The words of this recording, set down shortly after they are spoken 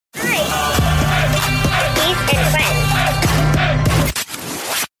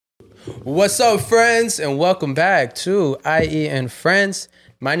What's up, friends, and welcome back to IE and Friends.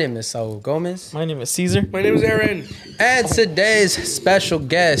 My name is Saul Gomez. My name is Caesar. My name is Aaron. And today's special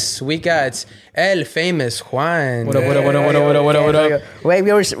guest, we got El famous Juan. What up? Wait,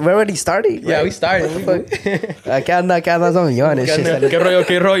 we already started? Yeah, we started. ¿Qué onda, son millones? ¿Qué rollo?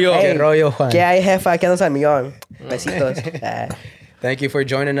 Qué rollo, Juan. ¿Qué hay, jefa? ¿Qué onda, son millón? Besitos. Thank you for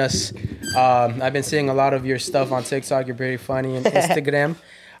joining us. I've been seeing a lot of your stuff on TikTok. You're pretty funny on Instagram.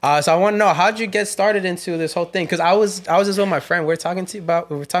 So I want to know, how'd you get started into this whole thing? Because I was just with my friend. We were talking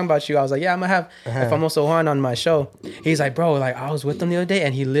about you. I was like, yeah, I'm gonna have Famoso Juan on my show. He's like, bro, like I was with him the other day,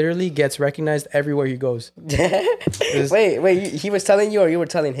 and he literally gets recognized everywhere he goes. Wait, he was telling you or you were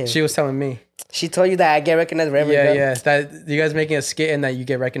telling him? She was telling me. She told you that I get recognized wherever you go? Yeah. That you guys making a skit and that you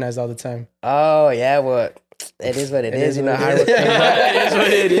get recognized all the time. Oh, yeah, well, it is what it is. You know how it It is what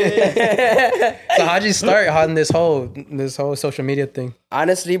it is. So how'd you start on this whole social media thing?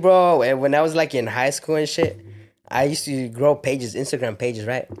 Honestly, bro, when I was like in high school and shit, I used to grow pages, Instagram pages,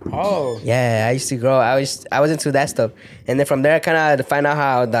 right? Oh. Yeah, I used to grow. I was into that stuff. And then from there, I kind of find out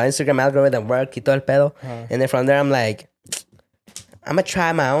how the Instagram algorithm works y todo el pedo. And then from there, I'm like, I'm going to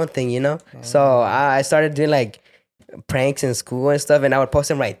try my own thing, you know? So I started doing like pranks in school and stuff, and I would post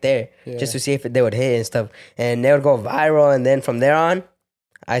them right there just to see if they would hit and stuff. And they would go viral. And then from there on,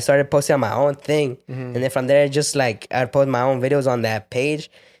 I started posting on my own thing. And then from there, just like I'd post my own videos on that page.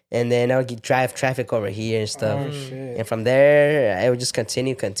 And then I would drive traffic over here and stuff. Oh, shit. And from there, I would just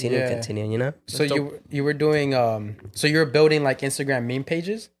continue, you know? So you were doing so you were building like Instagram meme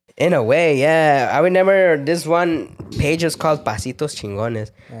pages? In a way, yeah. I remember this one page was called Pasitos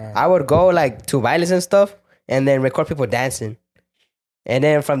Chingones. I would go like to bailes and stuff and then record people dancing. And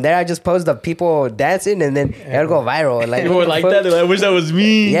then from there, I just post the people dancing, and then it would go viral. Like, People were like that. They're like, I wish that was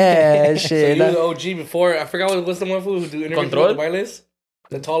me. Yeah, So shit. you were the OG before. I forgot what's the one food who do interviews Control? with the bailes?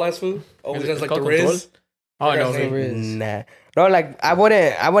 The tall ass food? Always has like the called Riz. Oh, no. Okay. Nah. No, like, I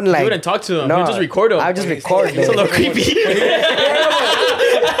wouldn't like... You wouldn't talk to them. No, You would just record them. I would just record It's a them. little creepy.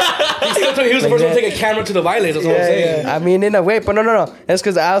 He was the first one to take a camera to the bailes. That's what I'm saying. I mean, in a way, but no. That's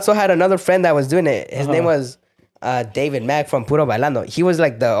because I also had another friend that was doing it. His name was David Mack from Puro Bailando. He was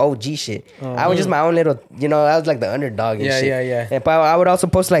like the OG shit. I was just my own little, I was like the underdog and shit. Yeah. And but I would also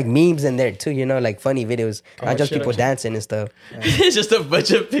post like memes in there too, like funny videos. Not just shit, people dancing and stuff. It's just a bunch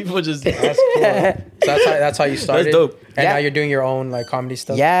of people just... That's cool. So that's how you started. That's dope. And Yeah. now you're doing your own like comedy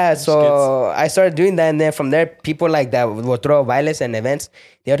stuff. Yeah, so I started doing that, and then from there, people like that would throw bailes and events.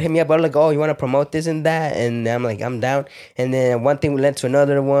 They would hit me up, like, oh, you want to promote this and that? And I'm like, I'm down. And then one thing led to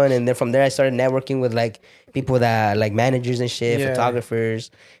another one, and then from there, I started networking with like people that like managers and shit, photographers,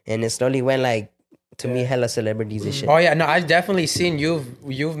 and it slowly went like to me hella celebrities and shit. Oh yeah, no, I've definitely seen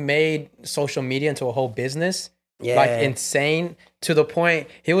you've made social media into a whole business. Yeah. Like insane to the point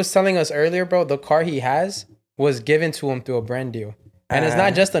he was telling us earlier, bro, the car he has was given to him through a brand deal. And it's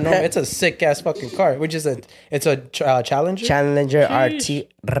not just a normal, it's a sick ass fucking car, which is Challenger. Challenger RT.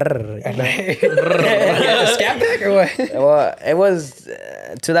 A scat pack or what? Well, it was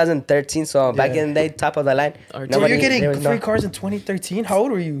 2013, so back in the day, top of the line. So Nobody- you're getting there was free no- cars in 2013? How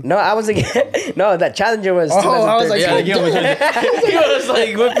old were you? No, I was no, that Challenger was. Oh, I was like, 2013. He was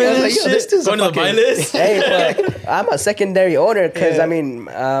like whipping I was like, this yo, shit. this dude's a Going to the fucking- bailes. Hey, but I'm a secondary owner because I mean,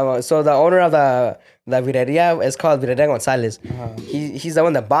 so the owner of the Virreria is called Virreria Gonzalez. He's the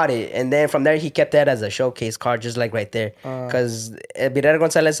one that bought it, and then from there he kept that as a showcase car, just like right there. Because Virreria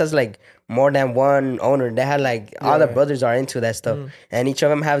Gonzalez has like more than one owner. They had like all the brothers are into that stuff, and each of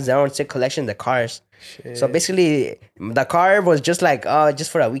them has their own sick collection of cars. So basically, the car was just like,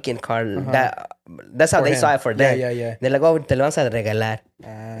 just for a weekend car. That's how For they him. saw it for them. Yeah. They're like, oh, te lo vamos a regalar.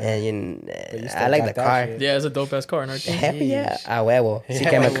 And I like the got that car. shit. Yeah, it's a dope ass car. Aren't Happy, yeah. A huevo. Sí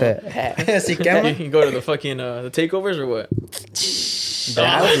que me could. Sí, quema. You go to the fucking the takeovers or what?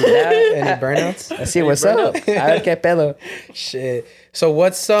 Any burnouts? Let's see what's up. A ver qué pedo. Shit. So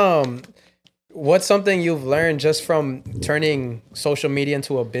what's something you've learned just from turning social media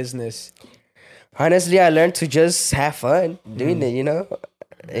into a business? Honestly, I learned to just have fun doing it,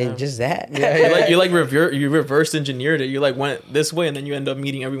 and just that. You reverse engineered it. You like went this way and then you end up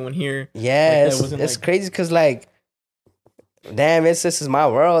meeting everyone here. Yeah, Like, that wasn't it's like- crazy because like, damn, this is my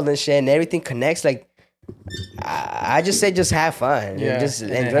world and shit, and everything connects. Like, I just say just have fun and just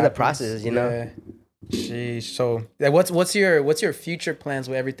and it enjoy the happens. process, Yeah. Sheesh. So what's your future plans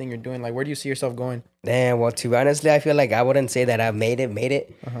with everything you're doing? Like, where do you see yourself going? Damn, well, to be honestly, I feel like I wouldn't say that I've made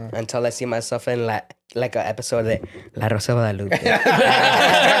it until I see myself in like an episode of La Rosa de Guadalupe. A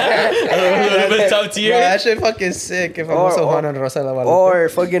little bit top Bro, tier. that shit fucking sick. If I'm also Juan and Rosa de Guadalupe. Or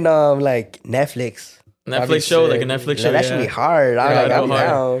fucking like Netflix. Netflix show, like a Netflix show. That should be hard. I'm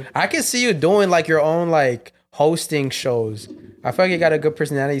down. I can see you doing like your own like hosting shows. I feel like you got a good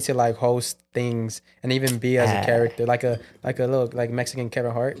personality to like host things and even be as a character, like a little like Mexican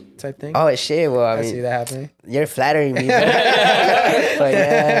Kevin Hart type thing. Oh shit! Well, I see mean, that happening. you're flattering me. But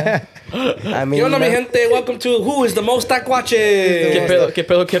yeah, I mean, Yo, no, mi gente, welcome to Who is the Most ¿Qué pedo, qué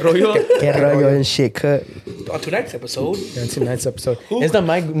pedo, qué rollo? Qué rollo and shit cut. On tonight's episode. Yeah, tonight's episode. Is the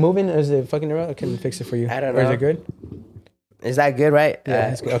mic moving or is it fucking around? I can fix it for you. I don't Or is know. it good? Is that good, right?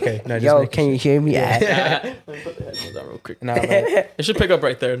 Yeah, it's good. Okay. No, just Yo, make can you hear me? Let me put the headphones on real quick. No, but, It should pick up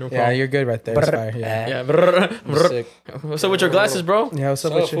right there. No yeah, problem. you're good right there. It's fire. Yeah. Yeah. Brr. Sick. What's up with your glasses, bro? Yeah, what's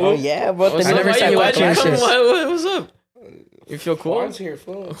up What's with up, you? Oh yeah, bro. What's I up? never Why seen you you watching? watching shit. What's up? You feel cool? Juan's here,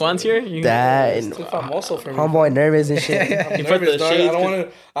 fool. Juan's here? You, That It's too famoso for me. homeboy nervous and shit. I'm You put nervous, the dog. shades- I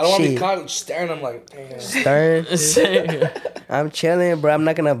don't want to be Shit. caught staring. I'm like, damn. Stern. I'm chilling, bro. I'm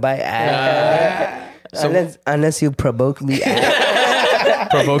not gonna bite ass. Unless you provoke me.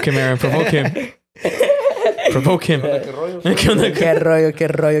 Provoke him, Aaron. Provoke him. Provoke him. Qué rollo.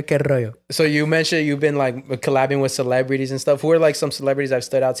 So you mentioned you've been like collabing with celebrities and stuff. Who are like some celebrities that have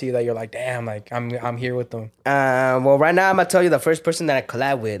stood out to you that you're like, damn, like I'm here with them? Well, right now I'm gonna tell you the first person that I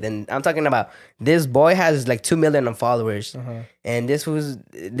collab with, and I'm talking about this boy has like 2 million of followers, and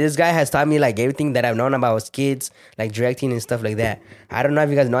this guy has taught me like everything that I've known about his kids, like directing and stuff like that. I don't know if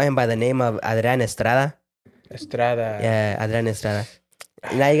you guys know him by the name of Adrian Estrada. Estrada. Yeah, Adrian Estrada.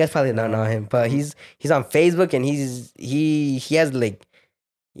 Now you guys probably don't know him, but he's on Facebook and he has like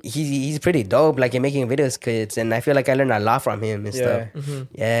he's pretty dope, like in making videos, kids, and I feel like I learned a lot from him and stuff.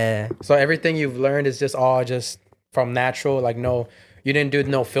 Yeah. So everything you've learned is just all just from natural, like no, you didn't do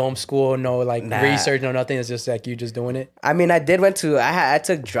no film school, no like research, no nothing. It's just like you just doing it. I mean, I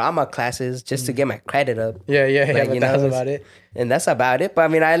took drama classes just to get my credit up. Yeah, Like, but you that was know, about it. And that's about it. But I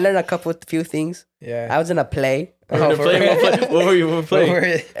mean, I learned a few things. Yeah. I was in a play. What were you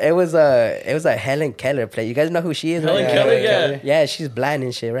playing? It was a Helen Keller play. You guys know who she is? Helen right? Keller, yeah. Yeah, she's blind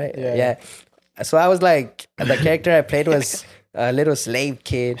and shit, right? Yeah. Yeah. So I was like, the character I played was a little slave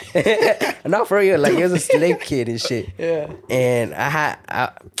kid. Not for real, like he was a slave kid and shit. Yeah. And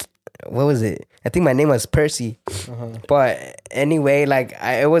what was it? I think my name was Percy. But anyway, like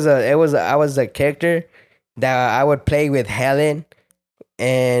I was a character that I would play with Helen.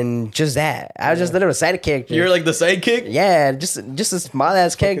 And just that, I was just a little side character. You're like the sidekick? Yeah, just a small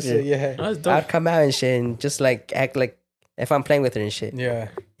ass character. Yeah. That's dope. I'd come out and shit and just like act like if I'm playing with her and shit. Yeah.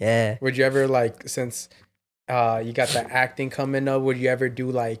 Yeah. Would you ever like, since you got the acting coming up, would you ever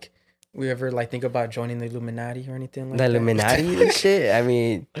think about joining the Illuminati or anything like The that? Illuminati and shit. I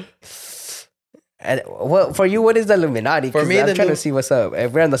mean, well, for you, what is the Illuminati? For me, I'm the trying to see what's up.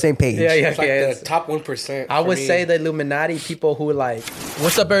 If we're on the same page. Yeah. It's like It's- the top 1%. I for would me. say the Illuminati people who like.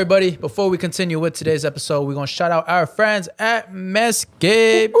 What's up, everybody? Before we continue with today's episode, we're going to shout out our friends at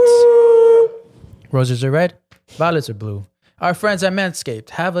Manscaped. Roses are red, violets are blue. Our friends at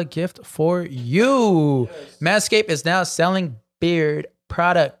Manscaped have a gift for you. Manscaped is now selling beard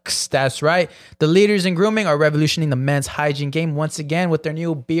products. That's right. The leaders in grooming are revolutioning the men's hygiene game once again with their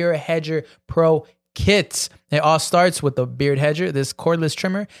new Beard Hedger Pro kits. It all starts with the Beard Hedger. This cordless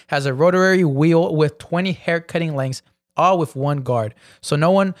trimmer has a rotary wheel with 20 hair cutting lengths, all with one guard. So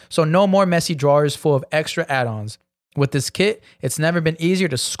no more messy drawers full of extra add-ons. With this kit, it's never been easier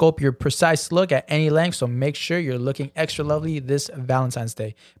to sculpt your precise look at any length, so make sure you're looking extra lovely this Valentine's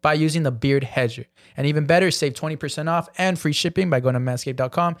Day by using the Beard Hedger. And even better, save 20% off and free shipping by going to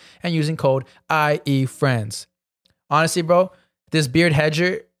manscaped.com and using code IEFriends. Honestly, bro, this Beard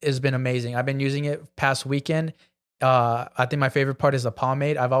Hedger has been amazing. I've been using it past weekend. I think my favorite part is the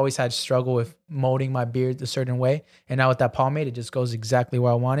pomade. I've always had struggle with molding my beard a certain way. And now with that pomade, it just goes exactly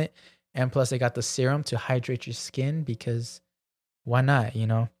where I want it. And plus, they got the serum to hydrate your skin because why not, you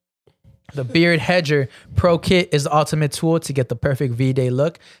know? The Beard Hedger Pro Kit is the ultimate tool to get the perfect V-Day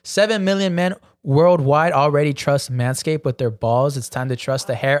look. 7 million men worldwide already trust Manscaped with their balls. It's time to trust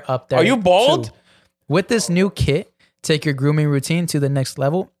the hair up there. Are you bald? too. With this new kit, take your grooming routine to the next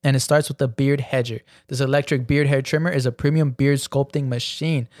level, and it starts with the Beard Hedger. This electric beard hair trimmer is a premium beard sculpting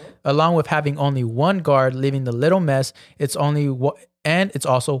machine. Along with having only one guard, leaving the little mess, it's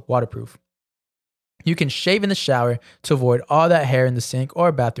also waterproof. You can shave in the shower to avoid all that hair in the sink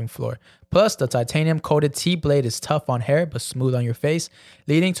or bathroom floor. Plus, the titanium-coated T-blade is tough on hair but smooth on your face,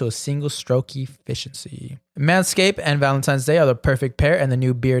 leading to a single stroke efficiency. Manscaped and Valentine's Day are the perfect pair, and the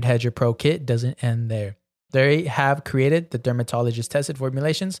new Beard Hedger Pro Kit doesn't end there. They have created the dermatologist-tested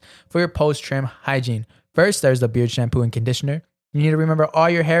formulations for your post-trim hygiene. First, there's the beard shampoo and conditioner. You need to remember all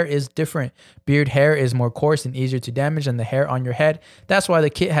your hair is different. Beard hair is more coarse and easier to damage than the hair on your head. That's why the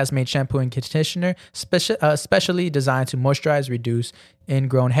kit has made shampoo and conditioner specially designed to moisturize, reduce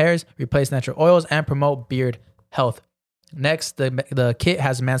ingrown hairs, replace natural oils, and promote beard health. Next, the kit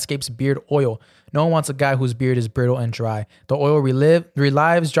has Manscaped's beard oil. No one wants a guy whose beard is brittle and dry. The oil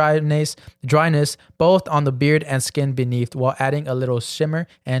relives dryness both on the beard and skin beneath while adding a little shimmer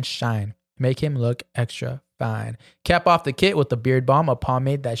and shine. Make him look extra fine. Cap off the kit with the beard balm, a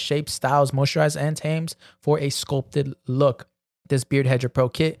pomade that shapes, styles, moisturizes, and tames for a sculpted look. This Beard Hedger Pro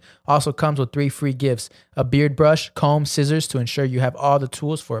kit also comes with 3 free gifts: a beard brush, comb, scissors to ensure you have all the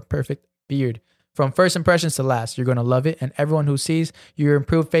tools for a perfect beard. From first impressions to last, you're going to love it, and everyone who sees your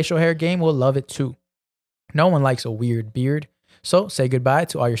improved facial hair game will love it too. No one likes a weird beard, so say goodbye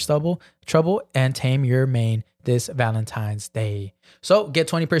to all your stubble, trouble, and tame your mane this Valentine's Day. So get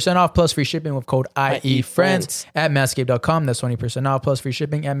 20% off plus free shipping with code IEFriends at manscaped.com. That's 20% off plus free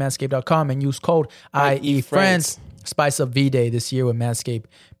shipping at manscaped.com and use code IEFriends. Spice up V-Day this year with Manscaped.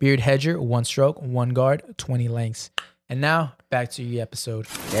 Beard Hedger, 1 stroke, 1 guard, 20 lengths. And now, back to your episode.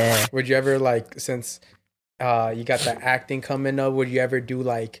 Yeah. Would you ever, like, since you got the acting coming up, would you ever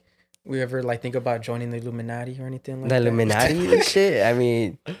think about joining the Illuminati or anything like The that? Illuminati and shit. I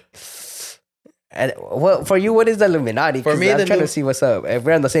mean, well, for you, what is the Illuminati? For 'Cause me, I'm the trying to see what's up. If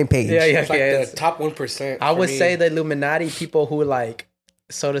we're on the same page. Yeah, It's like yeah. the top 1%. I for would me. say the Illuminati, people who, like,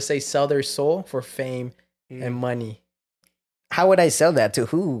 so to say, sell their soul for fame and money. How would I sell that to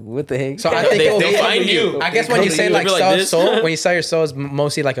who? What the heck? So I think They'll it'll be- find you. I guess when you say They'll like be like sell this. soul, when you sell your soul, is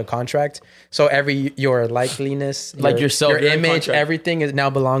mostly like a contract. So your likeliness, Like yourself, your you're in image, contract. everything is now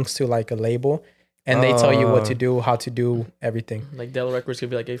belongs to like a label, and they tell you what Oh. to do, how to do everything. Like Dell Records could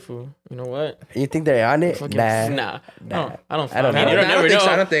be like, "Hey, fool, you know what? You think they're on it? Fucking Nah. I don't. I don't know. You I never don't think so.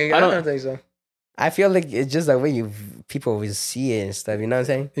 know. I don't think so. I feel like it's just the way people will see it and stuff. You know what I'm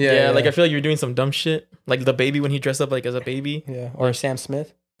saying? Yeah, like I feel like you're doing some dumb shit, like the baby when he dressed up like as a baby. yeah, or Sam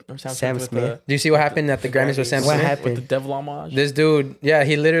Smith. Or Sam with Smith. Do you see what happened at the Grammys with Sam What Smith? happened? with the devil homage. This dude, yeah,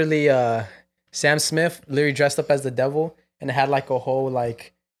 he literally, Sam Smith literally dressed up as the devil and had like a whole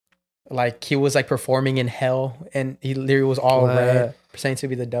like he was like performing in hell and he literally was all What? red, pretending to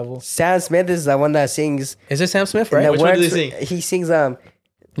be the devil. Sam Smith is the one that sings. Is it Sam Smith, in right? the Which one did words- he sing? He sings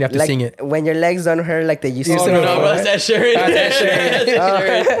You have to like sing it. when your legs don't hurt like they used to. Oh, no, no, bro, that's that Sharon.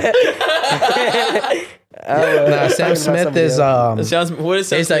 That's Nah, Sam Smith is It sounds. What is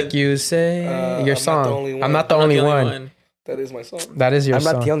Sam it's Smith? like you say your I'm song. not the only one. I'm not the I'm not only the one. That is my song. That is your I'm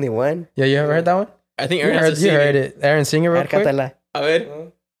song. not the only one. Yeah, you ever heard that one? I think You Aaron has to you sing heard it. Aaron, sing it real quick. Cárcatela. A ver.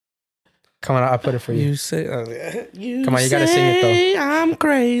 Come on, I'll put it for you. You say, you Come on, you gotta sing it, though. say I'm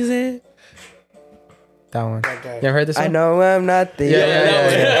crazy. That one. That guy. You ever heard this one? I know I'm not the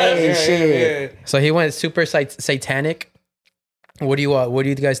Yeah. Hey, shit. So he went super satanic. What do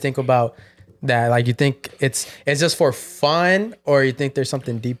you guys think about that? Like, you think it's just for fun, or you think there's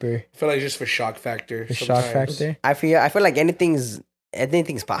something deeper? I feel like just for shock factor. The shock sometimes. factor. I feel like anything's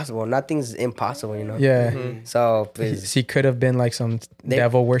possible. Nothing's impossible. You know. Yeah. So pues, He could have been like some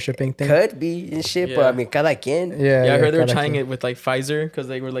devil worshipping thing. could be and shit, but Yeah. I mean, cada quien. Yeah. Yeah, I heard they were kinda tying cool. it with like Pfizer because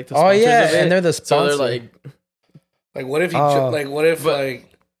they were like the Oh sponsors yeah, of it. and they're the So sponsor. they're like, Like, what if he? Oh. Like, what if But- like?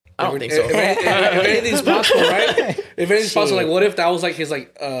 I don't think so. If anything's possible, right? If anything's possible, like, what if that was like his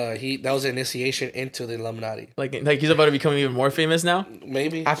that was an initiation into the Illuminati? like he's about to become even more famous now.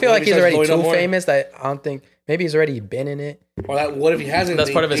 Maybe. I feel What like if he he's starts already blowing up too more? famous that I don't think maybe he's already been in it. Or that, what if he hasn't? That's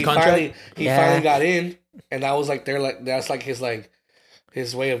part of his he contract? He Yeah. finally got in, and that was like that's like his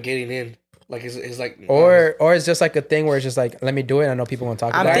way of getting in. Like his like. Or it's just like a thing where it's just like, let me do it. I know people want to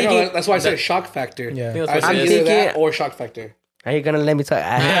talk I'm about I it. know, thinking- that's why I said shock factor. Yeah. I think I that's said what it either is. that thinking- or shock factor. Are you gonna let me talk?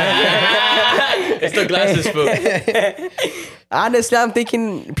 It's the glasses fool. Honestly, I'm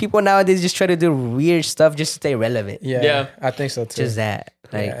thinking people nowadays just try to do weird stuff just to stay relevant. Yeah, Yeah. I think so too. Just that.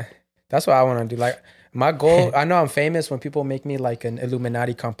 Like, Yeah. That's what I want to do. Like my goal, I know I'm famous when people make me like an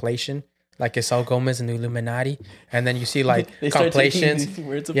Illuminati compilation, like Esau Gomez and the Illuminati, and then you see like They start taking compilations. these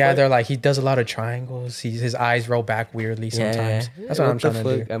words Yeah, apart. they're like he does a lot of triangles. His eyes roll back weirdly sometimes. That's what I'm trying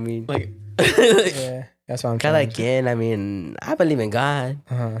to do. I mean, like. Yeah, that's what I'm kind trying of to do. again. I mean, I believe in God.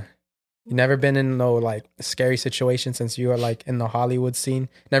 You never been in no like scary situation since you are like in the Hollywood scene.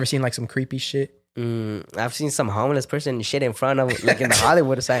 Never seen like some creepy shit. I've seen some homeless person shit in front of, like in the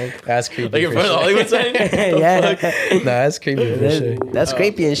Hollywood sign. That's creepy. Like in for front of the sure. Hollywood sign? Yeah, No, that's creepy for sure. that's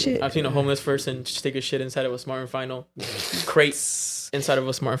creepy and shit. I've seen a homeless person just take a shit inside of a Smart and Final crate inside of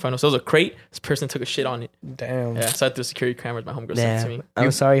a Smart and Final. So it was a crate. This person took a shit on it. Damn. Yeah, so I threw security cameras. My homegirl sent it to Damn, me.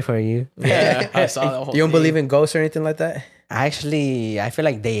 I'm sorry for you. Yeah, I saw the whole You don't thing. believe in ghosts or anything like that? Actually, I feel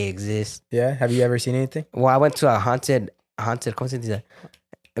like they exist. Yeah. Have you ever seen anything? Well, I went to a haunted haunted. ¿Cómo se dice?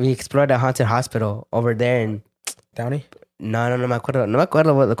 We explored a haunted hospital over there in. Downey? No me acuerdo. No me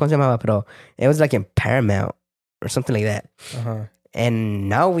acuerdo cómo se llamaba, pero it was like in Paramount or something like that. Uh-huh. And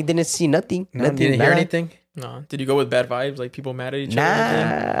no, we didn't see nothing. No, Nothing. didn't hear nada. anything? No. Did you go with bad vibes? Like people mad at each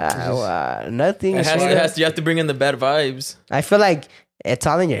other? Nothing. You have to bring in the bad vibes. I feel like it's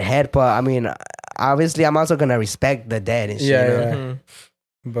all in your head, but I mean, obviously, I'm also gonna respect the dead and shit. Yeah, you know? yeah. Mhm.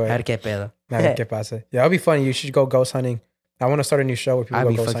 But A ver qué pedo. nada que pase. Yeah, it'll be funny. You should go ghost hunting. I want to start a new show where people I'll go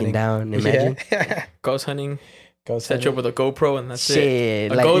be ghost fucking hunting. down. Imagine. Yeah. Ghost hunting. Ghost Set you up hunting. with a GoPro and that's it.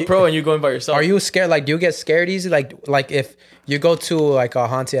 Shit. A Like, GoPro and you going by yourself. Are you scared? Like, do you get scared easy? Like if you go to like a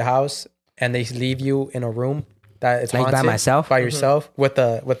haunted house and they leave you in a room that it's Like by haunted myself? by yourself with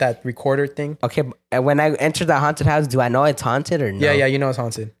that recorder thing. okay, when I enter the haunted house, do I know it's haunted or no? Yeah, you know it's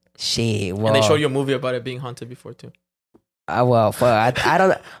haunted. Shit. Well, And they showed you a movie about it being haunted before too. Well, fuck, I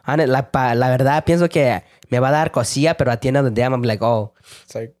don't. La verdad, pienso que me va a dar cosilla, pero at the end of the day, I'm like, oh,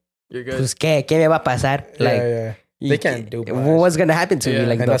 It's like You're good. pues, ¿qué me va a pasar? Like, yeah. They can't do much. what's gonna happen to me? Yeah.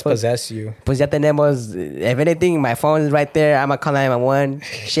 Like, And the that's fuck? possess you. Pues ya tenemos, if anything, my phone is right there. I'm gonna call 911.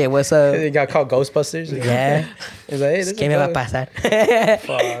 Shit, what's up? You got called Ghostbusters. Yeah. It's like, hey, this ¿Qué is me va a ghost. pasar?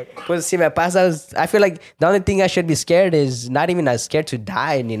 Fuck. Pues si me pasa, I feel like the only thing I should be scared is not even scared to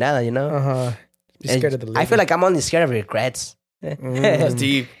die ni nada, you know? Uh-huh. Be scared of the I feel like I'm only scared of regrets. That's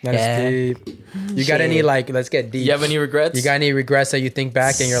deep. That's Yeah. deep. You got any like? Let's get deep. You have any regrets? You got any regrets that you think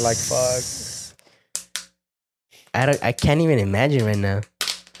back and you're like, fuck. I can't even imagine right now.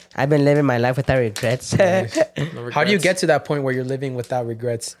 I've been living my life without regrets. Nice. No How do you regrets? get to that point where you're living without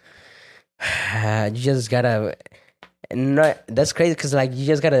regrets? You just gotta. No, that's crazy because like you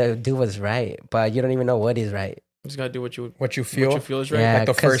just gotta do what's right, but you don't even know what is right. You just gotta do what you What you feel? is right. Yeah. Like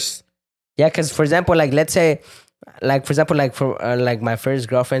the 'cause- first. Yeah, because for example, like let's say, like for example, like for like my first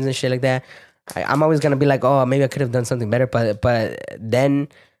girlfriends and shit like that, I'm always gonna be like, oh, maybe I could have done something better, but then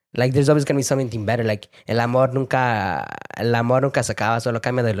like there's always gonna be something better. Like el amor nunca se acaba, solo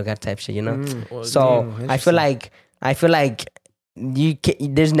cambia de lugar type shit, you know. Well, So I feel like you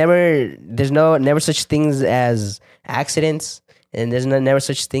can, there's never such things as accidents, and there's never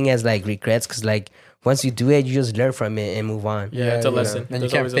such thing as like regrets, because like once you do it, you just learn from it and move on. Yeah, it's a you know. lesson. And you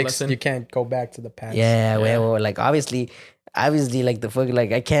There's can't always a fix. lesson. You can't go back to the past. Yeah, Yeah. well, like obviously, like the fuck,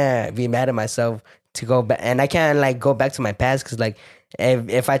 like I can't be mad at myself to go back, and I can't like go back to my past, because like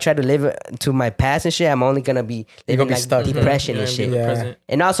if I try to live to my past and shit, I'm only gonna be You're living gonna be like stuck. depression Yeah, and be shit. in the Yeah. present.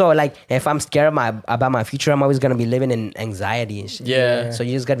 And also, like, if I'm scared about my future, I'm always gonna be living in anxiety and shit. Yeah. So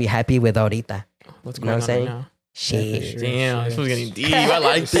you just gotta be happy with ahorita. What's You know going what on I'm right now? Shit. sure. Damn, this was getting deep. I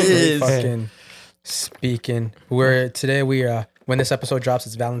like this. Fucking speaking. When this episode drops,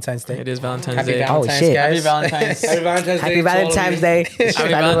 it's Valentine's Day. It is Valentine's Happy Day. Valentine's, shit. guys. Happy Valentine's. Happy Valentine's Day. Happy to all of Valentine's you. Day. Happy Saludos.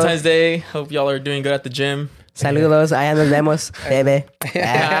 Valentine's Day. Hope y'all are doing good at the gym. Saludos. Allá nos vemos, bebé.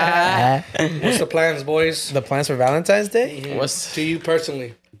 What's the plans, boys? The plans for Valentine's Day? What's To you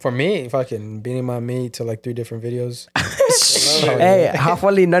personally. For me, fucking beating my meat to like 3 different videos. Hey,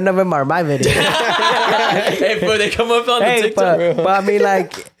 hopefully none of them are my videos. hey, but they come up on the Hey, TikTok. but I mean,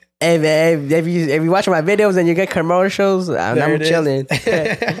 like, if you watch my videos and you get commercials, I'm it is. chilling.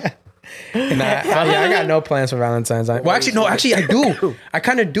 I got no plans for Valentine's. Well, actually, I do. I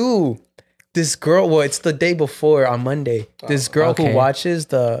kind of do. This girl, well, it's the day before on Monday. This girl Okay. who watches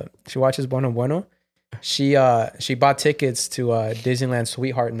Bueno Bueno. She bought tickets to Disneyland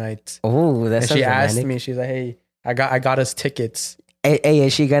Sweetheart Night, Oh, that's and she asked romantic. me. She's like, "Hey, I got us tickets. Hey,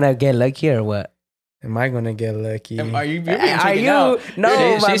 is she gonna get lucky or what? Am I gonna get lucky?" Are you? Are you? No,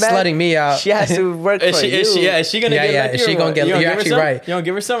 my she's man. slutting me out. She has to work Is for she? you. Is she gonna Yeah, get? yeah, lucky is she or gonna what? get- You don't you're give her actually some? right. You don't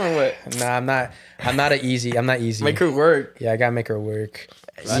give her some or what? Nah, I'm not easy. I'm not easy. Make her work. Yeah, I gotta make her work.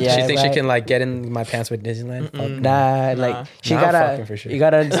 Yeah, she thinks right. she can like get in my pants with Disneyland. Fuck no. Nah, like she Nah, I'm gotta, fucking for sure. you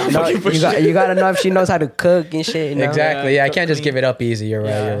gotta know, you gotta know if she knows how to cook and shit. You know? Exactly. Yeah, Yeah, I can't just give it up easy. You're right.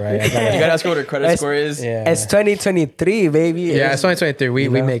 Yeah. You're right. I You gotta, gotta ask her what her credit It's- score is. yeah. It's 2023, baby. Yeah, it's 2023. We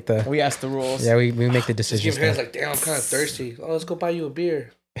know? make the We asked the rules. we make the Just decisions. give hands now. like, damn, I'm kind of thirsty. Oh, let's go buy you a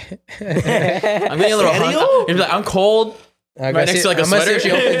beer. I'm getting a little hungry. You're like, I'm cold. I right next to, like, a I'm gonna see if she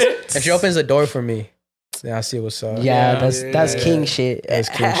sweater. if she opens the door for me. Then I'll see what's up. Yeah, Yeah. that's Yeah. king shit. That's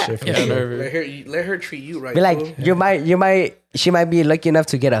king shit for Yeah, sure. nervous. Let her treat you right. Be like, fool. she might be lucky enough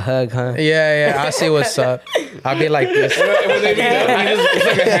to get a hug, huh? Yeah. I'll see what's up. I'll be like this. And when they meet up, it's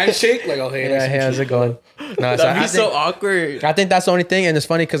like a handshake. Like, oh, hey, Yeah, nice to hey, meet how's you. it going? No, so That'd be I so think, awkward. I think that's the only thing, and it's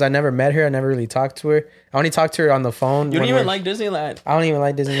funny because I never met her. I never really talked to her. I only talked to her on the phone. You don't when even we're- like Disneyland. I don't even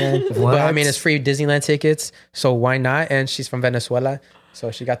like Disneyland. But I mean, it's free Disneyland tickets, so why not? And she's from Venezuela. So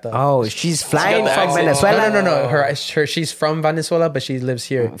she got the. Oh, she's flying the from accent. Venezuela. No. She's from Venezuela, but she lives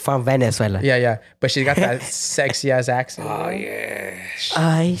here. From Venezuela. Yeah. But she got that sexy ass accent. Oh yeah.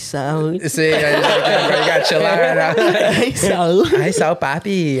 I saw. See, yeah, you got chill out right now. I saw. I saw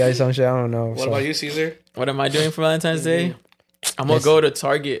papi or some shit. I don't know. What about you, Caesar? What am I doing for Valentine's Day? I'm gonna go to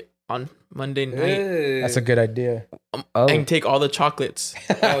Target on Monday night Hey. That's a good idea. Oh. and take all the chocolates.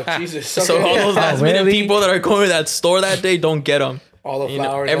 Oh Jesus! So all those last minute really? people that are going to that store that day, don't get them. all the You know,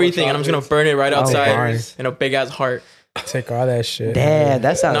 flowers, everything, and I'm just gonna burn it right darn. outside in a big ass heart. Take all that shit. Damn,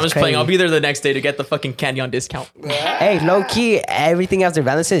 that sounds And I'm just crazy. playing. I'll be there the next day to get the fucking candy on discount. Hey, low key, everything after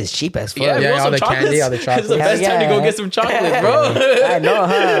Valentine's is cheap as fuck. Yeah, Yeah, you want all some the chocolates? candy, all the It's chocolates. the best Hell time to go yeah. get some chocolate, bro. I know,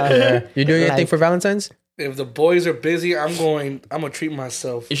 huh? You doing anything Like- for Valentine's? If the boys are busy, I'm gonna treat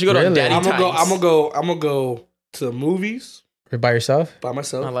myself. You should go to Really? Daddy I'm Times. gonna go to the movies Or by yourself? by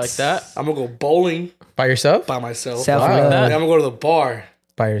myself. I like that. I'm gonna go bowling By yourself? by myself. Self-love. Wow. And I'm gonna go to the bar.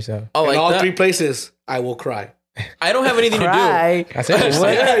 By yourself. I In like all that. three places, I will cry. I don't have anything to Cry. That's interesting.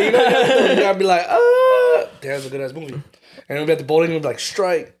 Yeah, you know, you gotta be like, there's a good ass movie. And we'll be at the bowling and be like,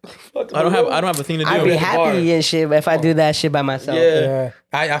 strike. Fuck, do. I don't have a thing to do. I'd be at the bar. happy and shit if I do that shit by myself. Yeah.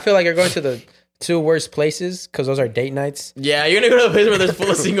 Yeah. I feel like you're going to the two worst places because those are date nights. Yeah, you're gonna go to a place where there's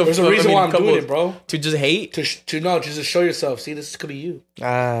full of single. There's a reason why I'm doing it, bro. To just hate. To know, just to show yourself. See, this could be you,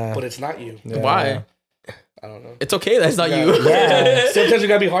 Ah. but it's not you. Yeah. Why? I don't know. It's okay. That's not Yeah. you. Yeah. Sometimes you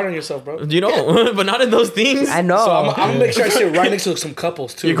gotta be hard on yourself, bro. You know, but not in those things. I know. So I'm gonna make sure I sit right next to some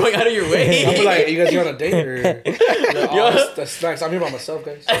couples too. You're going out of your way. I'll be like, you guys here on a date or? Like, oh, that's nice. I'm here by myself,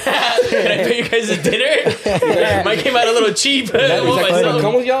 guys. Can I pay you guys a dinner? Mine came out a little cheap. He's like, Myself.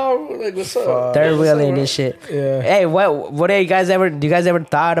 come with y'all. Like, what's up? Third What's up, wheeling bro? and shit. Yeah. Hey, what are you guys ever? Do you guys ever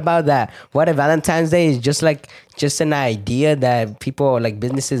thought about that? What if Valentine's Day is just an idea that people like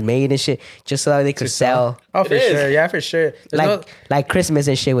businesses made and shit, just so that they could sell, Oh, for It is. sure. Yeah, for sure. There's like Christmas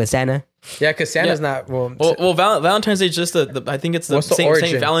and shit with Santa. yeah, because Santa's Yeah. not. Well, Well, Valentine's Day is just I think it's the What's the same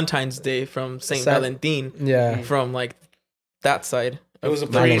origin? Valentine's Day from Saint Sa- Valentin. yeah. From like that side. It was a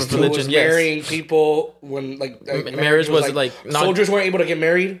of priest who was religion. Yes, marrying people when marriage was like not soldiers weren't able to get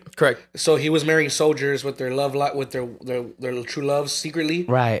married, correct. so he was marrying soldiers with their love with their true loves secretly,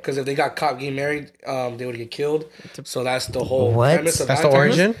 Right. Because if they got caught getting married, they would get killed. So that's the whole What? premise of That's the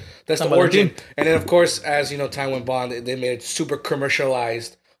Valentine's. origin? That's the Saint Valentin. origin. And then of course, as you know, time went by, they made it super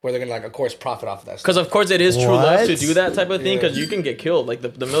commercialized, where they're gonna like, of course, profit off of that. Because Stuff. of course it is true love to What? do that type of thing. Yeah. Because you can get killed. Like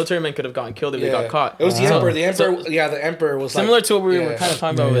the military men could have gotten killed if they got caught. It was the emperor. The emperor, so- the emperor was Similar like, to what we were yeah. kind of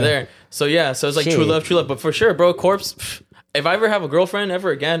talking about over there. So yeah, so it's like true Shit. love. But for sure, bro, corpse. pff, If I ever have a girlfriend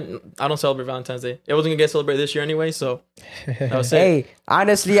ever again, I don't celebrate Valentine's Day. It wasn't gonna get celebrated this year anyway, so that was it. Hey,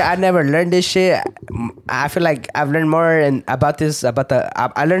 honestly, I never learned this shit. I feel like I've learned more about this.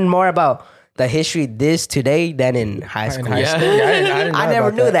 I learned more about the history this today than in high In school. high Yeah. school. Yeah, I didn't know I never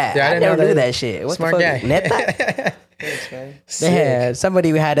about knew that. Yeah, I didn't never know knew that shit. What Smart the guy. fuck? Neta? Thanks, man. Yeah, somebody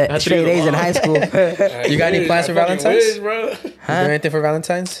had a That's straight really A's in long. high school. You got any plans for Valentine's? Wish, bro. You doing anything for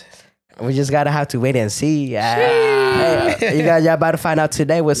Valentine's? We just gotta have to wait and see. Hey, you guys, y'all about to find out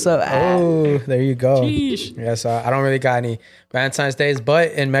today. What's up? Oh, there you go. Sheesh. Yes, I don't really got any Valentine's days,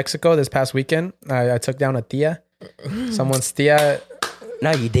 but in Mexico this past weekend, I took down a tia. Someone's tia.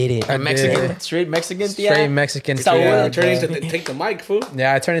 No, you didn't. I Mexican, did. straight Mexican, Straight Mexican So tia. Turn into take the mic, fool.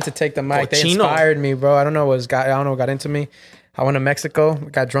 Yeah, I turned into take the mic. They Cochino. inspired me, bro. I don't know what got into me. I went to Mexico,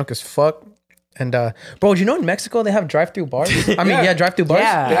 got drunk as fuck. And bro, you know in Mexico they have drive-through bars? I mean, yeah, drive-through bars.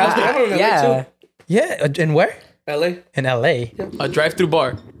 Yeah, They have one in LA yeah. too. Yeah, in where? LA, In LA. a drive-through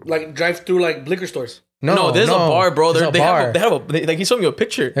bar. like drive through like liquor stores. No, there's a bar, bro. There's a They bar. have like he showed me a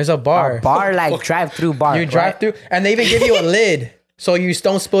picture. There's a bar. Bar like drive-through bar. You drive through, and they even give you a lid so you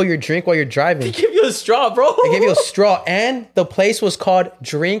don't spill your drink while you're driving. Give you a straw, bro. They give you a straw, and the place was called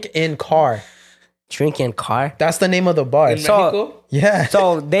Drink in Car. Drinking car. That's the name of the bar. In So- Mexico, Yeah.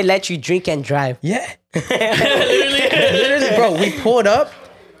 So they let you drink and drive. Yeah. Literally, bro, we pulled up.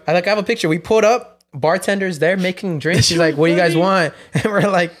 I have a picture. We pulled up, bartenders there making drinks. She's like, what do you guys want? And we're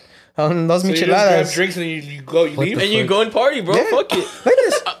like, those so you just grab micheladas. drinks and you go, you leave. and you go and party, bro. Yeah. Fuck it. Look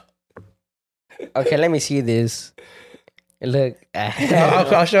at this. Okay, let me see this. Look.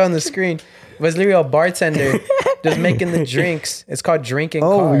 I'll show on the screen. It was literally a bartender just making the drinks. It's called Drink in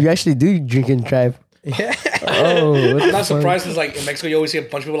Oh, Car. you actually do drink and drive. Yeah. Oh, what I'm the not fuck? surprised because like in Mexico you always see a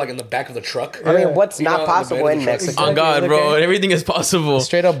bunch of people like in the back of the truck. I mean, what's You know, not in the possible bed of in the truck. Mexico? On God, bro, everything is possible.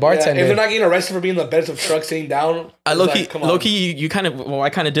 Straight up Yeah, bartender. if they're not getting arrested for being in the beds of trucks sitting down, I it's low like, key, come on. low key, you kind of, well,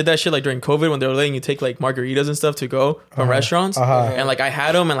 I kind of did that shit like during COVID when they were letting you take like margaritas and stuff to go from restaurants, and like I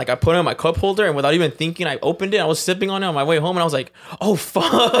had them and like I put them in my cup holder and without even thinking I opened it. I was sipping on it on my way home and I was like, oh fuck,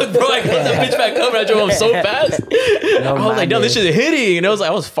 bro, I got that bitch back up and I drove home so fast. I was like, no, this shit is hitting, and it was like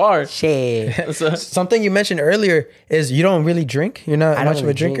I was far. Shit. So, Something you mentioned earlier is you don't really drink. You're not I much don't of a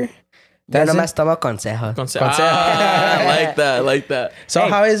really drink. drinker. Yo That's nomás it? tomo consejo. like that, like that. So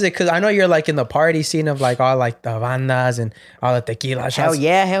how is it? Because I know you're like in the party scene of like all like the bandas and all the tequila shots. Hell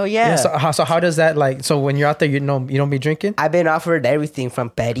yeah, hell yeah. Yeah, so how does that like? So when you're out there, you don't be drinking. I've been offered everything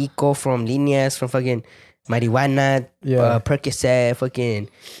from perico, from líneas, from fucking marijuana, Yeah. Percocet, fucking,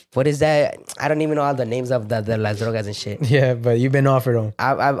 what is that? I don't even know all the names of the las drogas and shit. Yeah, but you've been offered them.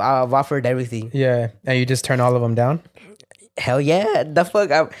 I've offered everything. Yeah, and you just turn all of them down. Hell yeah. The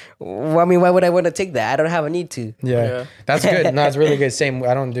fuck? I mean, why would I want to take that? I don't have a need to. Yeah, that's good. No, it's really good. Same.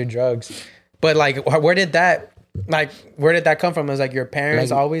 I don't do drugs, but like, where did that come from? Was like your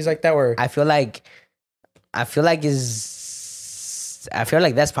parents Like, always like that, or I feel like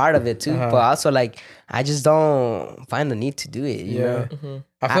that's part of it too. But also like, I just don't find the need to do it. You know?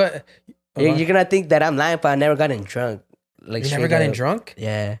 I feel You're gonna think that I'm lying, but I never gotten drunk. Like you never straight gotten up. drunk.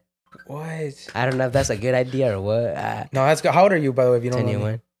 Yeah. What? I don't know if that's a good idea or what. No, that's good. How old are you, by the way? If you don't know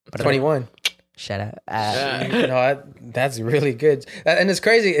me? 21. 21. Shut up. No, that's really good. And it's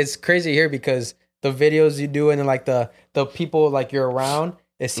crazy. It's crazy here because the videos you do and then like the people like you're around,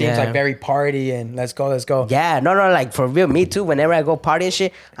 it seems Yeah. like very party and let's go. Yeah, no, like for real, me too. Whenever I go party and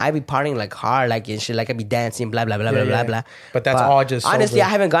shit, I be partying like hard, like and shit, like I be dancing, blah blah blah blah Yeah, blah yeah. blah. But that's all just honestly, sober. I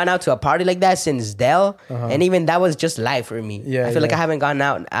haven't gone out to a party like that since Dell, and even that was just life for me. Yeah, I feel like yeah. I haven't gone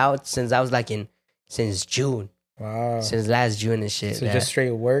out since I was like since June, Wow. since last June and shit. So yeah. just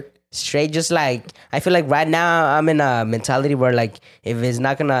straight work. Straight, just like I feel like right now I'm in a mentality where like if it's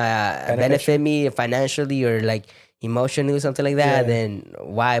not gonna benefit me financially or like emotionally or something like that, Yeah. then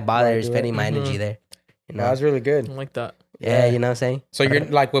why bother do spending it? my energy there? You know? Wow, that's really good. I like that. Yeah, you know what I'm saying? So you're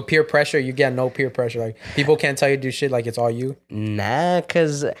like with peer pressure, you get no peer pressure. Like people can't tell you to do shit. Like it's all you. Nah,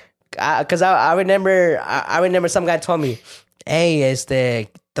 cause I remember some guy told me, "Hey,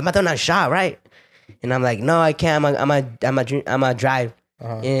 tomate una shot, right?" And I'm like, "No, I can't. I'm a drive."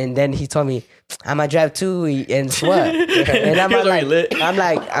 And then he told me, "I'm a drive too." And so what? And I'm He was already like, lit.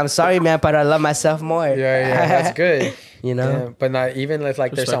 I'm sorry, man, but I love myself more. Yeah, that's good. You know? Yeah, but not even if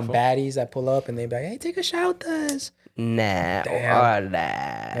like there's some Respectful. baddies that pull up and they be like, "Hey, take a shot with us." Nah, Damn. or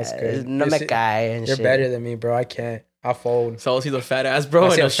nah. That's good. No me cae and You're shit. better than me, bro. I can't. I fold. So I'll see the fat ass, bro, I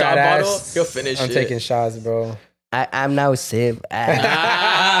and see a a shot fat bottle. ass. He'll finish I'm it. taking shots, bro. I'm now sip. I'm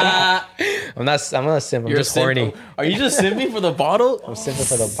not a simp. I'm You're just a simp. horny. Are you just simping for the bottle? I'm simping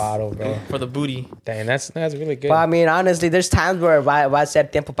for the bottle, bro. For the booty. Dang, that's really good. But I mean, honestly, there's times where I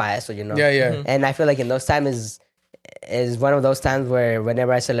said tiempo para eso, you know? Yeah, yeah. And I feel like in those times is one of those times where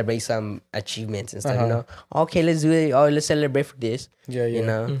whenever I celebrate some achievements and stuff, you know, okay, let's do it. Oh, let's celebrate for this. Yeah, yeah. You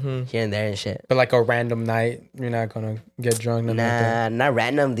know, here and there and shit. But like a random night, you're not gonna get drunk. Nothing like that. Nah, not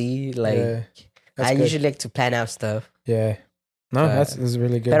randomly. Like Yeah. That's I good. usually like to plan out stuff. Yeah. No, that's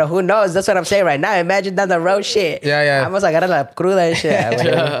really good. But who knows? That's what I'm saying right now. Imagine down the road shit. Yeah, yeah. I was like, I la cruda and shit. I'm like,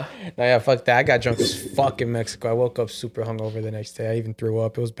 Yeah. No, yeah, fuck that. I got drunk as fuck in Mexico. I woke up super hungover the next day. I even threw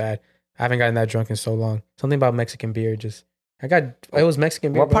up. It was bad. I haven't gotten that drunk in so long. Something about Mexican beer just. It was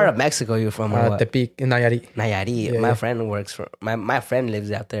Mexican beer. what part bro. of Mexico you from? Or what? Tepic in Nayarit. Nayarit. Yeah, my yeah. friend works for my friend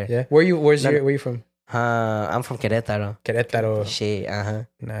lives out there. Yeah. Where you from? I'm from Querétaro. Querétaro. Shit,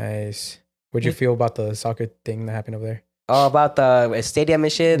 Nice. What'd you feel about the soccer thing that happened over there? Oh, about the stadium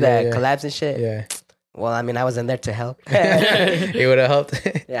and shit that yeah. collapsed and shit. Yeah. Well, I mean, I wasn't there to help. yeah, It would have helped.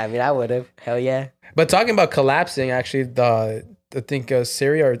 I mean, I would have. Hell yeah. But talking about collapsing, actually, I think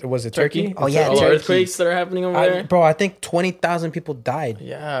Syria or was it Turkey? Oh, yeah, All the Turkey. earthquakes that are happening over there. Bro, I think 20,000 people died.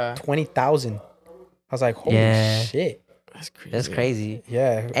 Yeah. 20,000. I was like, holy Yeah. shit. That's crazy. That's crazy.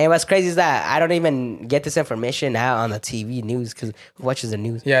 Yeah. And what's crazy is that I don't even get this information out on the TV news because who watches the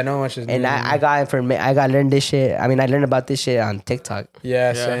news? Yeah, no one should. And I got learned this shit. I mean, I learned about this shit on TikTok.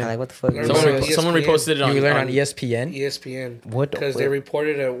 Yeah, Yeah. same. I'm like, what the fuck? Learn Someone, about ESPN. someone reposted it on. You learn on ESPN? ESPN. What the Because they fuck?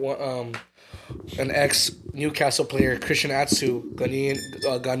 reported an ex Newcastle player, Christian Atsu,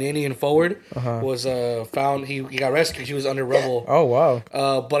 Ghanaian forward, was found. He got rescued. He was under rubble. Oh,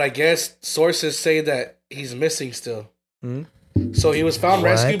 wow. But I guess sources say that he's missing still. Hmm? So he was found What?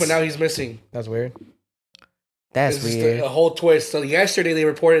 rescued, but now he's missing. That's weird. That's It's just weird. a whole twist. So yesterday they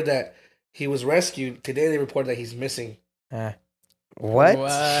reported that he was rescued. Today they reported that he's missing. Ah. What?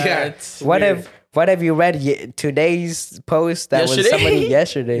 Yeah. What Weird. if What have you read today's post that was somebody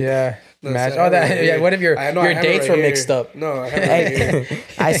yesterday? Yeah. No, Imagine. so I Oh, that. have it Yeah. here. What if your I know I have it dates right were mixed here. up? No, I have it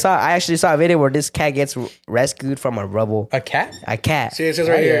right here. I actually saw a video where this cat gets rescued from a rubble. A cat? A cat. See, it says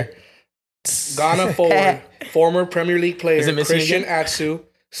right Oh, here. Ghana forward, former Premier League player Is it missing Christian again? Atsu,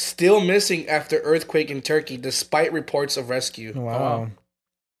 still missing after earthquake in Turkey, despite reports of rescue. Wow.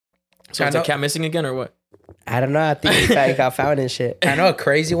 So it's a cat missing again or what? I don't know. I think he got found and shit. I know a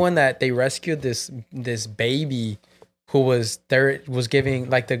crazy one that they rescued this baby who was giving,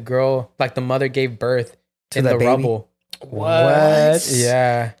 like, the girl, like the mother gave birth in the the baby? rubble. What?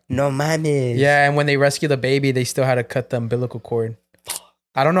 Yeah. No mames. Yeah, and when they rescued the baby, they still had to cut the umbilical cord.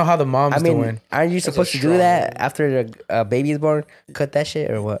 I don't know how the mom's I mean, doing. aren't you supposed to do that after a baby is born? Cut that shit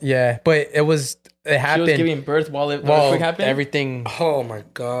or what? Yeah, but it happened. She was giving birth while the well, earthquake happened? everything, Oh my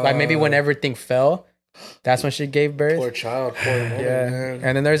god! like maybe when everything fell, that's when she gave birth. poor child, poor woman, Yeah, man.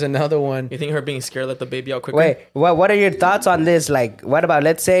 and then there's another one. You think her being scared let the baby out quicker? Wait, what are your thoughts on this? Like, what about,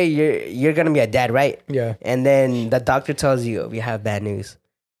 let's say you're gonna be a dad, right? Yeah, And then the doctor tells you you have bad news.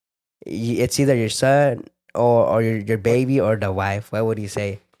 It's either your son or your baby or the wife. What would you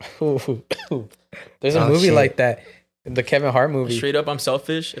say? there's a Oh, movie shit. like that, the Kevin Hart movie. Straight up, I'm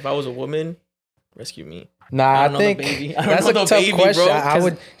selfish. If I was a woman, rescue me. Nah, I I, don't know the think baby. I don't that's know a the tough baby, question. bro, I 'cause-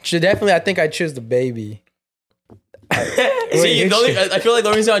 would definitely. I think I choose the baby. See, I feel like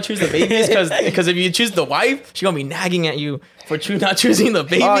the reason I choose the baby is because if you choose the wife, she's gonna be nagging at you for not choosing the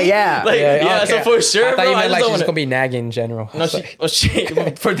baby. Oh, yeah. like, yeah. okay. So for sure, I thought bro, you I meant just like don't she's wanna- gonna be nagging in general. No,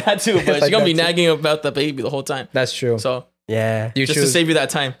 for that too, but she's like gonna be that too. nagging about the baby the whole time. That's true. So Yeah. You just to choose. save you that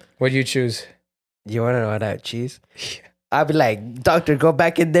time. What do you choose? You want to know what I would choose? I'd be like, doctor, go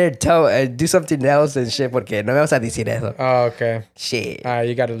back in there, do something else and shit, porque no me vas a decir eso. Oh, okay. Shit. All right,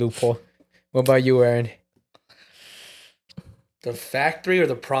 you got a loophole. What about you, Aaron? The factory or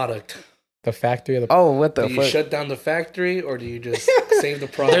the product? The factory of the. Oh, what the Do you fuck? shut down the factory or do you just save the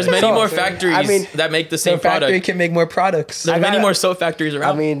product? There's many So, more I'm saying? factories I mean, that make the the same factory product. can make more products. There's many gotta- more soap factories I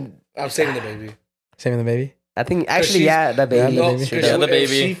around. mean, I'm saving the baby. Saving the baby. I think actually, she's- yeah, the baby. Yeah, No, the baby. because Yeah, the if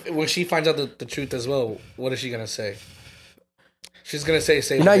baby. when she finds out the truth as well, what is she gonna say? She's gonna say,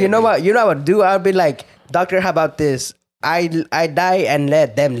 "Save." No, the you know baby. what? You know what I would do? I would be like, doctor, how about this? I die and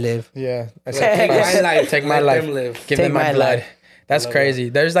let them live. Yeah. I Like, said take first. my life. Take my let life. them live. Give Take them my my blood. life. That's love crazy.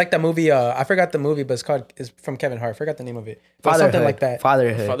 There's like the movie. I forgot the movie, but it's from Kevin Hart. I forgot the name of it. But Fatherhood. something like that.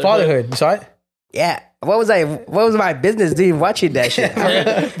 Fatherhood. Fatherhood. You saw it? Yeah. What was my business doing watching that shit?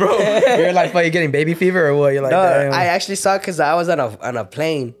 Bro, You're like, what, you getting baby fever or what? You're like, No, damn. I actually saw because I was on a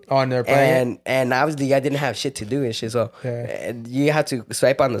plane. On their plane. And obviously I didn't have shit to do and shit. So Yeah. you have to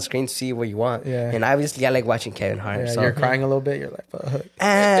swipe on the screen to see what you want. Yeah. And obviously I like watching Kevin Hart. Yeah, so you're crying a little bit. You're like, fuck. is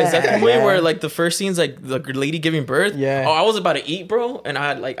that the movie yeah. where like the first scene's like the lady giving birth? Yeah. Oh, I was about to eat, bro, and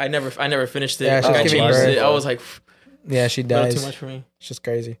I never finished it. Yeah, Like, she's I giving changed birth. it. I was like, Yeah, she a little dies. too much for me. It's just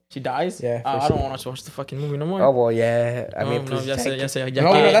crazy. She dies. Yeah, I for don't want to watch the fucking movie no more. Oh well, yeah. I mean, no, pues, ya sé, ya sé. Ya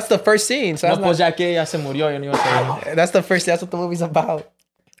No, que- no, that's the first scene. So No, that's, pues not, ya que ya se murió, yo no iba a say. that's the first. That's what the movie's about.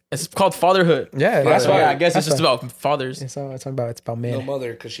 It's called fatherhood. Yeah, That's why I guess that's it's just why. about fathers. It's about men. No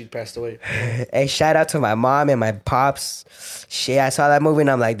mother because she passed away. Hey, shout out to my mom and my pops. Shit, I saw that movie and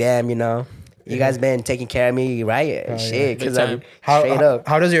I'm like, damn, you guys been taking care of me, right? yeah. Shit, Big because time. I'm straight up.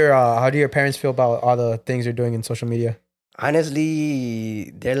 How do your parents feel about all the things you're doing in social media?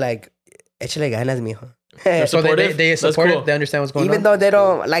 Honestly, they're like, échale ganas, mijo. So Supportive? they That's support cool. it. They understand what's going Even on. though they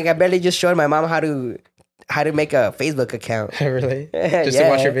don't, like, I barely just showed my mom how to make a Facebook account. Really? Just to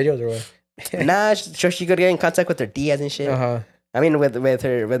watch your videos or what? Nah, so she could get in contact with her tias and shit. Uh huh. I mean, with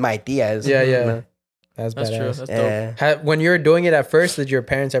my tias. Yeah, yeah. you know? That's That's true. badass. That's dope. When you were doing it at first, did your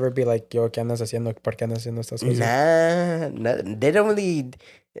parents ever be like, "Yo, ¿qué andas haciendo? ¿Por qué andas haciendo estas cosas?" Nah, they don't really.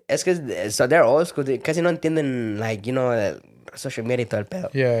 Es que so they're old school. They casi no entienden like social media y todo el pedo.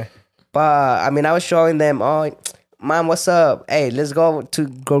 Yeah. But I mean, I was showing them, oh, mom, what's up? Hey, let's go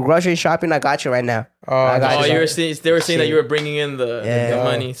grocery shopping. I got you right now. I got Oh, you. they were saying that you were bringing in the Yeah.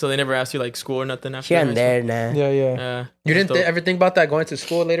 money, so they never asked you like school or nothing after. Here and high there, nah. Yeah, yeah. Yeah. You didn't That's dope. ever think about that going to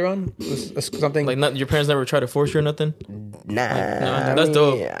school later on? Something Like your parents never tried to force you or nothing. Nah, no, that's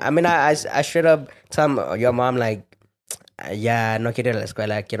dope. I mean, I straight up tell your mom like, ya no quiero ir a la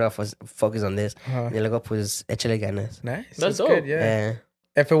escuela, quiero focus on this. Y luego pues échale ganas. nice. That's good. dope. Yeah. Yeah.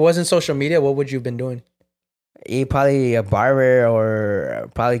 If it wasn't social media, what would you have been doing? Probably a barber or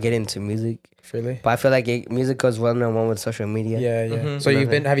probably get into music. Really? But I feel like music goes well on one with social media. Yeah, yeah. Mhm. So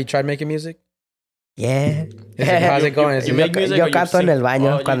have you tried making music? Yeah. How's it going? You make music Yo or you canto en sing? el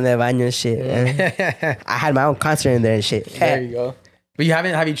baño, Oh, you- cuando en el baño and shit. I had my own concert in there and shit. There you go. But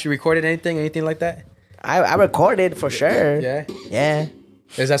have you recorded anything like that? I recorded for sure. Yeah. Yeah.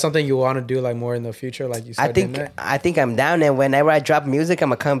 Is that something you want to do like more in the future? Like you said, I think I'm down, and whenever I drop music, I'm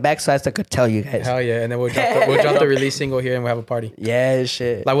gonna come back so I could tell you guys. Hell yeah! And then we'll drop the release single here, and we'll have a party. Yeah,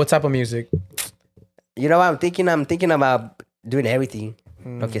 shit. Like what type of music? You know what I'm thinking? I'm thinking about doing everything.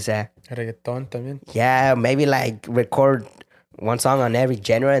 Lo que sea. Reggaeton también. Yeah, maybe like record one song on every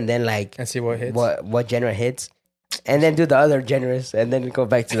genre, and then like And see what hits. What genre hits, and then do the other genres, and then go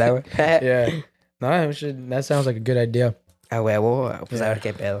back to that one. Yeah. No, that sounds like a good idea. A huevo, pues a ver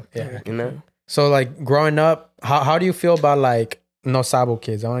qué pedo. Yeah. You know? So like growing up, how do you feel about like No Sabo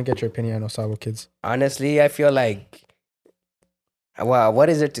kids? I want to get your opinion on No Sabo kids. Honestly, I feel like, well, what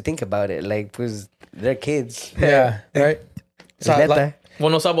is there to think about it? Like, pues they're kids. Yeah. Right. So, Neta. like, Well,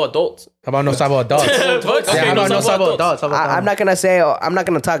 no sabo adults. about No Sabo adults. Fuck, Yeah, okay, how about No Sabo adults. adults? How about I'm not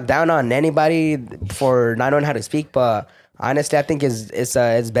gonna talk down on anybody for not knowing how to speak, but honestly, I think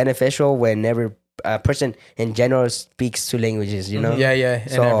it's beneficial whenever a person in general speaks two languages. You know. Yeah, in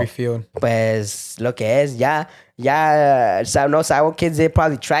So, every field. Pues lo que es, no Sabo kids, they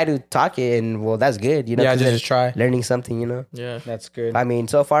probably try to talk it, and well, that's good, you know. Yeah, 'cause just they're try. learning something, you know. Yeah. That's good. I mean,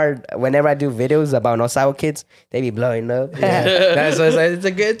 so far, whenever I do videos about no Sabo kids, they be blowing up. It's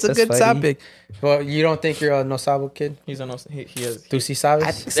a good That's funny. topic. Well, you don't think you're a No Sabo kid? He is. Tu sí sabes?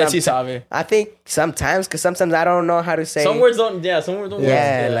 Sí sabe. I think sometimes, because sometimes I don't know how to say. Some words don't. Yeah, some words don't.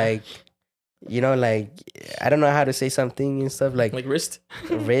 Yeah, like, you know, like, I don't know how to say something and stuff, like wrist.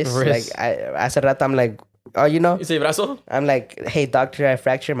 wrist. Wrist. Like, I said that, I'm like, oh, you know, You say brazo. I'm like, hey, doctor, I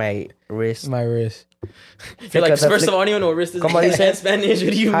fractured my wrist. My wrist. You're like, of the first flick- of all, I don't even know what wrist is. Como dice? In Spanish.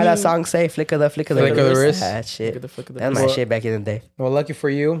 What do you How mean? that song say? Flick of the Flick of the wrist. Ah, shit. Flick of the That's my wrist. shit back in the day. Well, lucky for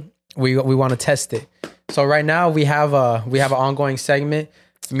you, we want to test it. So right now we have an ongoing segment.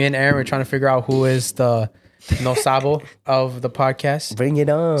 Me and Aaron are trying to figure out who is the No Sabo of the podcast. Bring it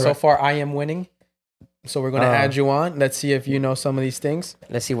on. So far, I am winning. So we're gonna add you on. Let's see if you know some of these things.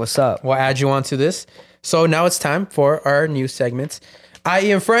 Let's see what's up. We'll add you on to this. So now it's time for our new segment.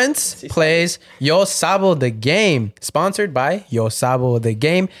 IE and Friends plays Yo Sabo the Game, sponsored by Yo Sabo the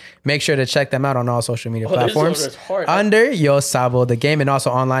Game. Make sure to check them out on all social media platforms it's hard. under Yo Sabo the Game, and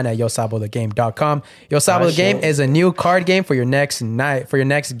also online at yosabothegame.com. Yo Sabo the Game is a new card game for your next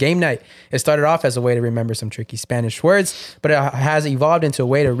game night. It started off as a way to remember some tricky Spanish words, but it has evolved into a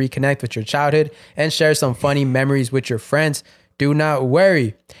way to reconnect with your childhood and share some funny memories with your friends. Do not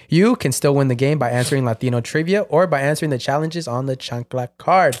worry. You can still win the game by answering Latino trivia or by answering the challenges on the chancla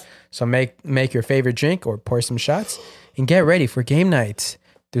card. So make your favorite drink or pour some shots and get ready for game night.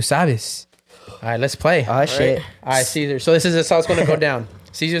 Tu sabes. All right, let's play. Oh, shit. All right, Caesar. So this is how it's going to go down.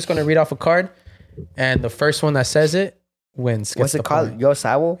 Caesar's going to read off a card, and the first one that says it wins. What's it called? Yo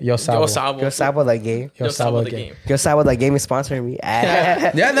Sabo? Yo Sabo. Yo Sabo. Yo Sabo the game. Yo Sabo the Game. Yo Sabo the game is sponsoring me.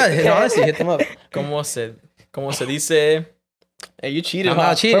 Yeah, no, honestly, hit them up. Como se dice? Hey, you cheated. I'm huh?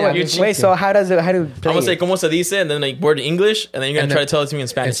 not cheating. Wait, so how do you play I'm gonna say it? como se dice, and then like word in English, and then you're gonna And try then- to tell it to me in In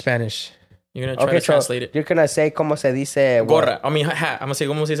Spanish. Spanish. You're gonna try Okay, to so translate it. you're gonna say como se dice what? Gorra. I mean hat. I'm gonna say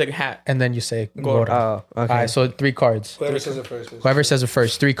como se dice hat. And then you say Gorra. gorra. Oh, okay. All right, so 3 cards. Whoever says it first. Whoever says it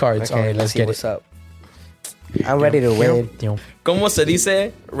first, 3 cards. Okay, All right, let's see get what's it. up. I'm ready to win. Como se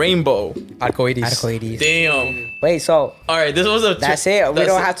dice rainbow. Arcoiris. Arcoiris. Damn. Wait, so All right, this was a. that's it? We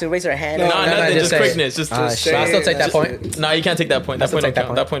don't have to raise our hand? No, Nah, no, nothing. just Just say it. quickness. Just. Ah, just shit. I'll still take that Just- point. Nah, you can't take that point. That still point don't take that count.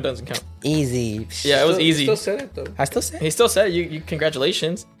 point. That point doesn't count. Easy. Yeah, it was easy. Still said it though. I still say. He still said you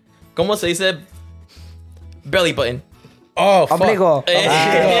congratulations. Como se dice belly button. Oh, fuck. Ombligo.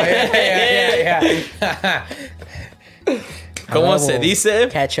 Yeah. Como se dice?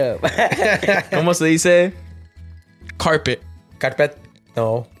 Catch up. Como se dice? Carpet. Carpet.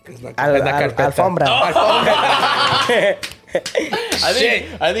 No. It's not Al- It's not carpeta. Alfombra.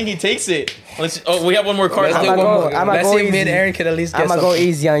 I think he takes it. We have one more card. Let's do I'ma one go- more. I'ma Let's go see if me and easy. Aaron can at least get I'm gonna go something.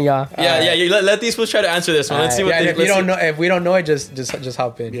 easy on y'all. Yeah. You let these fools try to answer this one. Let's see what Yeah, they. and if we let's don't see. know, if we don't know it, just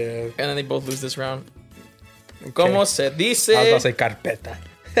hop in. Yeah. And then they both lose this round. Como se I was dice? about to say carpeta.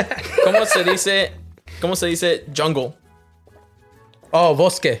 Como se dice? Como se dice jungle? Oh,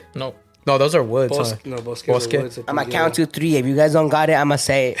 bosque. No. No, those are woods. Bosque. Huh? No, Bosque. Bosque. I'm gonna count 2, 3. If you guys don't got it, I'm gonna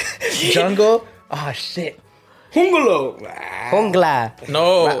say it. Jungle. Oh shit. Hungalo. Jungla.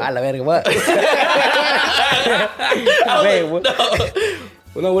 No. A la verga, what? Wait, what?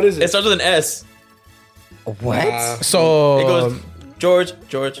 Well, no, what is It it? starts with an S. What? So It goes George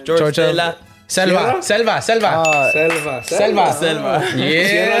Georgia. de la Selva. Oh, Selva. Selva.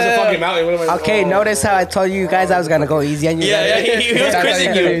 Sierra is a fucking mountain. What am I- okay, notice how I told you guys I was gonna go easy on you. Yeah, guys? yeah, he was That's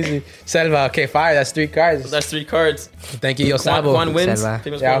quizzing crazy. you. Selva. Okay, fire. That's 3 cards. That's 3 cards. Thank you, Yo Sabo. Juan wins. Selva.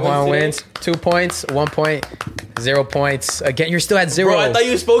 Famous Yeah, Juan today. wins. 2 points, 1 point, 0 points. Again, you're still at 0. Bro, I thought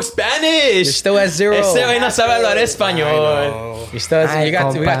you spoke Spanish. You're still at 0. Ese güey no sabe hablar español. You're still at,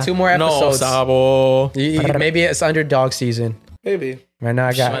 we got 2 more No, episodes. Sabo. Maybe it's underdog season. Maybe. Right now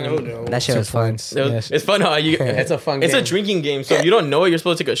I got I don't know. That shit was fun. Yes. It's fun how you. It's a fun It's game. a drinking game, so if you don't know it, you're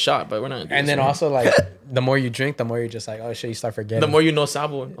supposed to take a shot, but we're not. And then also like the more you drink, the more you're just like, oh shit, you start forgetting. the more you know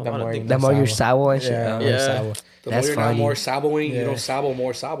Sabo, The more you The more you're sour and shit. Yeah, oh. Yeah. Sabo. The That's more you're not funny. more saboing, Yeah. you don't sabo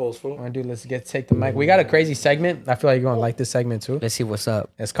more sabos, fool. Come on, dude, let's take the mic. We got a crazy segment. I feel like you're gonna like this segment too. Let's see what's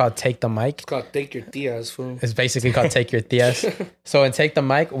up. It's called Take the Mic. It's called take your tias, fool. It's basically called Take Your Tias. So in Take the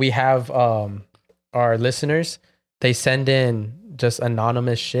Mic, we have our listeners. They send in just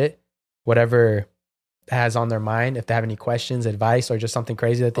anonymous shit, whatever has on their mind. If they have any questions, advice, or just something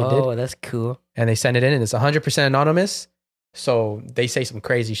crazy that they did, Oh, that's cool. and they send it in, and it's 100% anonymous. So they say some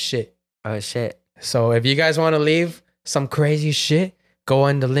crazy shit. Oh shit. So if you guys want to leave some crazy shit, go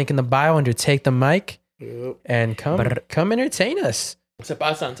on the link in the bio under Take the Mic Yep. and come entertain us. Se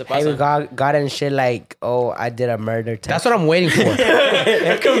pasan, se Hey, we pasan. got in shit like, oh, I did a murder. That's what I'm waiting for.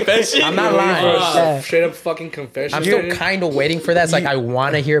 Confession. I'm not lying. Yeah. Straight up fucking confession. I'm still kind of waiting for that. It's like I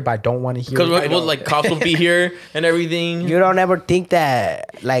want to hear, but I don't want to hear. Because it. we'll, like cops will be here and everything. You don't ever think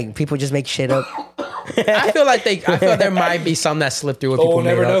that like people just make shit up. I feel there might be some that slip through. What But people we'll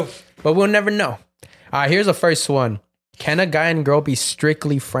never made up. know. But we'll never know. Here's the first one. Can a guy and girl be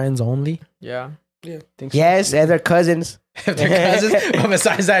strictly friends only? Yeah. Think so? Yes, and they're cousins. If they're cousins. But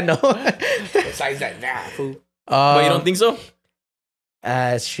besides that, no. Besides that, nah, fool. But you don't think so?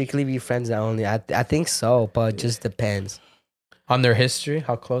 Strictly be friends only. I think so, but it just depends. On their history,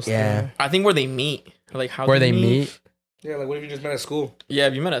 how close they Yeah. are, I think where they meet. Like how where they meet. Yeah, like what if you just met at school? Yeah,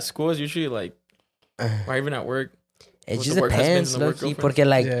 if you met at school, it's usually like, or even at work. It With just the work husbands depends, and the work low-key, girlfriends. porque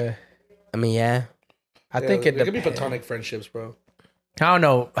like, Yeah. I mean, yeah. I think it could be depends. platonic friendships, bro. I don't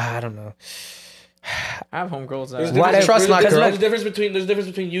know. I don't know. I have homegirls There's that. Why difference- trust not there's, girl? there's a difference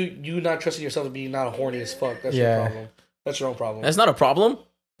between you not trusting yourself and being not horny as fuck. That's Yeah. your problem. That's your own problem. That's not a problem.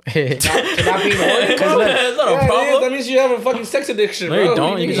 not being horny. That's not Yeah, a it is. That problem. means you have a fucking sex addiction, No, bro. you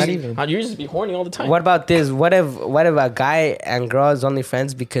don't. You Not just, even. you just be horny all the time. What about this? What if a guy and girl is only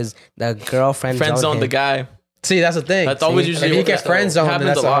friends because the girlfriend Friend zone the him? guy. See, that's the thing. That's always See, usually if you what get that's- friend zoned, then happens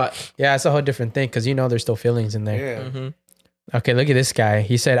that's a a lot. Yeah, it's a whole different thing because there's still feelings in there. Yeah. Mm-hmm. Okay, look at this guy.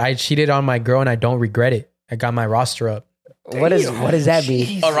 He said, "I cheated on my girl and I don't regret it. I got my roster up." What does that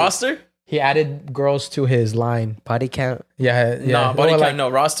mean? A roster? He added girls to his line. Body count? Yeah, yeah. No, body Or count. like, No,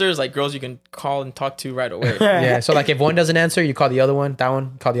 rosters like girls you can call and talk to right away. yeah. So like, if one doesn't answer, you call the other one. That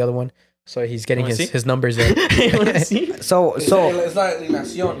one, call the other one. So he's getting Wanna see? his numbers in. So It's not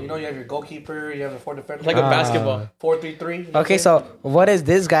alineación. You know, you have your goalkeeper, you have the 4 defenders. Like a basketball. 4-3-3. okay, so what is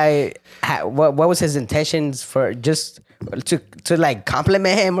this guy? What was his intentions for just to like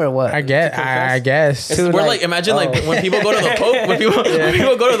compliment him or what? I guess. It's, To, we're like, like imagine like when people go to the Pope,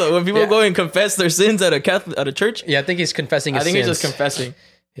 when people go and confess their sins at a church. Yeah, I think he's confessing. I His think he's sins. just confessing.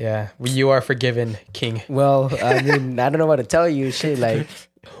 Yeah, you are forgiven, King. Well, I mean, I don't know what to tell you. Shit, like,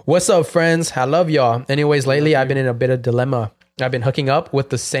 What's up, friends? I love y'all. Anyways, lately I've been in a bit of dilemma. I've been hooking up with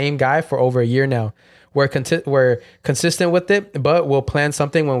the same guy for over a year now. We're consistent with it, but we'll plan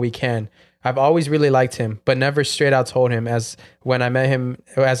something when we can. I've always really liked him, but never straight out told him. When I met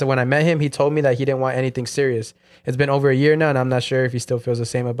him, he told me that he didn't want anything serious. It's been over a year now, and I'm not sure if he still feels the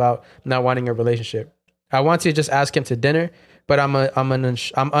same about not wanting a relationship. I want to just ask him to dinner, but I'm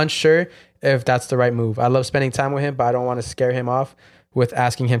unsure if that's the right move. I love spending time with him, but I don't want to scare him off with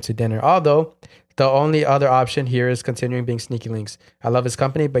asking him to dinner. Although the only other option here is continuing being sneaky links. I love his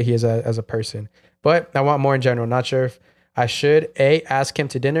company, but he is as a person. But I want more in general. Not sure if I should A, ask him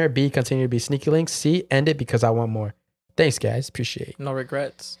to dinner, B, continue to be sneaky links, C, end it because I want more. Thanks, guys. Appreciate it. No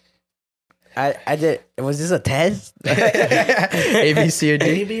regrets. I did. Was this a test? A, B, C, or D.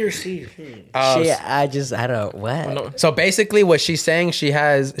 A, B, or C. Shit, I don't. What? No, So basically what she's saying,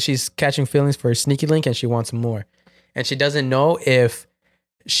 she's catching feelings for a sneaky link and she wants more. And she doesn't know if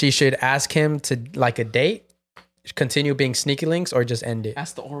she should ask him to like a date, continue being sneaky links, or just end it.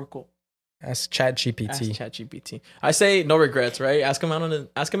 ask the Oracle. That's Chat Ask GPT. ChatGPT. I say no regrets, right? Ask him out.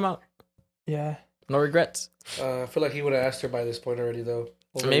 Ask him out. Yeah. No regrets. I feel like he would have asked her by this point already, though.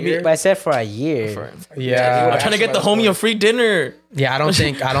 Over a Maybe. year? But I said for a year. Yeah. I'm trying to get the homie a free dinner. Yeah, I don't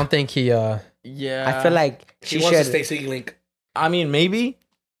think he Yeah. I feel like She she wants to should. stay sneaky link. I mean, maybe.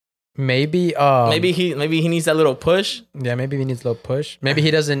 Maybe maybe he needs that little push. Yeah, maybe he needs a little push. Maybe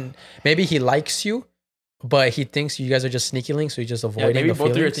he doesn't. Maybe he likes you, but he thinks you guys are just sneaky links, so he's just avoiding Maybe the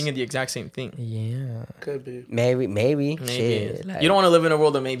both of you are feelings. thinking the exact same thing. Yeah. Could be. Maybe. Shit, like, You don't want to live in a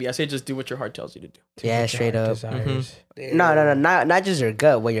world of maybe. I say just do what your heart tells you to do. Yeah, straight up. Desires. No, not just your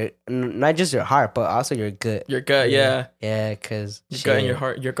gut, not just your heart, but also your gut. Your gut, yeah. Yeah, cause Your gut and your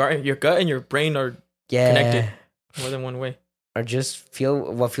heart, your gut and your brain are connected more than one way. Or just feel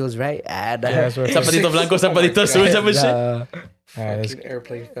what feels right. Yeah, that's what Zapatito blanco, zapatito azul, type of shit. All right, Fucking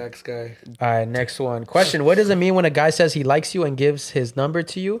airplane facts guy. all right, next one. Question: what does it mean when a guy says he likes you and gives his number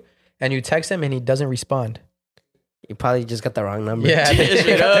to you, and you text him and he doesn't respond? You probably just got the wrong number. Yeah, I think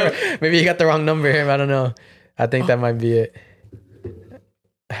Straight up. maybe you got the wrong number here. I don't know. I think that might be it.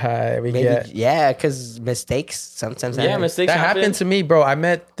 We Maybe, get yeah, because mistakes sometimes Yeah, happen. mistakes that happen. happened to me, bro. I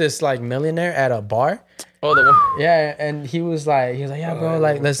met this like millionaire at a bar. Oh, the one. Yeah, and he was like, yeah, bro,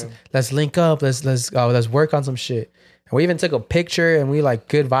 like let's link up, let's work on some shit. And we even took a picture, and we like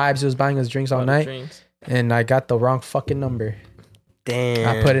good vibes. He was buying us drinks all night, Drinks. and I got the wrong fucking number. Damn.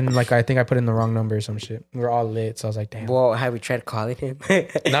 I put in like I think I put in the wrong number or some shit. We were all lit, so I was like, damn. Well, have we tried calling him?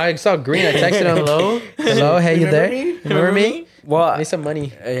 Now I saw green. I texted him, hello, hey, you there? Remember me? Well, I need some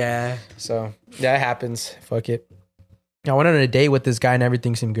money. yeah. So yeah, it happens. Fuck it. I went on a date with this guy and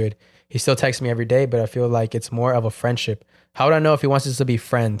everything seemed good. He still texts me every day, but I feel like it's more of a friendship. How would I know if he wants us to be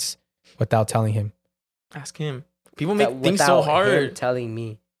friends without telling him? Ask him. People make things Without so him hard. telling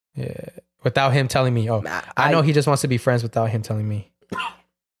me. Yeah, without him telling me. Oh, I know he just wants to be friends without him telling me.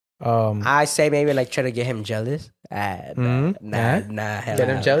 I say maybe like try to get him jealous. Hell Get him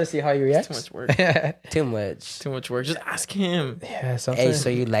no. jealous. See how he reacts. Too much work. Too much. Too much work. Just ask him. Yeah, Hey, sometimes. so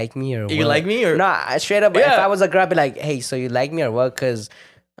you like me or what? You like me or No, straight up. If Yeah. I was a girl, I'd be like, hey, so you like me or what? Because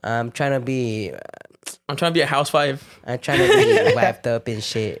I'm trying to be I'm trying to be a housewife. wrapped up in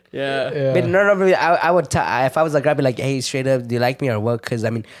shit. Yeah. Yeah. But no, really, I would if I was a girl, I'd be like, hey, straight up, do you like me or what? Because I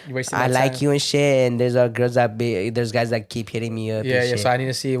mean, You wasting I my like time. you and shit, and there's there's guys that keep hitting me up. Yeah, and yeah. shit. So I need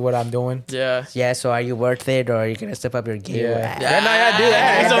to see what I'm doing. Yeah. Yeah, so are you worth it, or are you gonna step up your game? Yeah. Yeah, no, yeah, do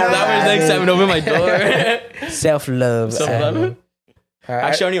that. So flowers next time and open my door. Self love. Self-love? Alright.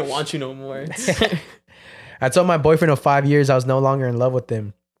 Actually, I don't even want you no more. I told my boyfriend of 5 years I was no longer in love with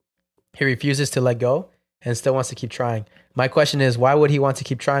him. He refuses to let go and still wants to keep trying. My question is, why would he want to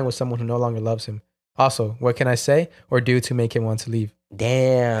keep trying with someone who no longer loves him? Also, what can I say or do to make him want to leave?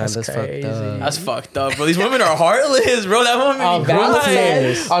 Damn, That's that's crazy. fucked up. That's fucked up, bro. These women are heartless, bro. That woman made me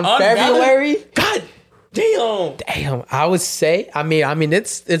cry. On February? God damn. Damn, I would say. I mean,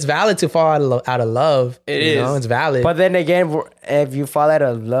 it's valid to fall out of love. It you know, is. it's valid. But then again, if you fall out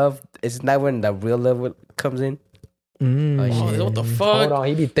of love, isn't that when the real love comes in? Oh, what the Hold fuck? on,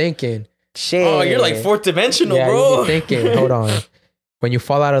 he be thinking. Shit. Oh, you're like fourth dimensional, Yeah, bro. he be thinking. Hold on. When you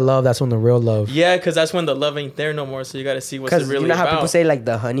fall out of love, that's when the real love. Yeah, because that's when the love ain't there no more. So you got to see what's it Because really you know how about. people say like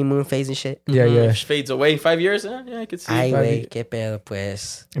the honeymoon phase and shit? Yeah, yeah. Which fades away. 5 years? Yeah, I could see. Ay, Right. güey, qué pedo,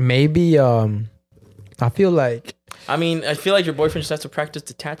 pues. Maybe. I feel like. I mean, I feel like your boyfriend just has to practice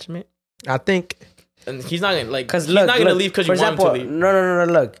detachment. I think. And he's not gonna like. Because He's look, not gonna look, leave because for you want him example, to leave. No.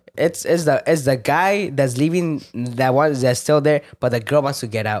 Look, it's the guy that's leaving that's still there, but the girl wants to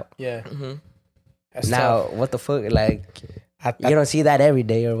get out. Yeah. Mm-hmm. That's Now, tough. what the fuck? Like, I you don't see that every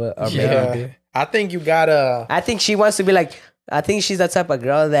day, or what? Or maybe you Yeah. do. I think you gotta. I think she wants to be like. I think she's the type of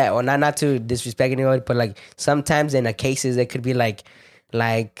girl that, or not to disrespect anyone, but like sometimes in the cases it could be like,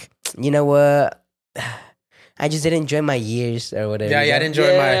 you know what? I just didn't enjoy my years or whatever. Yeah, you I know?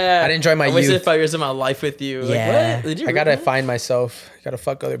 didn't enjoy my I wasted youth. 5 years of my life with you. Yeah. Like, what? Did you I gotta really? find myself. Gotta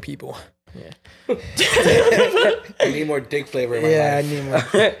fuck other people. I need more dick flavor in my Yeah, I life. need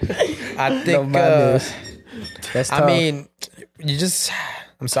more. I think. madness. That's I tough. mean, you just.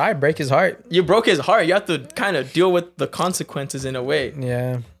 I'm sorry, break his heart. You broke his heart. You have to kind of deal with the consequences in a way.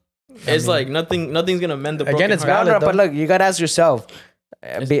 Yeah. It's like nothing's gonna mend the broken Again, it's heart. valid. But look, you gotta ask yourself,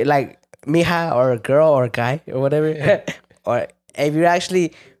 be like mija or a girl or a guy or whatever, or if you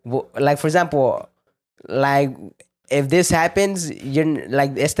actually like, for example, like if this happens, you're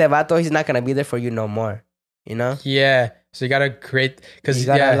like este vato, he's not gonna be there for you no more. You know, Yeah. So you gotta create because you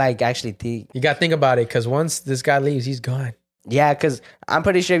gotta like actually think. you gotta think about it because once this guy leaves, he's gone. Yeah, because I'm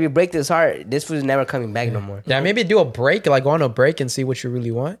pretty sure if you break this heart, this was never coming back no more. Yeah, maybe do a break, like go on a break and see what you really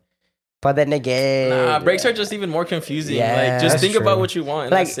want. But then again, Nah, breaks are just even more confusing. Yeah, like, just that's think true. about what you want.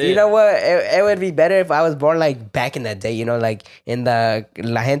 And like that's it. you know what, it would be better if I was born like back in the day, you know, like in the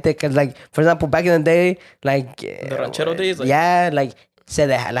la gente, because like for example back in the day, like The ranchero days, like- yeah, like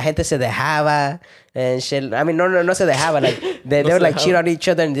la gente se dejaba and shit. I mean, no se dejaba, like they would like cheat on each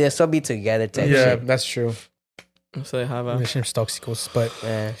other and they'd still be together type shit. that's true. Relationship tóxicos, but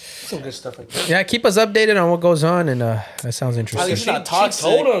Some good stuff like that. yeah, keep us updated on what goes on, and that sounds interesting. She's not toxic,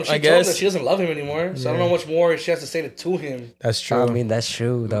 She told him. She I told him guess. that she doesn't love him anymore. So I don't know much more she has to say to him. That's true. I mean, that's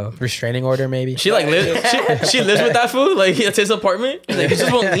true though. Restraining order, maybe. She like lives. She lives with that fool. Like at his apartment. He's like, he just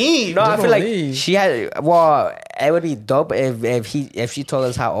won't leave. No, I feel like leave. she had. Well, it would be dope if she told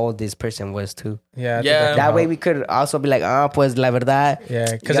us how old this person was too. Yeah, I think Yeah. could That way help. we could also be like, pues la verdad.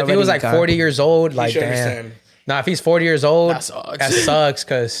 Yeah, because you if he was already like 40 years old, like should damn. understand. Nah, if he's 40 years old, That sucks. that sucks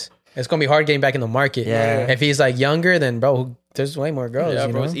because it's gonna be hard getting back in the market. Yeah. If he's like younger, then bro, there's way more girls. Yeah,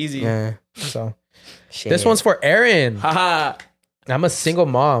 you bro, know? it's easy. Yeah. So Shit. this one's for Erin. Haha. I'm a single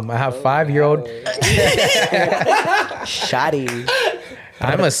mom. I have 5-year-old. shoddy.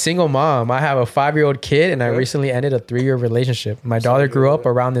 I'm a single mom. I have a 5-year-old kid, and I recently ended a 3-year relationship. My daughter grew up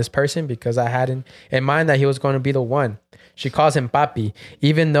around this person because I had in mind that he was going to be the one. She calls him papi.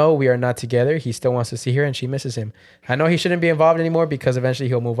 Even though we are not together, he still wants to see her and she misses him. I know he shouldn't be involved anymore because eventually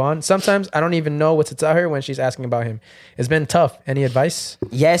he'll move on. Sometimes I don't even know what to tell her when she's asking about him. It's been tough. Any advice?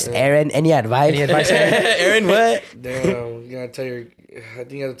 Yes, Aaron. Any advice? Any advice, Erin? Aaron, what? Damn, you gotta tell your. I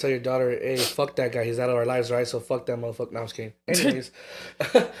think you have to tell your daughter, hey, fuck that guy. He's out of our lives, right? So fuck that motherfucker. No, I'm just kidding. Anyways,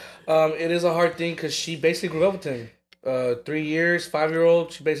 it is a hard thing because she basically grew up with him. 3 years,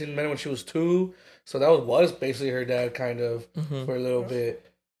 5-year-old. She basically met him when she was 2. So that was basically her dad, kind of, for a little bit.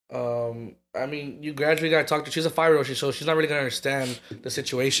 I mean, you gradually gotta talk to. She's a 5-year-old, so she's not really gonna understand the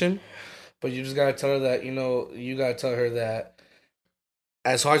situation. But you just gotta tell her that you gotta tell her that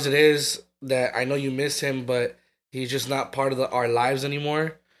as hard as it is, that I know you miss him, but he's just not part of our lives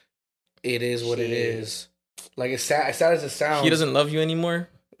anymore. It is what it is. Like as sad as it sounds. He doesn't love you anymore.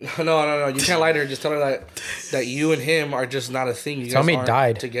 No. You can't lie to her. Just tell her that you and him are just not a thing. You Tell guys me aren't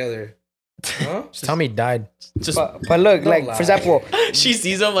died. together. Huh? Just tell me he died. Just But look, Don't like lie. for example, she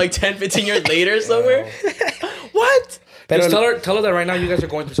sees him like 10, 15 years later somewhere. What? Just tell her that right now you guys are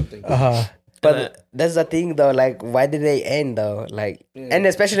going through something. but that's the thing though. Like, why did they end though? Like, and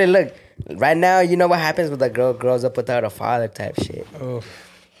especially look, right now, you know what happens with the girl grows up without a father type shit. Oh,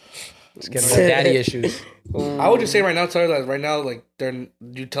 it's getting the daddy issues. I would just say right now, tell her that right now, like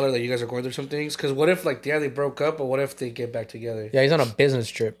you tell her that you guys are going through some things. Because what if they broke up, but what if they get back together? Yeah, he's on a business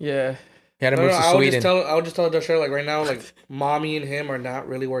trip. Yeah. He had to No, move to I would Sweden. just tell her like right now, like mommy and him are not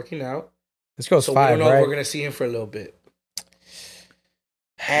really working out. This girl's So 5, we don't know right? if we're gonna see him for a little bit.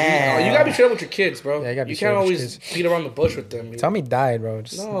 You gotta be straight up with your kids, bro. Yeah, you gotta be you straight can't up with always your beat around the bush with them. Tell me he died, bro.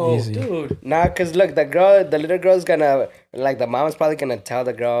 Just No, easy. dude. Nah, cause look, the little girl's gonna like the mom's probably gonna tell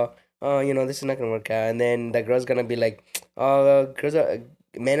the girl, oh, this is not gonna work out, and then the girl's gonna be like, oh,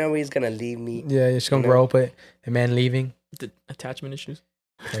 men are always gonna leave me. Yeah, she's gonna grow up with a man leaving. The attachment issues.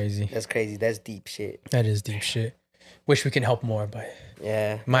 Crazy. That's crazy. That's deep shit. That is deep shit. Wish we can help more, but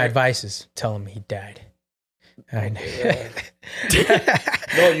Yeah. my advice is tell him he died. I know.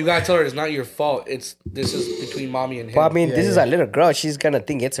 No, you gotta tell her it's not your fault. This is between mommy and him. Well, I mean, Yeah, this is yeah. a little girl. She's gonna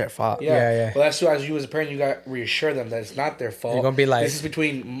think it's her fault. Yeah. Well, that's why as you as a parent, you got to reassure them that it's not their fault. You're gonna be like- this is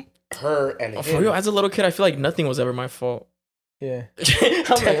between her and him. For real, as a little kid, I feel like nothing was ever my fault. Yeah. I'm like, that's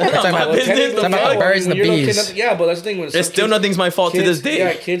talking not my about- business. talking the about fuck? the birds and the When you're a little bees. kid, yeah, but that's the thing. When It's some still kids- nothing's my fault to kids- this day.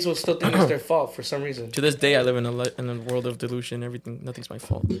 Yeah, kids will still think it's their fault for some reason. To this day, I live in a world of delusion. Everything, nothing's my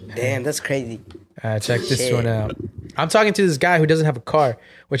fault. Damn, that's crazy. Check this Shit. one out. I'm talking to this guy who doesn't have a car,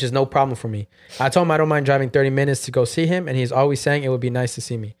 which is no problem for me. I told him I don't mind driving 30 minutes to go see him, and he's always saying it would be nice to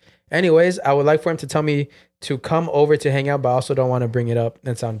see me. Anyways, I would like for him to tell me to come over to hang out, but I also don't want to bring it up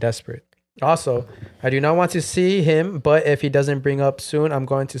and sound desperate. Also, I do not want to see him, but if he doesn't bring up soon, I'm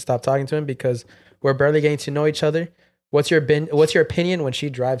going to stop talking to him because we're barely getting to know each other. What's your opinion when she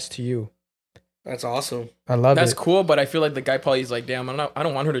drives to you? That's awesome. I love That's it. cool, but I feel like the guy probably is like, damn, I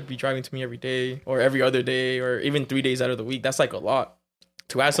don't want her to be driving to me every day or every other day or even 3 days out of the week. That's like a lot.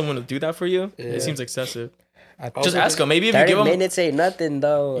 To ask someone to do that for you, Yeah. it seems excessive. I Just ask him. Maybe if you 30 give him, minutes ain't nothing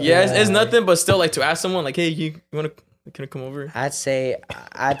though. yeah, it's nothing, but still, like to ask someone, like, hey, you want to, can I come over? I'd say.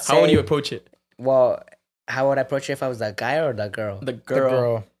 How would you approach it? Well, how would I approach it if I was the guy or the girl? The The girl.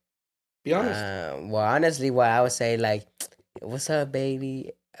 girl. Be honest. Well, honestly, what I would say, like, what's up,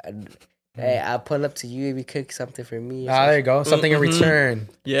 baby? Hey, I'll pull up to you if you cook something for me. or Ah, there you go. Something in Mhm. return.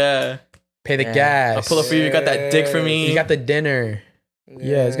 Yeah, Pay the Yeah. gas. I'll pull up for you. You got that dick for me. You got the dinner.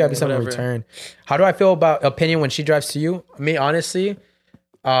 Yeah, it's gotta be something in Whatever. return. How do I feel about opinion when she drives to you? Me, honestly,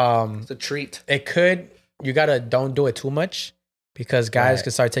 It's a treat. it could. You gotta don't do it too much because guys Right.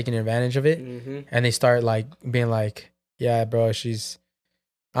 can start taking advantage of it, Mm-hmm. and they start like being like, "Yeah, bro, she's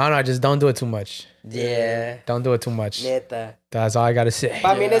I don't know. Just don't do it too much. Yeah. Don't do it too much. Neta. That's all I gotta say.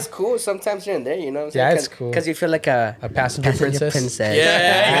 But I mean, it's cool sometimes here and there, you know what I'm saying? Yeah, it's cool. Because you feel like a passenger princess.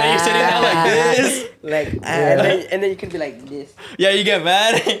 Yeah, you're sitting down like this. Like, and then you can be like this. Yeah, you get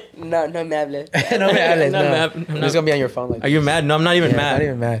mad. No me hables. No me hables. No, No. mad. I'm just gonna be on your phone like. Are you mad? No, I'm not even mad. Not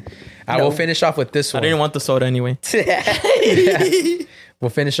even mad. I will finish off with this I one. didn't want the soda anyway. We'll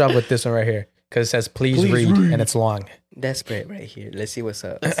finish off with this one right here because it says please read and it's long. Desperate right here. Let's see what's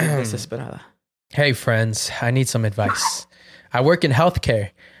up. Desesperada. Hey friends, I need some advice. I work in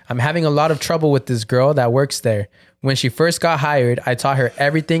healthcare. I'm having a lot of trouble with this girl that works there. When she first got hired, I taught her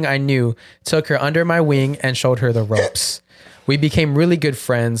everything I knew, took her under my wing and showed her the ropes. We became really good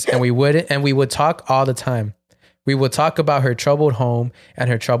friends and we would talk all the time. We would talk about her troubled home and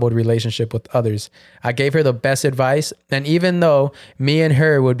her troubled relationship with others. I gave her the best advice, and even though me and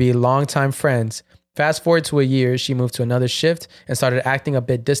her would be longtime friends, fast forward to a year, she moved to another shift and started acting a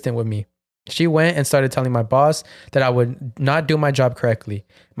bit distant with me. She went and started telling my boss that I would not do my job correctly.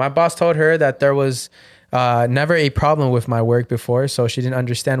 My boss told her that there was never a problem with my work before, so she didn't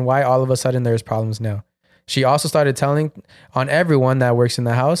understand why all of a sudden there's problems now. She also started telling on everyone that works in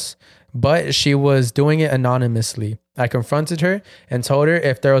the house, but she was doing it anonymously. I confronted her and told her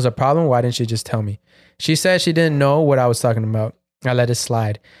if there was a problem, why didn't she just tell me? She said she didn't know what I was talking about. I let it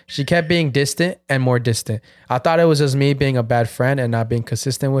slide. She kept being distant and more distant. I thought it was just me being a bad friend and not being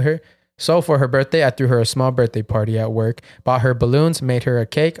consistent with her. So for her birthday, I threw her a small birthday party at work, bought her balloons, made her a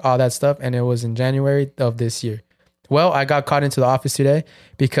cake, all that stuff, and it was in January of this year. Well, I got called into the office today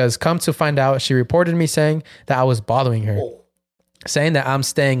because come to find out, she reported me saying that I was bothering her. Saying that I'm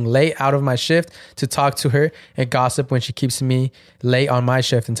staying late out of my shift to talk to her and gossip when she keeps me late on my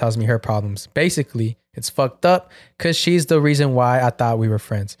shift and tells me her problems. Basically, it's fucked up because she's the reason why I thought we were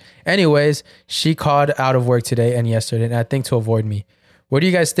friends. Anyways, she called out of work today and yesterday, and I think to avoid me. What do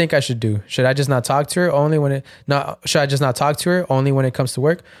you guys think I should do? Should I just not talk to her only when it comes to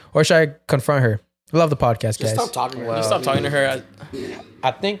work, or should I confront her? Love the podcast, guys. Just stop talking to her. Just stop talking to her.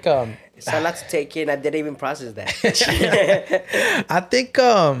 I think It's a lot to take in. I didn't even process that. I think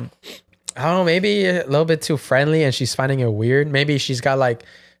I don't know, maybe a little bit too friendly and she's finding it weird. Maybe she's got like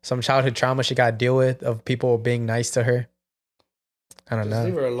some childhood trauma she got to deal with of people being nice to her. I don't know.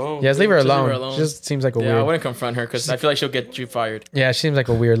 Leave her alone. Yeah, just leave her Just leave alone. her alone. She just seems like a Yeah, I weird. wouldn't confront her because I feel like she'll get you fired. Yeah, she seems like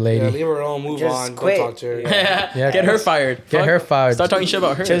a weird lady. Yeah, leave her alone. Move Just on. quit. Don't talk to her. Yeah, get her fired. Get her fired. Start talking shit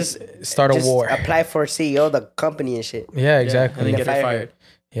about her. Just Start a war. apply for CEO of the company and shit. Yeah, exactly. And then get her Fire her. fired.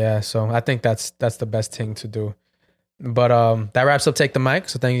 Yeah, so I think that's the best thing to do. But that wraps up Take the Mic.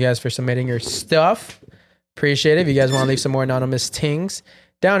 So thank you guys for submitting your stuff. Appreciate it. If you guys want to leave some more anonymous things,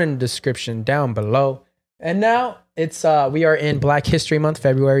 down in the description down below. And now it's we are in Black History Month.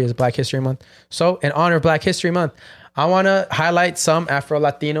 February is Black History Month. So in honor of Black History Month, I want to highlight some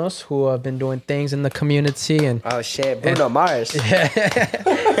Afro-Latinos who have been doing things in the community. And Oh shit, Bruno Mars. is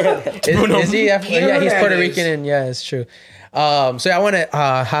he Afro? Yeah, he's Puerto Rican, and yeah, it's true. So I want to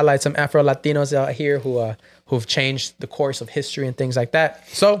highlight some Afro-Latinos out here who've changed the course of history and things like that.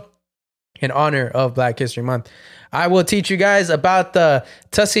 So in honor of Black History Month, I will teach you guys about the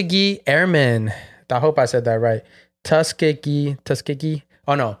Tuskegee Airmen. I hope I said that right. Tuskegee.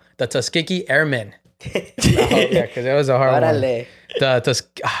 Oh no, the Tuskegee Airmen. Yeah, because it was a hard one. Órale.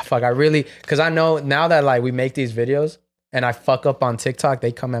 Because I know now that like we make these videos and I fuck up on TikTok,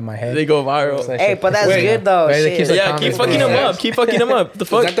 they come at my head. They go viral. Hey, but that's good though. Wait, they Shit. keep the Yeah, keep comments fucking going. them up. Keep fucking them up. The Is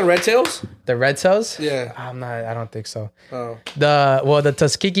fuck? that the Red Tails? The Red Tails? Yeah. I don't think so. Oh. The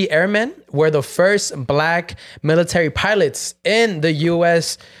Tuskegee Airmen were the first black military pilots in the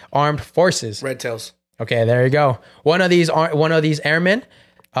U.S. Armed Forces. Red Tails. Okay, there you go. One of these airmen,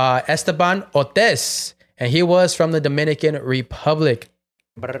 Esteban Otes, and he was from the Dominican Republic.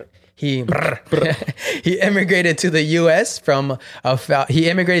 He immigrated to the U.S.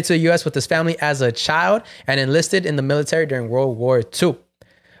 with his family as a child and enlisted in the military during World War II.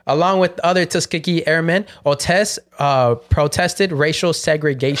 Along with other Tuskegee Airmen, Otes protested racial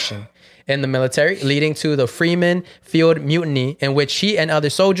segregation in the military, leading to the Freeman Field Mutiny, in which he and other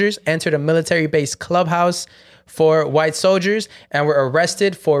soldiers entered a military-based clubhouse for white soldiers and were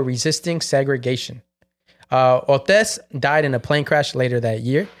arrested for resisting segregation. Otes died in a plane crash later that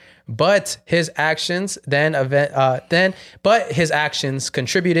year, but his actions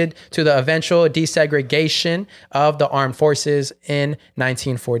contributed to the eventual desegregation of the armed forces in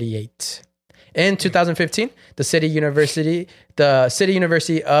 1948. In 2015, the City University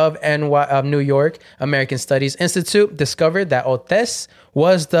of New York American Studies Institute discovered that Otes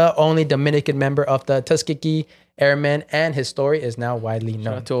was the only Dominican member of the Tuskegee Airmen, and his story is now widely known.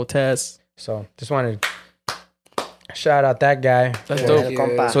 Shout out to Otes. So just wanted Shout out that guy. That's Yeah, dope.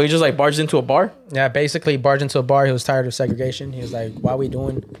 compa. So he just like barged into a bar. Yeah, basically barged into a bar. He was tired of segregation. He was like, "Why we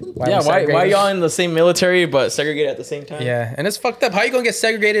doing? Yeah, we why segregating?" y'all in the same military but segregated at the same time? Yeah, and it's fucked up. How you gonna get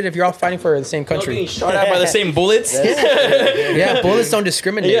segregated if you're all fighting for the same Y'all getting country? shot at by the same bullets. Yeah, bullets don't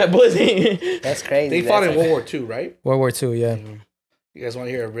discriminate. Yeah, bullets. That's crazy. They fought in World War II, right? World War II. Yeah, You guys want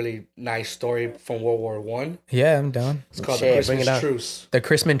to hear a really nice story from World War One? yeah, I'm down. It's called Shit, the bring it Christmas on. Truce. The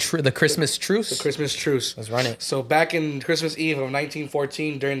Christmas truce. The Christmas Truce. Let's run it. So back in Christmas Eve of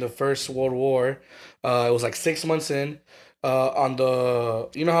 1914, during the First World War, it was like 6 months in. On the,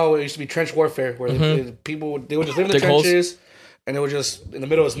 you know how it used to be trench warfare, where people they would just live in the Dig holes. trenches, and it was just in the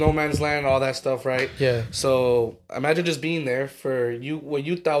middle of no man's land, all that stuff, right? Yeah. So imagine just being there for you. What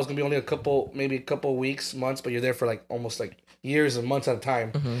you thought was gonna be only maybe a couple weeks, months, but you're there for like almost like years and months at a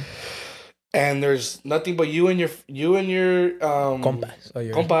time. And there's nothing but you and your Compas. Oh,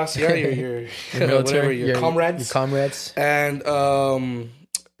 your compas, yeah, your military, whatever, your comrades. Your comrades. And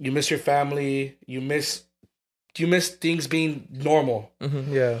you miss your family. You miss things being normal.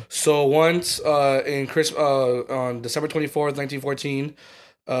 Yeah. So once on December 24th, 1914,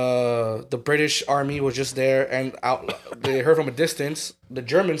 the British Army was just there, and they heard from a distance the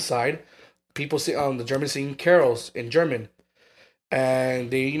German side, people the German singing carols in German.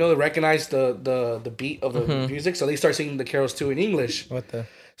 And they recognized the beat of the music, so they start singing the carols too in English. What the?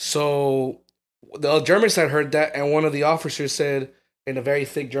 So the German side heard that, and one of the officers said in a very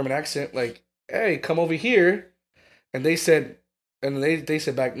thick German accent, like, "Hey, come over here." And they said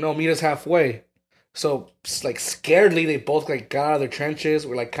back, "No, meet us halfway." So like scaredly, they both like got out of their trenches.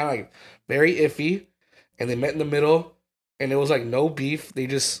 Were like kind of like very iffy, and they met in the middle, and it was like no beef. They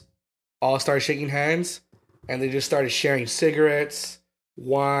just all started shaking hands. And they just started sharing cigarettes,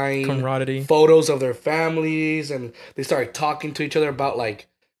 wine, Camaraderie. photos of their families, and they started talking to each other about like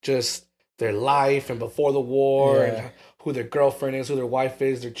just their life and before the war, and who their girlfriend is, who their wife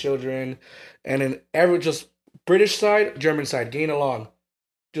is, their children, and then just British side, German side, getting along.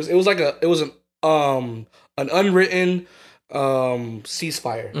 Just it was an unwritten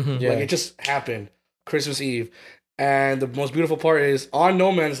ceasefire. Like it just happened Christmas Eve. And the most beautiful part is on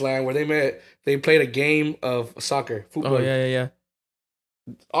no man's land where they met. They played a game of soccer, football. Oh yeah.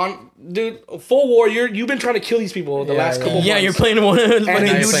 Dude, full war. You've been trying to kill these people the last couple. Yeah, months. you're playing one. And then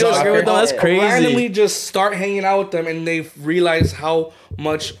you just soccer with them. That's crazy. randomly just start hanging out with them, and they realize how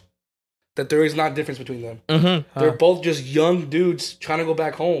much that there is not difference between them. They're both just young dudes trying to go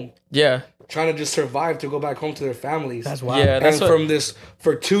back home. Yeah. Trying to just survive to go back home to their families. That's wild. Yeah, that's And from this,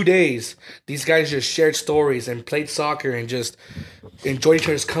 for 2 days, these guys just shared stories and played soccer and just enjoyed each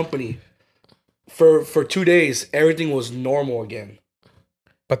other's company. For 2 days, everything was normal again.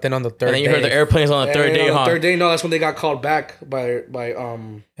 But then on the third And then you day, heard the airplanes on the third And day, on the huh? third day, no, that's when they got called back by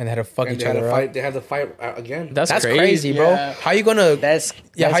and they had to fuck and each they had other to up. fight. They had to fight again. That's That's crazy, bro. Yeah. How you gonna? That's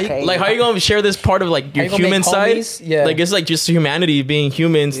how you- crazy. Like, how you gonna share this part of like your you gonna human make side? homies? Yeah. Like, it's like just humanity being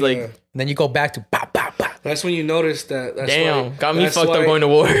humans. Yeah. Like, Then you go back to bah, bah, bah. That's when you notice that. That's damn, why, got me that's fucked why- up going to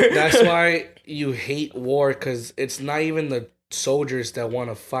war. That's why you hate war, because it's not even the soldiers that want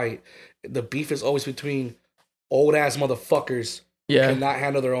to fight. The beef is always between old ass motherfuckers who Yeah. cannot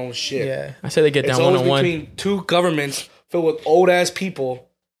handle their own shit. Yeah. I say they get It's down one always on one. between two governments filled with old ass people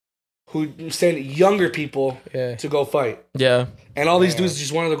who send younger people Yeah. to go fight. Yeah. And all these dudes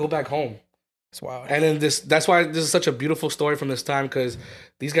just wanted to go back home. It's wild. And then that's why this is such a beautiful story from this time, because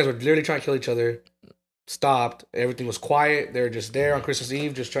these guys were literally trying to kill each other. Stopped. Everything was quiet. They were just there on Christmas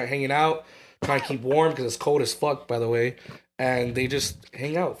Eve, just hanging out, trying to keep warm because it's cold as fuck, by the way. And they just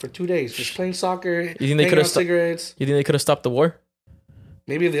hang out for 2 days, just playing soccer. You think they hanging could have out cigarettes? You think they could have stopped the war?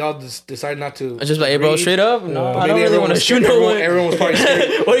 Maybe they all just decided not to. I just like, hey, bro, agree. straight up. No, But I don't maybe really everyone want to was shoot scared- no one. Everyone was probably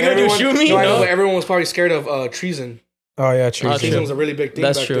scared. What are you gonna do? Everyone- Shoot me? No, I know, No. but everyone was probably scared of treason. Oh yeah, true. Oh, Treason true. was a really big thing.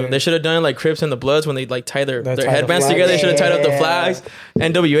 That's back true. Then. They should have done like Crips and the Bloods when they like tie their Tie the headbands flags. together. They should have tied up the Yeah. flags,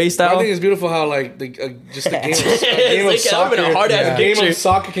 NWA I style. think it's beautiful how like just a game, It's a game like, of that would've been a soccer, hard-ass a game picture. of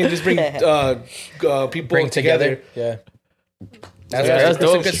soccer can just bring people Bring together. Yeah. That's, Yeah, that's,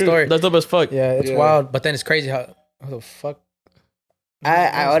 dope. a good story. That's dope as fuck. Yeah, it's Yeah. wild. But then it's crazy how the fuck.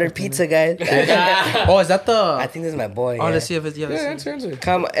 I ordered pizza, guys. Oh, is that the? I think this is my boy. Oh, yeah. let's see if it's Yeah, that's answer.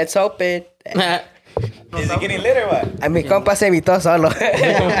 Come, it's open. Is it getting lit or what? A mi compa se evitó solo. Yo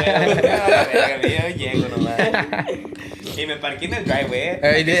llego nomás. Y me parqué en el driveway.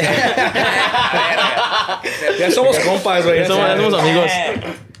 He did. Ya somos compas, güey. Somos amigos.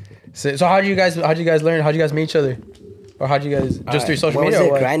 So how do you guys learn? How do you guys meet each other? Or how do you guys just through social What was media? it,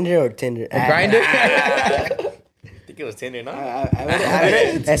 Or what? Grindr or Tinder? Grinder? I think it was Tinder, no? A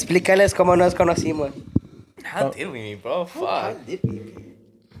ver, explícales cómo nos conocimos. How did we meet, bro? Fuck.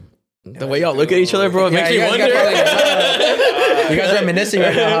 The way y'all look at each other, bro, it makes me wonder. You guys reminiscing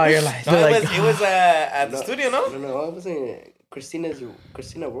right now. How you're like, No, it was at the studio, no? No, it wasn't Christina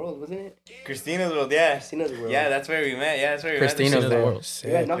World, wasn't it? Christina's World, yeah. Christina's World. Yeah, that's where we met. Yeah, that's where we Christina's met. World. You guys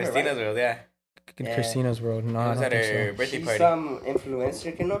Sick. know her, Christina's right? World, yeah. Yeah. Christina's World. No, It I was don't at think her so. birthday She's party. some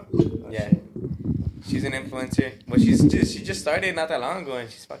influencer, you know? Yeah. She's an influencer. Well, she just started not that long ago, and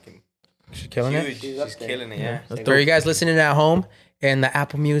she's fucking She's killing it. huge. She's up She's there. killing it, yeah. For you guys listening at home and the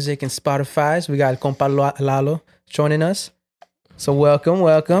Apple Music and Spotify's, we got Compa Lalo joining us. So welcome.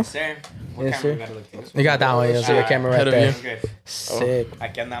 Sir, what Yes, camera sir. we gotta look to? This You got that one. You'll see your Ah, camera right head of there. you. Good. Sick.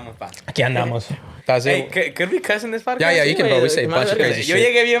 Aquí andamos, pa. Aquí andamos. That's Hey, it. could we cuss in this podcast? Yeah, you can, bro. We say a Hey, bunch of man, crazy Yo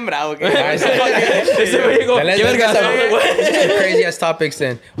shit. llegué bien bravo. Let's get some crazy ass topics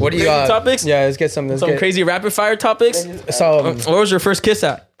then. What do you Crazy topics? Yeah, let's get some. Some crazy rapid fire topics. So Where was your first kiss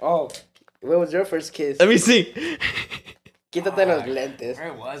at? Oh, where was your first kiss? Let me see. Quítate los lentes.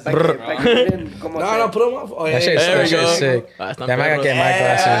 Where was Pa' it, que- bro? pa' que miren cómo se- No, put them off. Oh, yeah, that shit's There we go. sick. That's not Damn, I bad, gotta bro. get my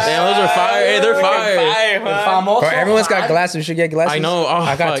glasses. Damn, those are fire. Hey, they're fire. Famoso. Bro, everyone's got glasses. We should get glasses. I know. Oh,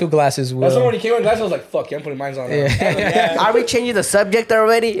 I got fuck. 2 glasses. That's Will. when he came in glasses. I was like, fuck, yeah, I'm putting mine on. Yeah. Are we changing the subject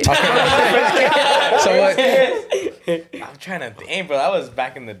already? So what? I'm trying to think, bro. That was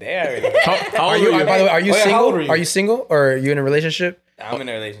back in the day already. How Are old you? were you? By the way, are you Oh, yeah, how single? old are you? Are you single or are you in a relationship? I'm in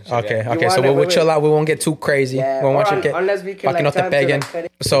a relationship. Okay, yeah. okay. You So wanna- we'll chill out. We won't get too crazy. Yeah, We won't want or you to get unless we can fucking like off the time to, pegging. like, cut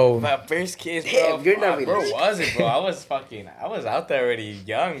it. So My first kiss, bro. Damn, you're not Fuck, where really- was it, bro? I was out there already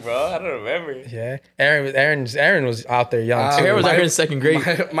young, bro. I don't remember. yeah, Aaron was out there young too. Aaron was out My- here in second grade.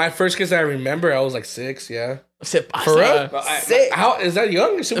 My first kiss I remember, I was like 6, yeah. For real? Bro, How is that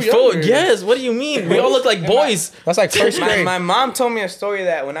young? Super Full, young. yes. What do you mean? We all look like boys. That's like first grade. my mom told me a story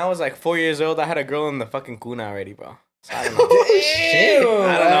that when I was like 4 years old, I had a girl in the fucking cuna already, bro. So I don't know.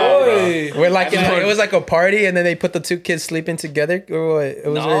 I don't know, bro. We're like it was like a party, and then they put the 2 kids sleeping together. Or what? It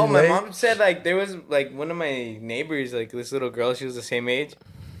was No, really my late? mom said like there was like one of my neighbors, like this little girl, she was the same age.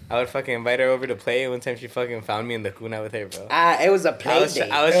 I would fucking invite her over to play. One time she fucking found me in the kuna with her, bro. It was a I play was date.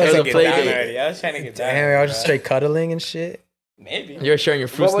 trying was to a get play down date. already. I was trying to get down. Damn, I was just bro. straight cuddling and shit. Maybe. You're sharing your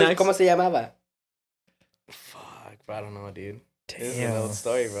fruit snacks. ¿Cómo se llamaba? Fuck, bro. I don't know, dude. This is Damn. an old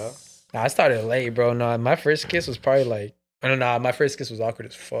story, bro. Nah, I started late, bro. No, my first kiss was probably like I don't know. My first kiss was awkward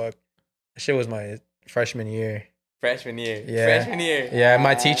as fuck. That shit was my freshman year. Freshman year. Yeah. Freshman year. Yeah,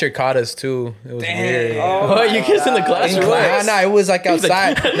 my teacher caught us too. It was Damn. weird. Oh, What, you kissed in the class or what? Nah, it was like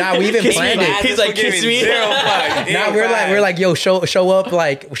outside. Nah, we even Kiss me, planned man. it. He's like, kiss me. Nah, we're like, yo, show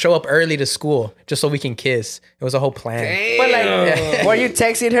up early to school just so we can kiss. It was a whole plan. But like, were you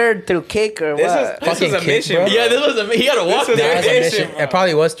texting her through Kick or This what? was Fucking a kick, mission, bro. bro. Yeah, this was he had to walk was Nah, there. it was a Mission, mission. bro. It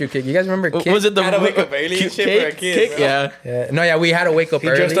probably was through Kick. You guys remember Kick? Was it the Had to wake up early and shit for a kid, Kick? bro. Yeah. Yeah. No, yeah, we had to wake up He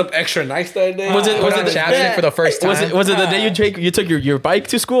early. dressed up extra nice that day. Was it Put on the chapstick for the first time. Was it the day you took your bike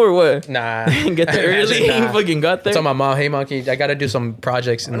to school or what? Nah. Get there early. Nah. You fucking got there. Told my mom, hey monkey, I gotta do some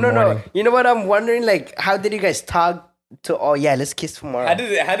projects in the No, morning. no. You know what I'm wondering? Like, how did you guys talk to? Oh yeah, let's kiss tomorrow. How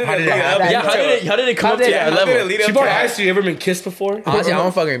did it lead did it up? happen? Yeah, how did it come How up to did- that how How did it level? lead She up to probably that? asked you, ever been kissed before? Honestly, I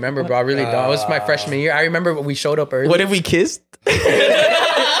don't fucking remember, bro. I really don't. It was my freshman year. I remember we showed up early. What if we kissed?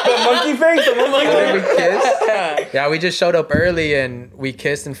 monkey face? We kissed. Yeah, we just showed up early and we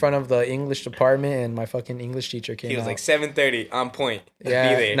kissed in front of the English department, and my fucking English teacher came He was out. like 7:30 on point. yeah,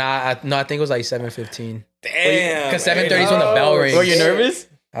 Be there. no, I think it was like 7:15. Damn. Because 7:30 is when the bell rings. Were you nervous?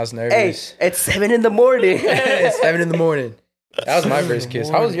 I was Hey, nervous. it's 7 in the morning. It's 7 in the morning. That was my first kiss.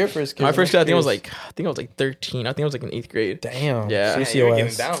 How was your first kiss? My first kiss, I think I was like 13. I think I was like in 8th grade. Damn. Yeah. Yeah, you were getting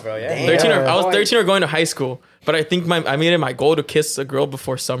CCOS. down, bro. Yeah. Damn. 13 or I was boy. 13 or going to high school, but I think I made it my goal to kiss a girl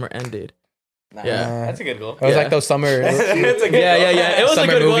before summer ended. Nah, Yeah. That's a good goal. It was Yeah. like those summer. That's a good Yeah. It was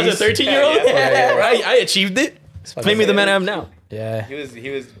Summer a good goal as a movies. 13-year-old. Yeah. I achieved it. Made me the man I am now. Yeah. He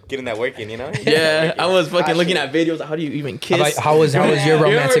was getting that work in, you know? Yeah, I was fucking looking at videos. Like, how do you even kiss? How was your You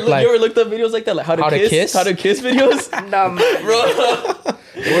romantic ever, life? You ever looked up videos like that, like how to kiss? How to kiss videos, No, man. bro?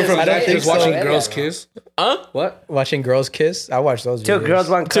 You went from I don't that think to so. watching Yeah. girls kiss. Huh? What? Watching girls kiss. I watched those. Two videos. girls,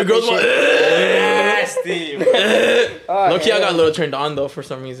 one Two cup girls. and One. Nasty. Low-key, I got a little turned on though for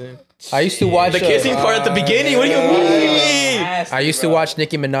some reason. I used to watch The kissing part at the beginning. What do you mean? I used to watch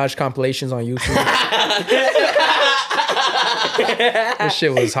Nicki Minaj compilations on YouTube. This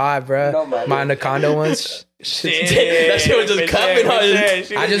shit was hot, bro. No, man. My Anaconda ones. Shit. That shit was just cupping on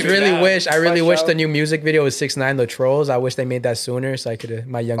his. I just really wish. I really wish the new music video was 6ix9ine The Trolls. I wish they made that sooner so I could,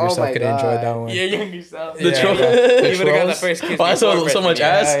 my younger Oh self my could have enjoyed God. that one. Yeah, younger self. The Yeah, troll. yeah. You would have got the Trolls? first kiss. Oh, I saw before so much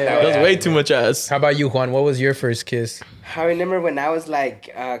freshman year. ass. yeah, That was yeah. way too much ass. How about you, Juan? What was your first kiss? I remember when I was like,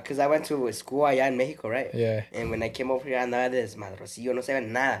 because I went to a school allá in Mexico, right? Yeah. And when I came over here, andaba desmadrosillo, no sabía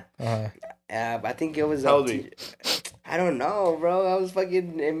nada. Uh-huh. I think it was. How old were you? I don't know, bro. I was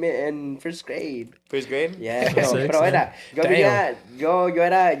fucking in first grade. First grade? Yeah, pero era,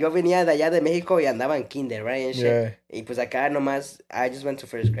 yo venía de allá de México y andaba en kinder, right? And shit. Yeah. Y pues acá nomás, I just went to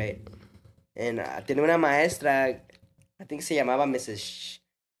first grade. And tenía una maestra, I think se llamaba Mrs.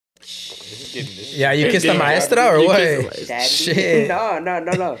 Yeah, you kissed the maestra or You what? kissed the Shit.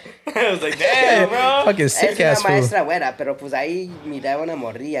 No. I was like, damn, bro. Fucking Es sick una ass fool. maestra güera, pero pues ahí miraba una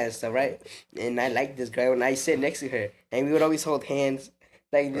morrilla and stuff, right? And I liked this girl and I sit next to her. And we would always hold hands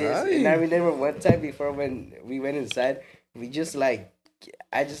like this. And I remember one time before when we went inside, we just like,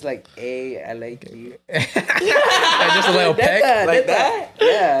 I just like, hey, I like you. Just a little peck. Like that?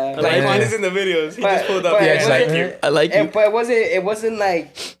 Yeah. Like Juan is in the videos. He just pulled up. but Yeah, it just like, wasn't- I like you. But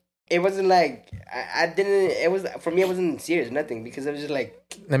it wasn't like I didn't. It was for me. It wasn't serious, nothing, because it was just like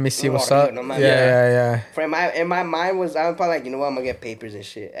Let me see No, what's up. no, Yeah, man. yeah. for in my mind was I'm probably like, you know what, I'm gonna get papers and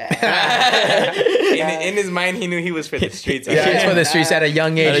shit. In his mind, he knew he was for the streets. Yeah, it's for the streets at a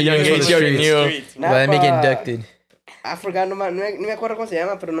young age. At a young he knew age, it was you for already the knew. streets. Let me get inducted. I forgot no me acuerdo cómo se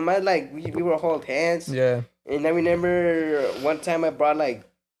llama, pero nomás like we were hold hands. Yeah. And I remember one time I brought like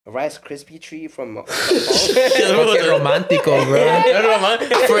a Rice Krispie tree from home. Fucking romantico, bro. No,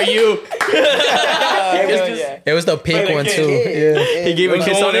 man. For you. It was the pink one too. Yeah. Yeah. He gave a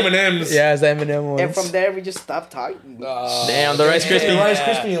kiss on him. M&M's. Yeah, it's the M&M ones. And from there we just stopped talking. Damn, the Rice Krispie. Rice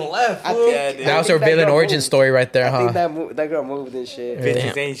Krispie and left. I fool. think, Yeah, dude. That was I her think villain girl origin moved. story right there, I think huh? that girl moved and shit.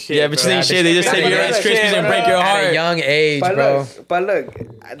 Bitches ain't shit. Yeah, bitches bro. ain't shit. They just take your Rice Krispies and break your At a heart. young age, But bro.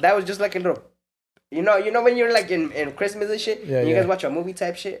 look, that was just like a little, you know when you're like in Christmas and shit, Yeah, and you yeah. guys watch a movie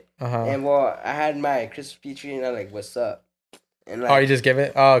type shit, Uh-huh. and well, I had my Christmas tree and I'm like, what's up? And like, Oh, you just give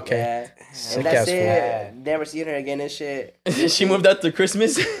it? Oh, okay. yeah, Sick and that's ass it. Never seen her again and shit. She moved out to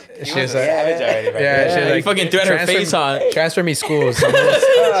Christmas. She was Savage like, already, right? yeah, she was You like, fucking threw her face on. Transfer me schools. She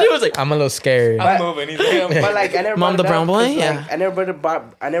was like, I'm a little scared. I'm moving. He's like, But like, I never Mom, brought the it brown up boy? 'cause, like, Yeah. I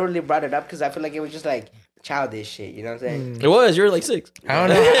never really brought it up because I feel like it was just like childish shit. You know what I'm saying? It was. You were like 6. I don't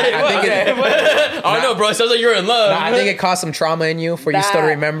know. I think it, I don't know, bro. It sounds like you're in love. I think it caused some trauma in you for you still Nah.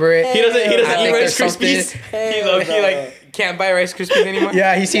 remember it. He doesn't I eat think Rice there's Krispies. He low-key like can't buy Rice Krispies anymore.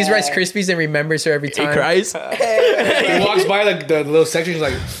 Yeah, he sees Rice Krispies and remembers her every He time. cries. He walks by like the little section. He's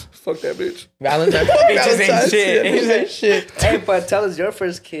like, "Fuck that bitch." Valentine. Bitches ain't shit. Bitches ain't shit. Hey, but tell us your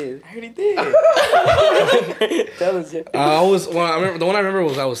first kid. I already did. Tell us your. I was the one I remember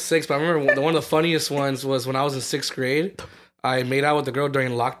was I was 6, but I remember one of the funniest ones was when I was in 6th grade. I made out with the girl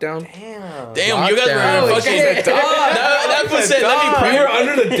during lockdown. Damn, you guys were Lockdown. fucking. That fool said, let me We pray. were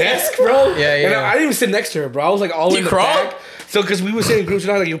under the desk, bro. Yeah, yeah. And I didn't even sit next to her, bro. I was like all You in the crawled? back. So, because we were sitting in groups,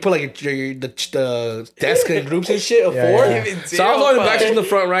 you know, like you put like the desk in groups and shit of 4. yeah. So I was on the back, she's in the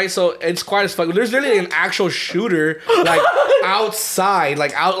front, right? So it's quiet as fuck. There's literally an actual shooter like outside,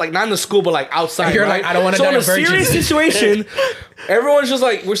 like not in the school, but like outside. You're right? like, I don't wanna So die in a a virgin. serious situation, everyone's just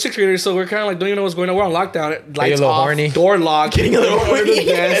like, we're 6th graders, so we're kind of like don't even know what's going on. We're on lockdown. Lights little off, horny? door locked, getting a little horny.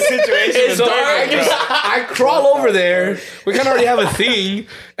 That situation was So dark, I crawl over there. We kind of already have a thing,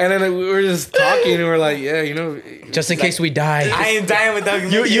 and then we were just talking, and we're like, yeah, you know, Just in case we die. I ain't dying without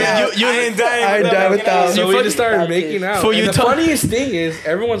you- I ain't dying I ain't without dying making without- out. So we fucking- just started making out. Fool, And you the told- funniest thing is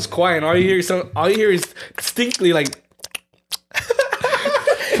everyone's quiet, and all you hear is distinctly like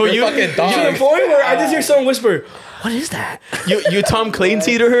For you, fucking to the dog. point where I just hear someone whisper, what is that? You Tom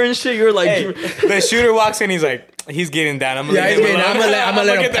Clancy to her and shit. You're like, Hey, the shooter walks in. He's like, he's getting down. I'm gonna Yeah, let he's him getting- alone. I'm gonna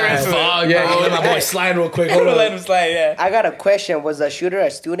let him get the rest of pass. it. Yeah, "Oh, let my boy slide real quick." Hold I'm gonna let on. him slide. Yeah. I got a question. Was the shooter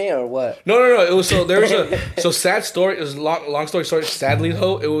a student or what? No. It was so sad story. It was long story short. Sadly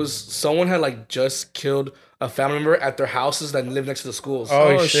though, it was someone had like just killed a family member at their houses that lived next to the schools.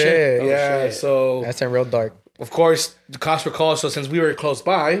 Oh, shit. Yeah. So That's in real dark. of course the cops were called. So since we were close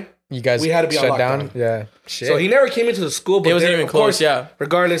by, You guys We had to be on shut down. lockdown. Yeah. Shit. so he never came into the school. But It wasn't there, even of course, close, yeah.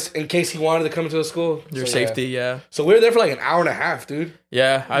 Regardless, in case he wanted to come into the school, your so, yeah. safety, yeah. So we were there for like an hour and a half, dude.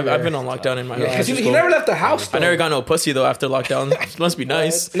 Yeah, I've been on lockdown in my house. Because he never left the house. Though. I never got no pussy though after lockdown. Must be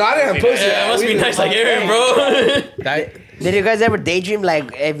nice. No, I didn't have pussy. Yeah, it must be nice like Aaron, bro. That- Did you guys ever daydream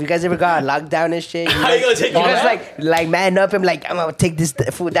like if you guys ever got lockdown and shit? How you gonna take You it guys back? like man up and like I'm gonna take this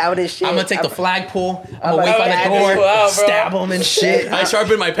food down and shit. I'm gonna take the flagpole. I'm gonna I'm wait by gonna the stab door, this fool out, bro. stab him and shit. I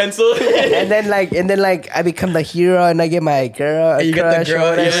sharpened my pencil. and then like I become the hero and I get my girl. a You get the crush or girl.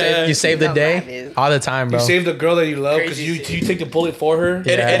 whatever. You save the You know day how it is. all the time, bro. You saved the girl that you love because you take the bullet for her. It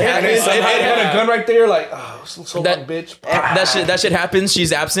Yeah. And then happens. somehow you had a gun right there, like, oh, so That- long, bitch. That shit happens.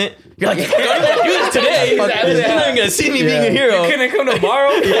 She's absent. You're like, I'm gonna do this today. You're not even gonna see me being a hero. Couldn't come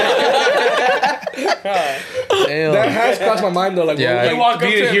tomorrow. Damn. That has crossed my mind though. Like, Yeah. yeah, You Walk up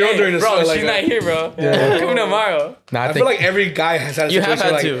being to a him, hero hey, during the bro, like she's not that. here, bro. Yeah. Come tomorrow. Nah, I feel like every guy has had a You have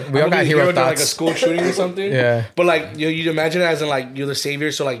situation had like to. We all I'm gonna got be a hero during, like a thoughts. school shooting or something. Yeah. But like you imagine it as in like you're the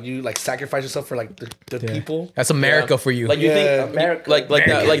savior, so like you like sacrifice yourself for like the people. That's America for you. Like you Yeah. think America. like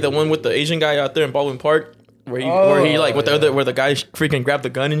that, like the one with the Asian guy out there in Baldwin Park. Where he like with the other where the guy freaking grabbed the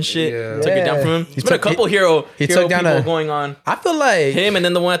gun and shit, Yeah. took it down from him. He There's been a took- couple he hero took down people a- going on. I feel like Him and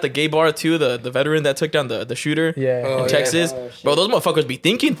then the one at the gay bar too, the veteran that took down the shooter Yeah. Oh, in yeah. Texas. Bro, those motherfuckers be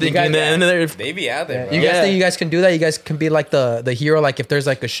thinking guys- that, and they're They be out there, bro. You guys Yeah. think you guys can do that? You guys can be like the hero. Like if there's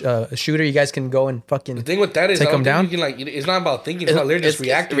like a shooter, you guys can go and fucking. The thing with that is Take I don't them think down? you can like. It's not about thinking. It's about literally just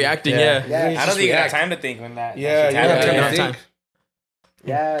reacting. Reacting, Yeah. yeah. I don't think you got time to think when that. Yeah, that you shit's don't have happening. time yeah. to think.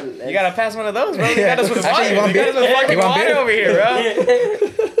 Yeah. You gotta pass one of those, bro. You got us with Actually, water. you want You got us with beer? fucking You want water beer? over here,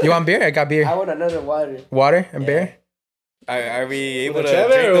 bro. You want beer? I got I beer. want another water. Water and beer. Are we able to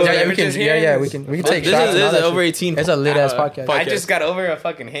Whichever, drink or- those Yeah, we can. beverages here? Yeah, we can. We can take This shots. is and all that over shit. 18. It's a lit ass podcast. I just got over a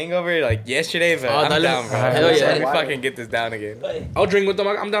fucking hangover like yesterday, but I'm dale. down, bro. Hell yeah. Let me Water. fucking get this down again. I'll drink with them.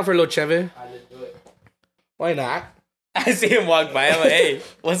 I'm down for a little cheve. Why not? I see him walk by. I'm like, hey,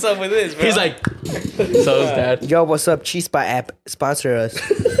 what's up with this, bro? He's like, so is dad. Yo, what's up? Cheese Spot app sponsor us.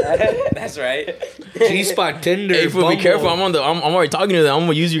 that's right. G-Spot, Tinder, Hey, fool, be Bumble. careful. I'm already talking to them. I'm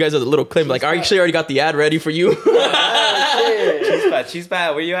gonna use you guys as a little clip. Like, I actually already got the ad ready for you. Cheese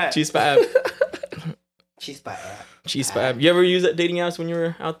spot, where you at? Cheese Spab. Cheese Spot app. Cheese Spab. You ever use that dating apps when you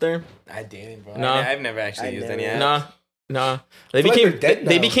were out there? I didn't, bro. Nah. I've never actually I used never- any apps. Nah. They feel like became they're dead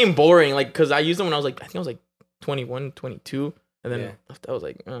they now. became boring. Like, cause I used them when I was like, I think I was like 21, 22. And then Yeah. I was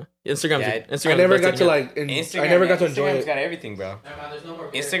like, Instagram's Yeah, Instagram. I never got to like. Instagram, I never got to enjoy Instagram's it. got everything, bro.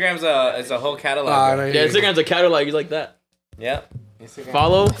 Instagram's is a whole catalog. Ah, bro. no, Yeah, Instagram's a catalog. You like that? Yep. Instagram.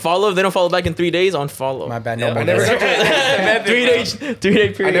 Follow. If they don't follow back in 3 days, unfollow. My bad. Yeah, No more. I never got to. 3 days. 3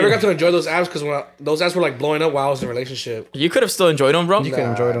 day period. I never got to enjoy those apps because when those apps were like blowing up while I was in a relationship. You could have still enjoyed them, bro. You could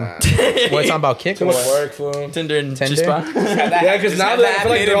enjoy them. Nah. What, it's on about kick Too or much what? work, fool. Tinder and Tinder? Cheese Spab. Yeah, because Just now have that that I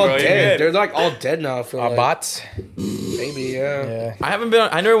feel like app they're all hidden, bro. You're dead. good. They're like all dead now. I feel like. Bots. Maybe, yeah. Yeah. I haven't been.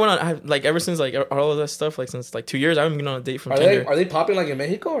 I never went on. I like ever since like all of that stuff. Like since like 2 years, I haven't been on a date from Are Tinder. they popping like in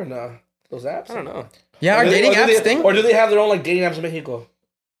Mexico or no? Those apps? I don't know. Yeah, our Or do they- dating or do apps they- thing. Or do they have their own like dating apps in Mexico?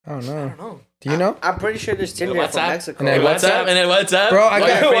 I don't know. know. Do you know? I'm pretty sure there's Tinder WhatsApp? from Mexico. And then WhatsApp and then WhatsApp. Bro, I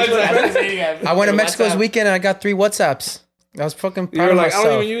got- WhatsApp. I went to Mexico this weekend and I got 3 WhatsApps. I was fucking proud You're of like, I myself.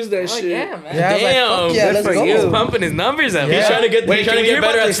 don't even use that Oh, shit. yeah, man. Yeah, I was like, Damn, fuck yeah, good let's for go. you. He's pumping his numbers up. Yeah. He's trying to get. Wait, he's trying can to we get hear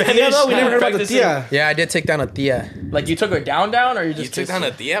better about at this Spanish. Tia, though? We never heard about the Practicing. Tia. Yeah, I did take down a tia. Like you took her down, or you You just took down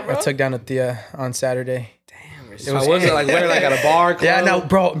a Tia, bro? I took down a tia on Saturday. It was it like where like at a bar? Club? Yeah, no,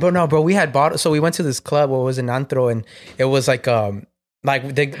 bro. We had bought. So we went to this club. What was in Antro, and it was like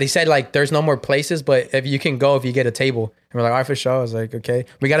they said like there's no more places, but if you can go if you get a table. And we're like, all right, for sure. I was like, okay,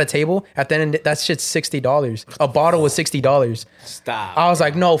 we got a table. At the end, that shit's $60. A bottle was $60. Stop. I was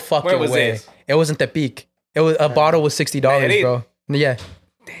like, no fucking Where was way. this? It wasn't Tepic. It was a bottle was $60, Nayarit. bro. Yeah.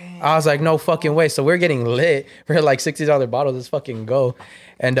 I was like, no fucking way. So we're getting lit. We're like $60 bottles. Let's fucking go.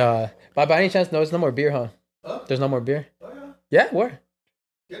 And by any chance, no, there's no more beer, huh? There's no more beer. Oh yeah. Yeah, where?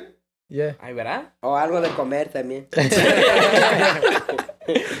 Yeah. Ay, ¿verdad? O algo de comer también.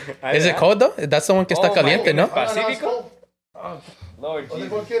 Ay, Is it ¿verdad? cold though? That's the one que está Oh, caliente, my ¿no? goodness. Pacífico? Lord ¿O de Jesus.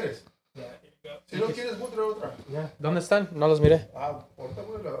 cuál quieres? Si no quieres, otra. ¿Dónde están? No los miré. Ahorita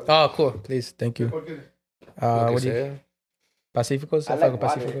voy a Oh, cool. Please. Thank you. ¿Cuál quieres? What do you... Pacíficos? I I like fuck with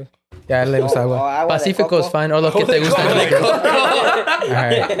water. Pacíficos. Yeah, le gusta Oh, agua. agua de Pacífico coco. is fine. O lo que te gusta.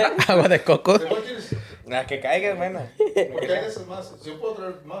 Alright. Agua de coco. ¿De cuál quieres? La que caiga, buena. Porque hay de esas más. Si yo puedo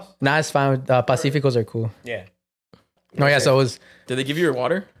traer más. Nah, it's fine. Pacíficos are cool. Yeah. No, yeah, so it was... Did they give you your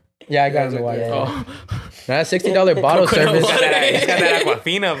water? Yeah, I got in the water. Yeah. Oh, Nah, $60 bottle service. He's got that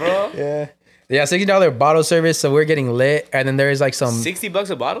Aquafina, bro. Yeah. Yeah, $60 bottle service, so we're getting lit. And then there is like some... $60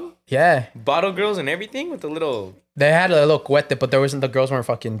 a bottle? Yeah. Bottle girls and everything with the little. They had a little cuete, but there wasn't... The girls weren't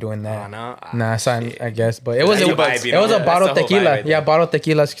fucking doing that. Oh, no. Ah, Nah, son, I guess. But it was That's a, the vibe, you it was know? a That's bottle the whole tequila. vibe right Yeah, there. bottle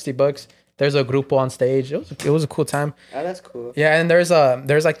tequila, $60. There's a grupo on stage. It was a cool time. Oh, that's cool. Yeah, and there's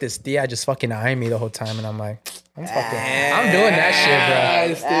like this tia just fucking eyeing me the whole time, and I'm like, I'm doing that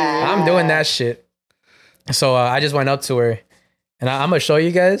shit, bro. I'm doing that shit. So I just went up to her, and I'm gonna show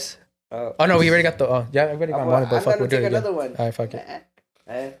you guys. Oh. Oh no, we already got the. Oh yeah, I already got one, but I'm fuck, gonna we're doing take it again. another one. All right, fuck it.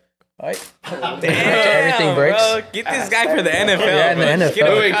 Eh. All right. Damn, Everything breaks. Bro. Get this guy for the NFL. Yeah, in the bro. NFL. Get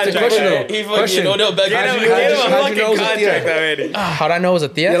him a Wait, contract question though. already. he Question. fucking Odell Beckham. Get him, How'd you- get him a how'd you know fucking it was a contract Tia? already. How'd I know it was a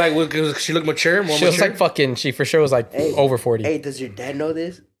tia? Yeah, like she looked mature, more She was mature. like fucking. She for sure was like Hey. over 40. Hey, does your dad know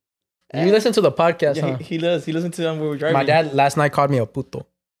this? You listen to the podcast, Yeah, huh? he does. He listened to them when we were driving. My dad last night called me a puto.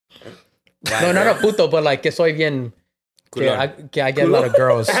 No, not a puto, but like que soy bien que I get a lot of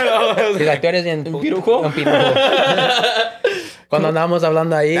girls. He's like, tú eres bien Pirujo? un pirujo. Cuando andamos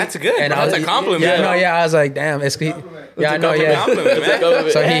hablando ahí. That's good. And That's a compliment. Yeah, no, yeah. I was like, damn. Yeah, I know, yeah. Compliment,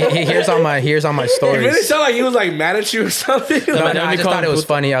 man. So he hears all my It really stories. sounded like he was like mad at you or something. No, Like, I just thought it was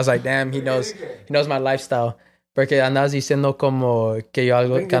funny. I was like, damn, he knows my lifestyle. Porque andas diciendo como que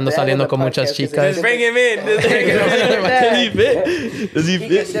yo que ando saliendo con muchas chicas. Just bring him in. Does he fit? Does he He can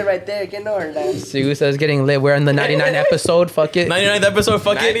fit? sit right there. ¿Quién no, verdad? Si gustas getting lit. We're in the 99 episode. Fuck it. 99th episode,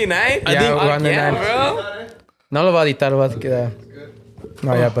 fuck it. 99? Yeah, we're on the Yeah, 9. bro. No lo va a editar, lo va a quedar.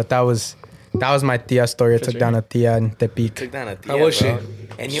 No, yeah, but that was my tia story. I took down a tia in Tepic. Took down a tia, How was she? bro.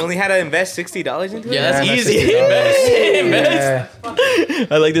 And you only had to invest $60 into it? Yeah, that's Yeah, easy. $60. Invest.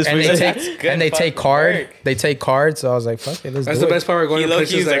 I like this. And freestyle. they take card. They take cards. So I was like, fuck it, let's That's do the it. best part. We're going He to low-key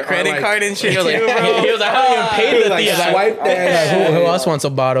places used that a are credit like, card and shit, He was too, like, bro. he was like, how do you pay the like tia? swipe that. Who else wants a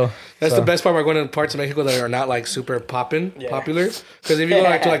bottle? That's So- the best part about going to parts of Mexico that are not like super popular. Because if you go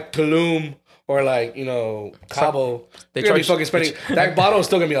like to like Tulum or like Cabo, They you're gonna be charge- fucking spending. That bottle is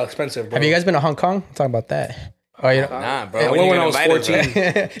still gonna be expensive, bro. Have you guys been to Hong Kong? Talk about that. Oh, you know, Nah, bro. I When went you when I gonna was invite us, bro?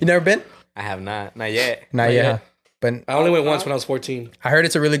 14. you never been? I have not. Not yet. Not yet. But I only went once when I was 14. I heard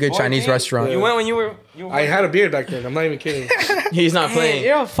it's a really good Chinese restaurant. You went when you were... I had a beard back then. I'm not even kidding. He's not playing.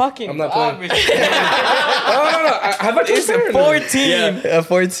 You're a fucking... I'm not playing. garbage. No. Have I It's just 14. Yeah.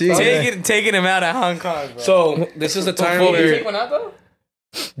 14. Taking him out of Hong Kong, bro. So this is the time Did you where. take one out, though?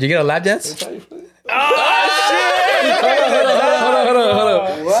 Did you get a lap dance? Hold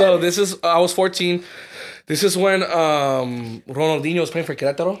on. So this is I was 14. This is when Ronaldinho was playing for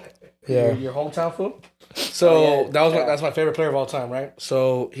Querétaro. Yeah. Your hometown fool. So that's my favorite player of all time, right?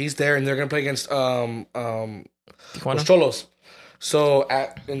 So he's there and they're gonna play against Los Cholos. So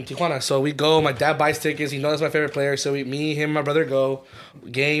in Tijuana. So we go, my dad buys tickets, he knows that's my favorite player. So me, him, my brother go.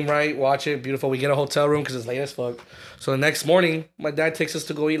 Game, right? Watch it, beautiful. We get a hotel room because it's late as fuck. So the next morning, my dad takes us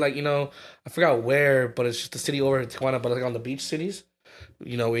to go eat I forgot where, but it's just the city over in Tijuana, but like on the beach cities.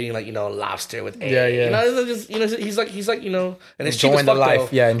 Eating lobster with egg. Yeah, yeah. It's just he's like and it's cheap Enjoying as the fuck, life.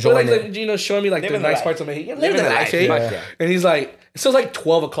 though. Yeah, enjoying but it. showing me like Living the the nice life. parts of my living Living the the life. life. Eh? Fuck yeah. And he's like, it still like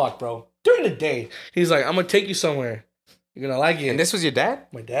 12 o'clock, bro. During the day, he's like, I'm gonna take you somewhere. You're gonna like it. And this was your dad?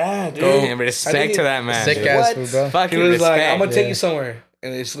 my dad, dude. Damn, I respect think to that man. Sick dude. ass What? food, bro. Fucking He was respect. like, I'm gonna take Yeah. you somewhere,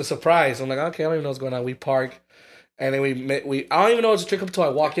 and it's a surprise. I'm like, okay, I don't even know what's going on. We park, and then I don't even know it's a trick up until I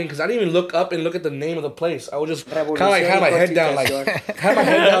walk in because I didn't even look up and look at the name of the place. I would just kind of like have my head down, like have my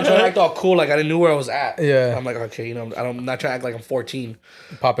head down, trying to act all cool, like I didn't know where I was at. Yeah. I'm like, okay, I'm not trying to act like I'm 14.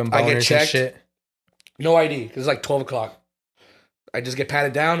 Popping I get boners and checked. shit. No ID, because it's like 12 o'clock. I just get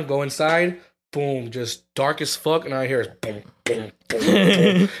patted down, go inside, boom, just dark as fuck, and all I hear is boom, boom, boom,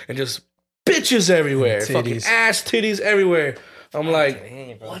 boom, and just bitches everywhere. Fucking Titties. ass titties everywhere. I'm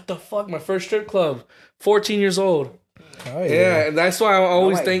like, what the fuck? My first strip club, 14 years old. Oh, Yeah, and that's why I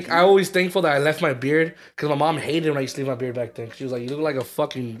always thankful that I left my beard because my mom hated when I used to leave my beard back then. She was like, "You look like a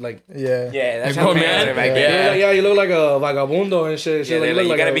fucking like." Yeah. Yeah, that's Like, how oh, parents man. are back Yeah. then. Yeah, you look like a vagabundo and shit. She Yeah, was they're like,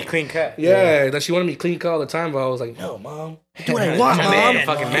 like, you gotta a- be clean cut. Yeah, that she wanted me clean cut all the time, but I was like, no, mom, do what I want, Man, mom.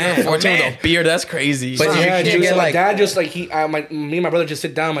 fucking man. 14 with a beard, that's crazy. But you Yeah, can't dude, get so my like dad just like me and my brother just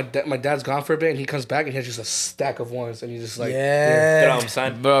sit down. My dad's gone for a bit, and he comes back and he has just a stack of ones, and he's just like, yeah. Throw him,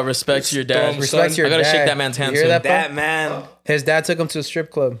 son. Bro, respect to your dad. Dumb Respect son. your I gotta dad. shake that man's hand You hear soon. that, bro? That man. His dad took him to a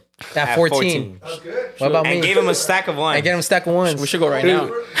strip club at 14. That's good. What about And me? gave him a stack of ones. I get him a stack of ones. We should go right now.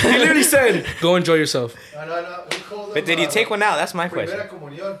 He literally said, "Go enjoy yourself." No. We call them, But did you take one out? That's my question. Primera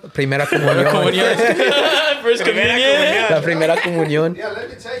comunión. Primera comunión. First communion. La primera comunión. Yeah, let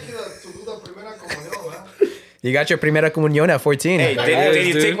me take you to do the primera comunión, man. You got your primera comunión at 14. Hey, did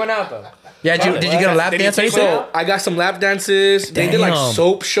you dude. take one out, though? Yeah, did you get a lap Did you dance or take anything? one So I got some lap dances. They did like Damn.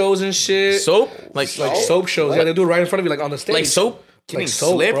 soap shows and shit. Soap? Like soap shows. Yeah, they do it right in front of you, like on the stage. Like soap? like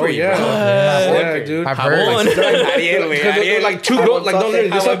soap, slippery, bro. yeah. Yeah, Slippery. dude. I've How heard. on? Ariel, güey, Because they're Ariel. like two girls, like no,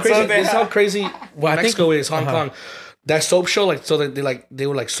 this is how crazy. This is how crazy Well, I think- Mexico is. Hong Kong. That soap show, like, so that they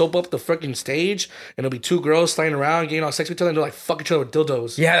would like soap up the freaking stage, and it'll be two girls standing around getting all sex with each other, and they're like fuck each other with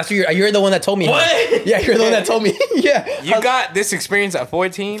dildos. Yeah, that's what you're the one that told me. What? Yeah, you're the one that told me. Yeah. You got this experience at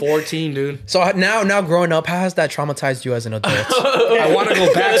 14? 14, dude. So now growing up, how has that traumatized you as an adult? I want to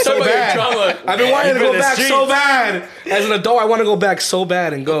go back so Talk about your bad. trauma. I've been wanting to You've go been in back the so streets. bad. As an adult, I want to go back so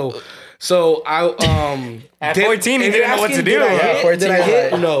bad and go. So I At 14, you if didn't you're know what to asking, do. Did I Yeah, hit? 14 Did I was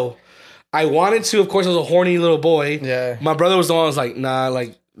hit? like- No. I wanted to. Of course, I was a horny little boy. Yeah. My brother was the one who was like, nah,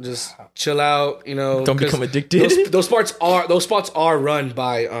 like just chill out. You know, Don't 'cause become addicted. Those spots are run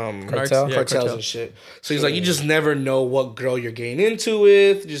by Cartel? Yeah, cartels cartel. and shit. So he's like, you just never know what girl you're getting into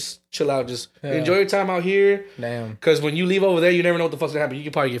with. Just chill out. Just enjoy your time out here. Damn. Because when you leave over there, you never know what the fuck's gonna happen. You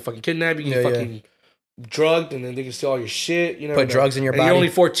can probably get fucking kidnapped. You can Yeah, get fucking drugged, and then they can steal all your shit. You know, Put drugs in your and body. You're only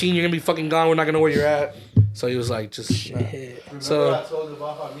 14. You're gonna be fucking gone. We're not gonna know where you're at. So he was like, just. Remember So- I told you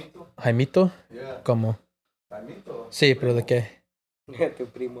about Jaimito? Jaimito? Yeah. ¿Cómo? Jaimito. Sí, pero de qué? Tu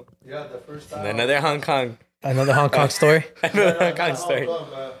primo. Yeah, the first time. Another Hong Kong. Another Hong Kong story? Another Hong Kong story.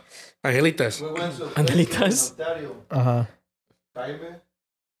 Angelitas. We went to Angelitas. Ontario. Uh-huh. Jaime,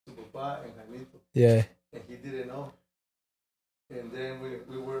 su papá, and Jaimito. Yeah. And he didn't know. And then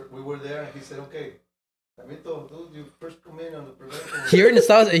we were there, and he said, "Okay, Jaimito, dude, you first come in on the preventable." Here in the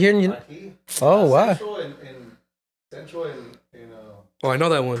South, here in... Aquí. Oh, wow. Central and Oh, I know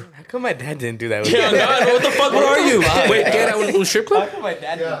that one. How come my dad didn't do that with Yeah, me? God, what the fuck? Where are you? Wait, ¿qué era un strip How club? come my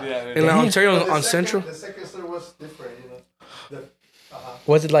dad didn't do that with In me? Ontario, But the on second- Central? The second story was different, you know.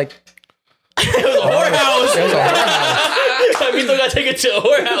 Was it like... It was a whorehouse. It was a whorehouse. Jaimito got taken to a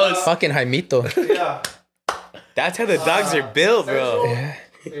whorehouse. Fucking Jaimito. Yeah. That's how the dogs are built, bro.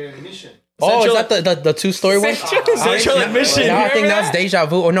 And Mission. Oh, is Central- that the two-story one? Central admission. Now I think that's Deja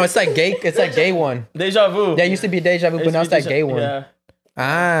Vu. Oh, no, it's that gay. It's that gay one. Deja vu. Yeah, it used to be Deja Vu, but now it's that gay one. Yeah.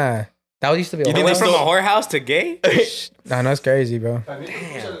 Ah. That used to be a You think they're whorehouse. from a whorehouse to gay? Nah, no, it's crazy, bro. Jaimito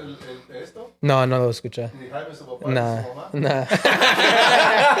escucha esto, No, no lo escucha. ni Jaime su papá, ni Nah, su mamá. nah.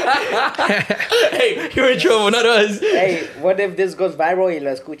 Hey, you're in trouble, not us. Hey, what if this goes viral y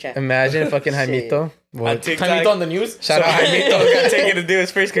lo escucha? Imagine fucking Shit. Jaimito. On What? TikTok, Jaimito on the news. Shout out Jaimito. got taken to do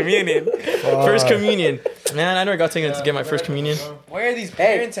his first communion. First communion. Man, I never got taken to get my first communion. Where are these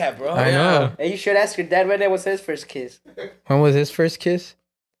Hey. parents at, bro? I know. Hey, you should ask your dad when that was his first kiss. When was his first kiss?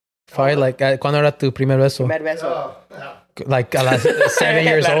 Probably like, ¿cuándo era tu primer beso? Primer beso. Like a las 7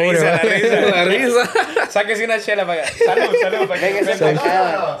 years La old. risa, or la what? risa. La risa. Sáquese una chela para acá. Salud, salud. para que- Véngase para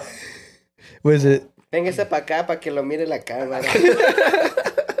acá. Was it? Véngase para acá para que lo mire la cámara.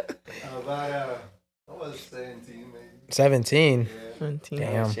 About, I was 17, maybe. 17.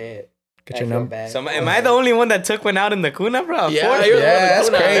 Damn. Oh, shit. Get I your feel number. bad. So am I the only one that took one out in the cuna, bro? Yeah, Yeah, that's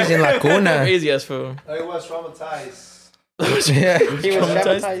crazy in La Cuna. Crazy as fool. I was traumatized. Yeah. He was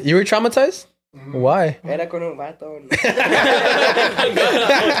Traumatized? traumatized. You were traumatized? Why? Era con un vato.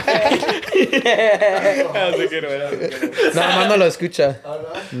 That was a good one. That was a good one. No, no, no lo escucha.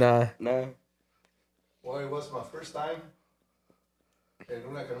 No? Nah. No. Well, it was my first time en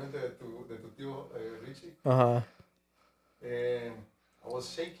una camioneta de tu tío Richie. Uh-huh. And I was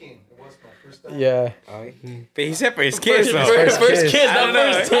shaking. It was my first time. Yeah. But he said first kiss, though. First First kiss. kiss, I not don't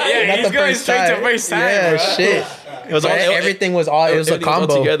know. first time. Yeah, Not he's the going first straight time. to first time, Yeah, bro. shit. It was all Everything was all, it was the everything all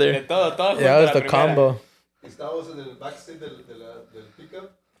combo. together. De todo, todo Yeah, it was junto, the la primera. combo. Estábamos en el backseat del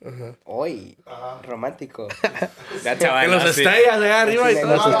pickup. Oy. Ajá. Romántico. That's how I En los lost it. estrellas allá arriba. Sí, y-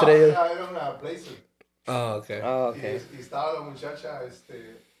 Las estrellas. Era una blazer. Oh, okay. Oh, okay. Y estaba la muchacha,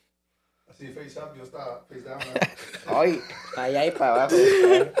 así face up, yo estaba face down. ¿no? Oy. Pa' allá y para abajo.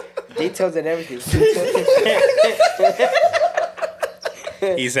 Details and everything.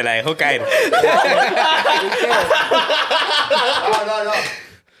 Y se la dejó caer. No.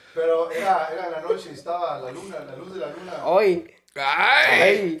 Pero era en la noche y estaba la luz de la luna. Oy. Ay.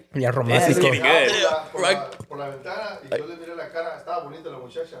 Ay. Yeah, This is romántico. getting good. Por la ventana y yo le miré la cara, estaba bonita la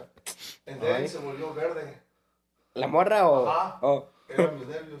muchacha. And then se volvió verde. ¿La morra o...? Ajá. Oh. Eran mis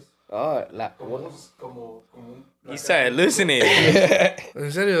nervios. Oh, la... Como un... He started hallucinating.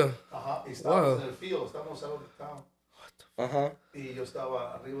 ¿En serio? Ajá. Y estábamos Wow. en el field, estábamos out of town. Ajá. Y yo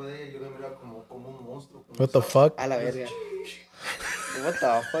estaba arriba de ella y yo le miraba como un monstruo. como What the un fuck? A la verga. What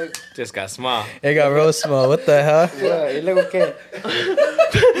the fuck? Just got small. It got real small. What the hell? Yeah, ¿y luego qué?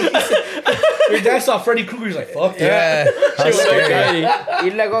 Your dad saw Freddy Krueger. He's like, fuck that. Yeah. That's scary. ¿Y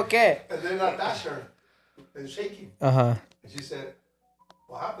luego qué? And then I touched her, and shaking. Uh-huh. And she said,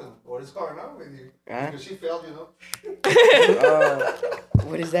 "What happened? What is going on with you?" Huh? Because she felt,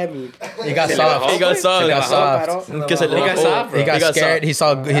 What does that mean? He got soft. He got soft. He got soft. Paró. Que se le He got bajó. soft, bro. He got scared.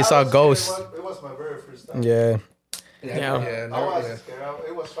 soft. He saw ghosts. It was my very first time. Yeah. Yeah. I was scared.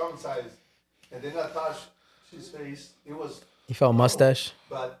 It was traumatized. And then I touched his face. It was, He felt mustache.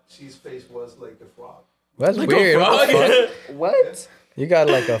 but his face was like a frog. That's weird. What the fuck? What? You got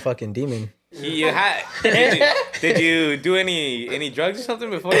like a fucking demon. Did you do any drugs or something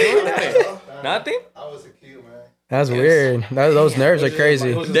before you went there? Nothing? I was a kid, man. That's weird. Those nerves are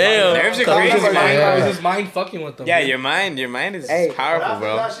crazy. Damn. Nerves are It was crazy, his mind. man. It was his mind fucking with them. Yeah, dude. your mind is Hey. But powerful, after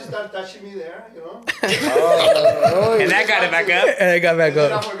bro. that, she started touching me there, you know? And that got it back up. And it got back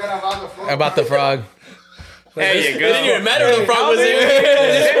Then I up forgot about the frog. about the frog. There you It go. didn't even matter if the frog was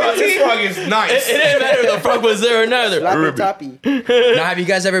there. This frog is It nice. didn't matter if the frog was there or not. Floppy toppy. Now, have you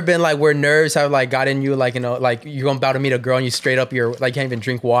guys ever been like where nerves have like got in you, like, you know, like you're about to meet a girl and you straight up you're like can't even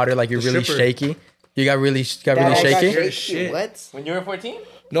drink water, like you're really stripper. shaky. You got really That I got shaky. Shit. What? When you were 14?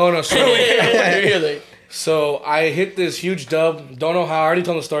 No. So, Really? so I hit this huge dub. Don't know how. I already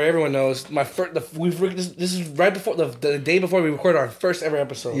told the story. Everyone knows. This is right before the day before we recorded our first ever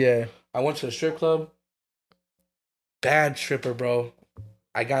episode. Yeah. I went to the strip club. Bad stripper, bro.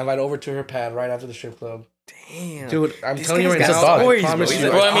 I got invited over to her pad right after the strip club. Damn. Dude, I'm These telling you right guys now. got I stories, promise bro.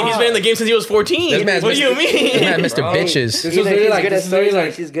 you. Well, I mean, he's been in the game since he was 14. This man's What do you mean? This man, Mr. Bro. Bitches. This was Either really he's like good at this is really stories or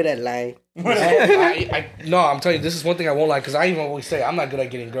like she's good at lying. No, I'm telling you, this is one thing I won't lie because I even always say I'm not good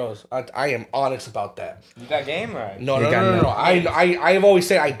at getting girls. I am honest about that. You got game, right? No. You got none. I've always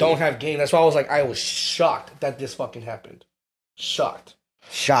said I don't have game. That's why I was shocked that this fucking happened. Shocked.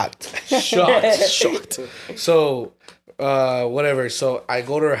 Shocked. So, whatever. So I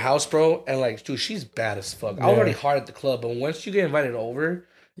go to her house, bro, and like, dude, she's bad as fuck. I was already hard at the club, but once you get invited over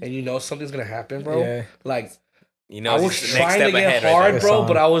and you know something's gonna happen, bro, Yeah. like. You know, I was it's the next trying step to get ahead right hard, there. bro, Right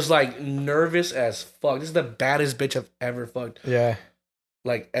but I was like nervous as fuck. This is the baddest bitch I've ever fucked, Yeah.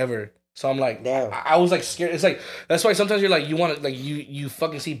 like ever. So I'm like, Damn. I was like scared. It's like that's why sometimes you're like you want to like you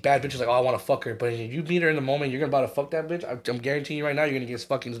fucking see bad bitches like oh I want to fuck her, but if you meet her in the moment you're about to fuck that bitch. I'm guaranteeing you right now you're gonna get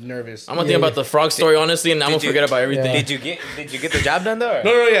fucking nervous. I'm gonna think about the frog story, honestly, and I'm gonna Did you- forget about everything. Yeah. Did you get the job done though? Or?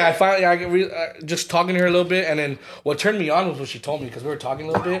 No, yeah. I finally, just talking to her a little bit, and then what turned me on was what she told me because we were talking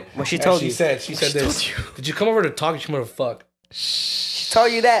a little bit. What she and told she you? said this. Did you come over to talk? Or you come over to fuck? She told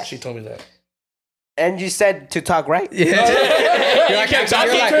you that. She told me that. And you said to talk, right? Yeah. You're like,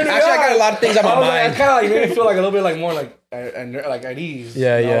 Actually, I got a lot of things on my I was like, mind. I kind of like made me feel like a little bit like more like at ease.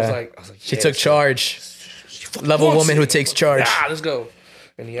 Yeah, And yeah. I was like, She yeah, took charge. Love a woman who takes charge. Ah, let's go.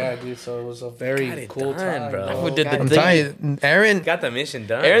 And yeah, dude. So it was a very Got it cool done, time, bro. bro. Who did the I'm thing? telling you, Aaron. Got the mission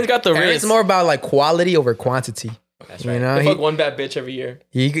done. Aaron's got the Aaron's wrist. more about like quality over quantity. That's You right. know, They fuck one bad bitch every year.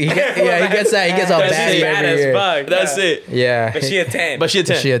 he gets that. He gets all That's bad bad every as year. fuck. That's yeah. it. Yeah. But she a 10. But she a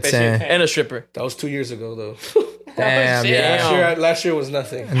 10. She a But she a 10. 10. And a stripper. That was 2 years ago, though. Damn. shit. Yeah. Last year was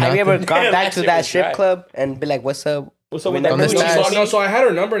nothing. Have you ever gone Yeah, back that to shit that was strip dry. club and be like, "What's up?" What's up We with that? never this movie? guy- So I had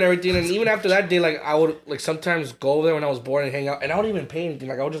her number and everything, and even after that day, like I would like sometimes go over there when I was bored and hang out, and I wouldn't even pay anything.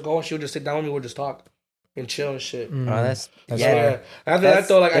 Like I would just go and she would just sit down with me, we'd just talk and chill and shit. Oh, that's So, yeah. yeah. After That's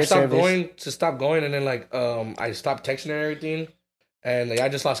that though, like I their stopped service. going, and then like I stopped texting her and everything, and like I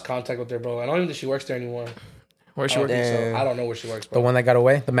just lost contact with her, bro. I don't even think she works there anymore. Where's she I don't working? think so. Damn. I don't know where she works, The bro. one that got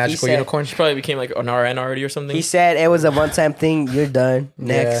away, the magical said- unicorn. She probably became like an RN already or something. He said it was a one-time thing. You're done.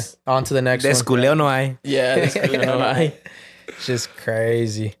 Next. Yeah. On to the next one. Desculeo no hay. Yeah, that's good. No, I- It's just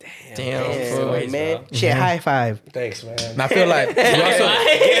crazy. Damn. Damn, bro. ways, man. bro. Shit, high five. Thanks, man. And I feel like we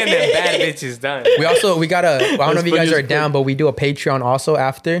Getting them bad bitches done. we gotta. I don't know if you guys funny are as down, but we do a Patreon also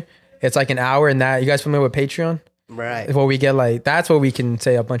after. It's like an hour and that. You guys familiar with Patreon? Right. Where we get like that's where we can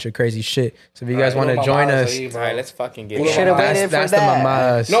say a bunch of crazy shit. So if you guys want to join us, All right, let's fucking get We it. should have That's- waited for that's the that.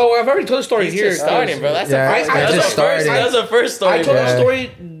 mamas. No, I've already told the story He's here. just starting, bro. That's Yeah, I I just That's just the started. first. That's the first story. I told bro. the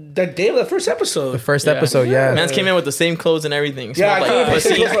story the day of the first episode. The first Yeah. episode, yeah. Man's came in with the same clothes and everything. Yeah, Smelled I like couldn't pussy.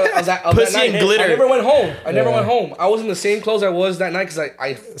 Pussy and glitter. I never went home. I never went home. I was in the same clothes I was that night because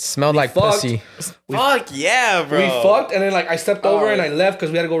I Smelled like fucked. pussy. Fuck yeah, bro. we fucked and then like I stepped over and I left because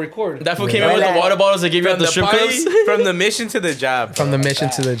we had to go record. That fool came in with the water bottles they gave you at From the the strip party, clubs. from the mission to the job. From the mission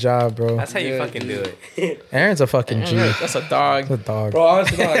to the job, bro. That's how you Yeah, fucking dude. do it. Aaron's a fucking G. He's That's a dog. a dog. Bro,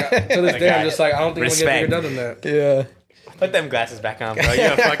 honestly, no, like, to this day, I'm guy. just like I don't think I'm gonna Respect. get bigger done than that. Yeah. Put them glasses back on, bro.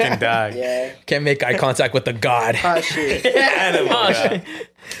 You're a fucking dog. Yeah. Can't make eye contact with the god. Oh shit. Animal, Oh, bro.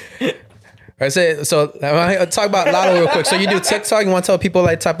 shit. I say so. I wanna talk about Lotto real quick. So you do TikTok. You want to tell people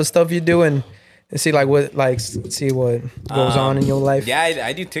like type of stuff you do and see like what like see what goes on in your life. Yeah,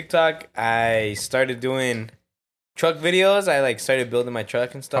 I do TikTok. I started doing truck videos. I like started building my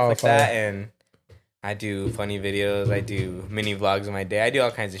truck and stuff Oh, like fire. that. And I do funny videos. I do mini vlogs of my day. I do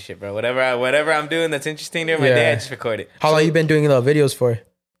all kinds of shit, bro. Whatever I'm doing that's interesting during my Yeah. day, I just record it. How long you been doing little videos for?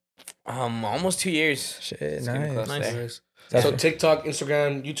 Almost 2 years. Shit, It's getting nice. close there. Nice. So TikTok,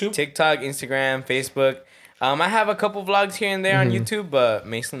 Instagram, YouTube. TikTok, Instagram, Facebook. I have a couple vlogs here and there on YouTube, but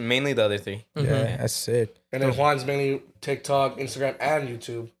mainly the other three. Yeah, that's sick. And then Juan's mainly TikTok, Instagram, and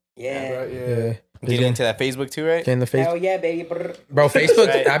YouTube. Yeah. Right? Yeah. Yeah. Getting into that Facebook too, right? Getting the Hell face, yeah, baby. Brr. bro. Facebook.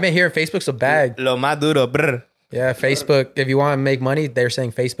 Right. I've been hearing Facebook's a bag. Lo más duro, brr. Yeah, Facebook. If you want to make money, they're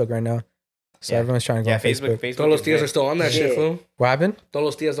saying Facebook right now. So Yeah. everyone's trying to go Yeah, on Facebook. Facebook. Facebook. Todos los is tias great. are still on that shit, Yeah. fool. What happened? Todos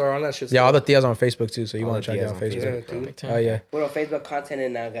los tias are on that shit. Yeah, all still. the tias on Facebook too. So you All want the to check it tias out on Facebook. Yeah, dude. Oh yeah, We're on Facebook content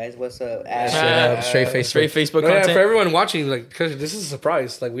in now, guys. What's up? straight Facebook. Straight Facebook No, yeah, content. for everyone watching, like, because this is a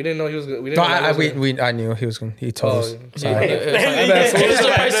surprise. Like, we didn't know he was. We didn't No, know that was I knew he was going. He told us. Oh, Sorry. It's a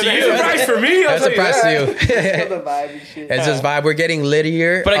surprise to you. surprise for me. That's a surprise to you. the vibe and shit. It's just vibe. We're getting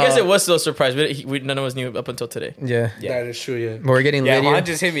littier. But I guess it was still a surprise. None of us knew up until today. Yeah, That is true. Yeah. we're getting Yeah, littier. Juan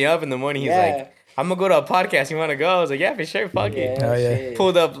just hit me up in the morning. He's Yeah. like, I'm gonna go to a podcast. You want to go? I was like, yeah, for sure. Fuck it. Oh, yeah. shit.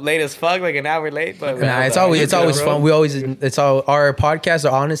 Pulled up late as fuck, like an hour late. But Nah, it's always fun. We always our podcasts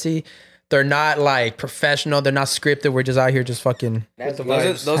are honestly, they're not like professional. They're not scripted. We're just out here just fucking That's the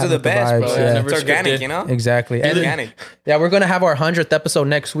those are Having the the best, bro. vibes, yeah. It's organic, Scripted. you know. exactly. It's And organic. yeah, we're gonna have our 100th episode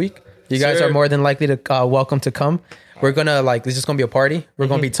next week. You guys Sure. are more than likely to welcome to come. We're gonna this is gonna be a party. We're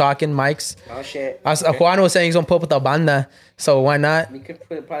gonna be talking mics. Oh shit. Juan was saying he's gonna put up with a banda, so why not? We could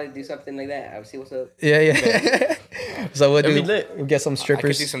probably do something like that. I'll see what's up. Yeah. So we'll It'd be do. lit. We'll get some I could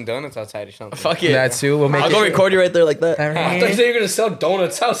strippers. see some donuts outside or something. Fuck it. That too. We'll make I'll it. go record you right there like that. I thought you said you were gonna sell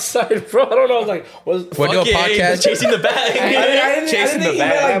donuts outside, bro. I don't know. I was like, what's We'll do a Fuck it, podcast. chasing the bag. Chasing the think he bag.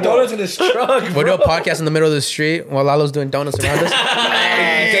 meant, like donuts in his truck. We'll do a podcast in the middle of the street while Lalo's doing donuts around us.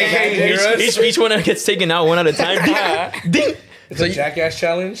 Each one gets taken out one at a time. Ding. It's a jackass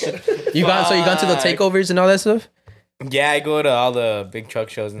challenge. You gone to the takeovers and all that stuff? Yeah, I go to all the big truck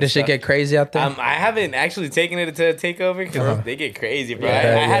shows and This shit stuff. get crazy out there. I haven't actually taken it to a takeover because they get crazy, bro. Yeah,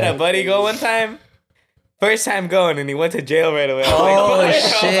 I had yeah. a buddy go one time. First time going, and he went to jail right away. I was Oh, like,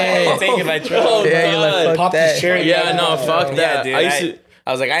 fuck, shit. I was like, taking my truck. Oh, yeah, you're like God. fuck Pop the that. cherry. Yeah, no, fuck Yeah, that. dude. I used to.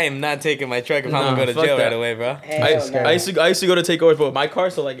 I was like, I am not taking my truck if I'm Nah, gonna go to fuck jail that. right away, bro. Hell no. I used to go to takeovers with my car,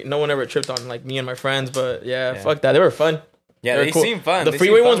 so like no one ever tripped on like me and my friends. But yeah, fuck that. They were fun. Yeah, They they were cool. seem fun. The They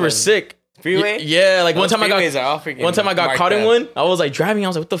freeway seem ones fun, were man. sick. Freeway? Yeah, like one Those time I freeways got are all freaking one time I got marked caught in up. one. I was like driving. I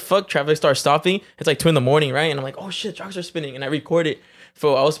was like, what the fuck? Traffic starts stopping. It's like 2 a.m, right? And I'm like, oh shit, trucks are spinning. And I record it.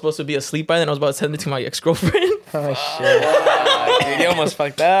 So I was supposed to be asleep by then. I was about to send it to my ex-girlfriend. Oh shit. Dude, you almost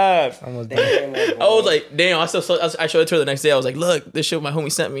fucked up. Damn, I was like, damn. I showed it to her the next day. I was like, look, this shit my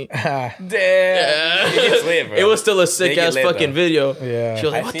homie sent me. Damn. It gets lit, bro. It was still a sick They get ass lit, fucking though. video. Yeah. She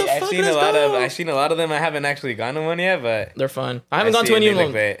was like, what the fuck? Let's go. I've seen a lot of them. I haven't actually gone to one yet, but They're fun. I haven't I gone see to any it, of they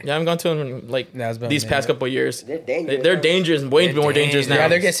them. look lit. Yeah, I haven't gone to them in, like Nah, it's been a these past minute. couple of years. they're dangerous. They're dangerous, way They're more dangerous now. Yeah,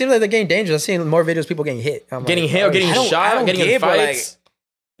 it seems like they're getting dangerous. I've seen more videos of people getting hit. I'm Getting like, hit or oh, getting shit. I shot, don't getting in get, bro, like, fights.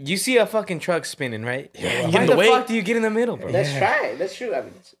 you see a fucking truck spinning, right? Yeah, you Why get in the the way. fuck do you get in the middle, bro? Let's try it. That's true. I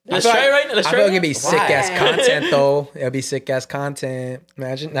mean, Let's feel try like- right now. Let's I try feel like right it'd be now. sick ass Why? content though. It'd be sick ass content.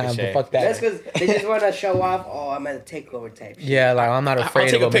 Imagine, nah, sure. but fuck that's that. because they just want to show off. Oh, I'm at a takeover type. Shit. Yeah, like I'm not I'll afraid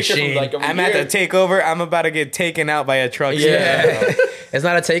take of a a picture machine. from like over I'm here. at the takeover. I'm about to get taken out by a truck. Yeah. It's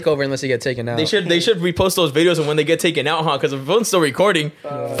not a takeover unless you get taken out. They should repost those videos and when they get taken out, huh? Because the phone's still recording.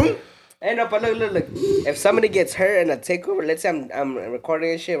 Hey, no, but look. If somebody gets hurt in a takeover, let's say I'm recording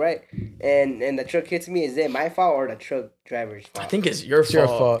and shit, right? And the truck hits me, is it my fault or the truck driver's fault? I think it's your It's your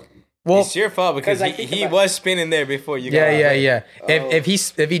fault. fault. Well, It's your fault because 'Cause I think he about- was spinning there before you got yeah. out.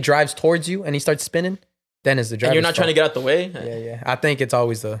 If he drives towards you and he starts spinning, then it's the driver. And you're not trying to get out the way. Yeah. I think it's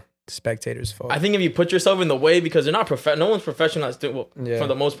always the spectator's fault. I think if you put yourself in the way because they're not no one's professional at doing, well, Yeah. for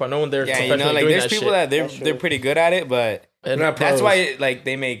the most part, no one there's Yeah, you professional know, like doing there's that people shit. that they're pretty good at it, but And Not that's pros. why like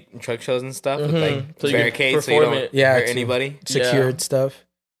they make truck shows and stuff with like So you can barricades so you perform don't it. Yeah, hurt to- anybody. secured stuff.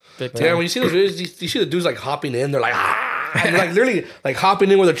 big Yeah, time. when you see those videos, you see the dudes like hopping in. They're like, and like literally like hopping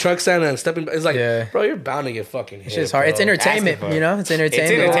in with a truck stand and stepping. It's like, Yeah. bro, you're bound to get fucking hit. It's just hard. It's bro. entertainment, Asking for it. you know. It's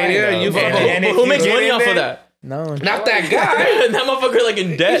entertainment. It's entertaining. Yeah, though. you- And if Who you makes get money in off of there- that? No, Not that guy. That motherfucker like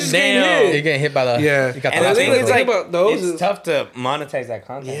in debt. just getting Damn. hit. you're getting hit by the. Yeah. You got And the the thing hospital is, like, about those it's is- tough to monetize that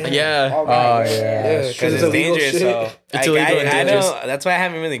content. Yeah. All Oh right, yeah. Yeah, Because it's illegal dangerous. shit. So It's like, illegal and I dangerous. don't. That's why I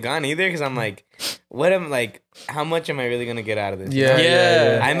haven't really gone either. Because I'm like, what am like? How much am I really gonna get out of this? Yeah,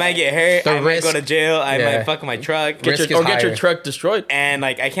 Yeah. I might get hurt. The I might risk- I go to jail. I Yeah. might fuck my truck. Risk is Get your higher. truck destroyed. And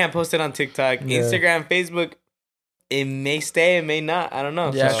like I can't post it on TikTok, Yeah. Instagram, Facebook. It may stay, it may not. I don't know.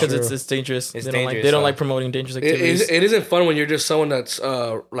 Yeah, So- because it's dangerous. It's they don't dangerous, they don't so- like promoting dangerous It, activities. it isn't fun when you're just someone that's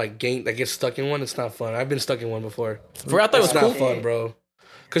like that gets stuck in one. It's not fun. I've been stuck in one before. I thought it was It's not cool. fun, bro.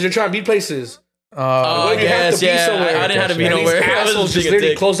 Because you're trying to be places. Oh, When you have to be yes, somewhere. I didn't have to be And these nowhere. I was assholes just just being a literally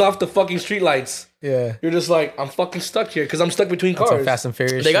dick. close off the fucking streetlights. Yeah. You're just like, I'm fucking stuck here because I'm stuck between That's cars. some Fast and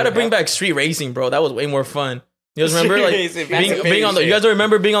Furious. They got to shit. bring back street racing, bro. That was way more fun. You guys remember like Street racing, being on the? shit. You guys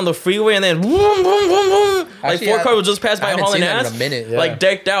remember being on the freeway and then boom, boom, boom, boom. Like Actually, 4 I- cars would just pass I by haven't hauling seen that ass, in a minute, yeah. like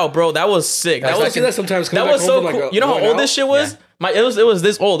decked out, bro. That was sick. That I was see that sometimes. that was so cool. You know how old this shit was? Yeah. It was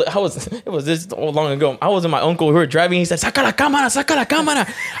this old. It was this old long ago. I was with my uncle. We were driving. He said, "Saca la cámara, saca la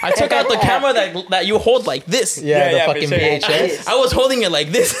cámara." I took out the camera that you hold like this. Yeah, the Yeah, for fucking sure. VHS. I was holding it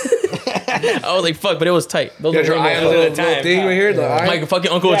like this. I was like, "Fuck," but it was tight. Those You were got your way eye on more the fun. little, little thing right here. The eye. My fucking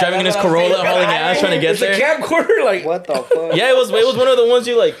uncle was driving in his that's what I'm Corolla, saying. hauling ass, trying to get It's a there. camcorder. Like, What the fuck? Yeah, it was one of the ones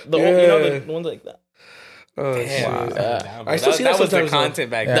you like the you know Yeah. the ones like that. oh, shit. Damn, bro. I still see that was the sometimes, though. content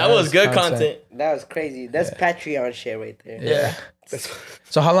back Yeah. then. That was good content. content. That was crazy. That's Patreon shit right there. Yeah.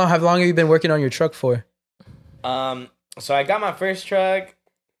 So how long have you been working on your truck for? So I got my first truck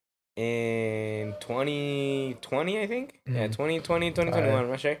in 2020, I think. Yeah, 2020, 2021, I'm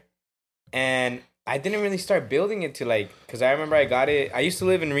not sure. And I didn't really start building it to because I remember I got it. I used to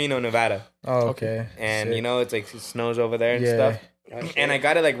live in Reno, Nevada. Oh, okay. And Sick. you know, it's like it snows over there and Yeah. stuff. And I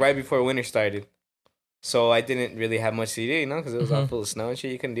got it right before winter started. So I didn't really have much to do, you know, because it was all full of snow and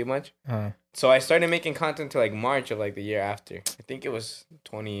shit. You couldn't do much. So I started making content to March of the year after. I think it was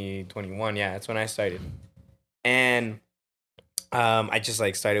 2021. Yeah, that's when I started. And I just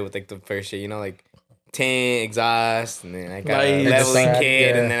started with the first shit, you know, tank, exhaust, and then I got a leveling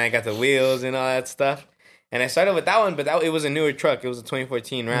kit, and then I got the wheels and all that stuff. And I started with that one, but it was a newer truck. It was a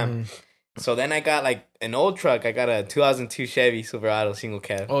 2014 Ram. So then I got an old truck. I got a 2002 Chevy Silverado single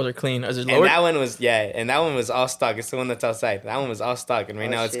cab. Oh, they're clean. Is it And lowered? that one was all stock. It's the one that's outside. That one was all stock, and right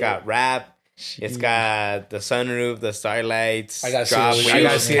now it's got wrap. It's got the sunroof, the starlights. I gotta drop see it. wheels, I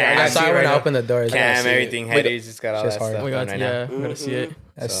gotta see it. I cam, gotta see it when right I now. opened the door. cam, everything, headers. It's got all Just that hard. stuff we on got right now. we gotta see it.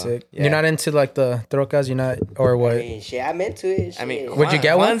 That's So, sick. yeah. You're not into the trocas? You're not, or I what? mean, shit, I'm into it. I mean, shit. Would you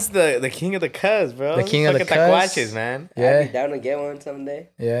get one? Juan's the king of the cuz, bro. The king of the Fucking cuz? tacuaches, man. I'd Yeah, be down to get one someday.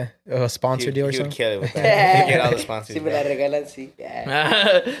 yeah. A sponsor He deal or would something. kill it with that. He'd get all the sponsors. Si me la regalan, sí.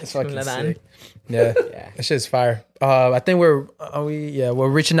 Yeah. It's fucking sick. Yeah, Yeah. that shit's fire. I think we're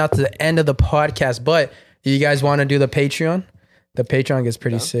reaching out to the end of the podcast, but you guys want to do the Patreon? The Patreon gets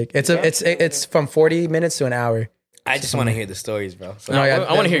pretty sick. It's from 40 minutes to an hour. I just want to hear the stories, bro. So No, yeah,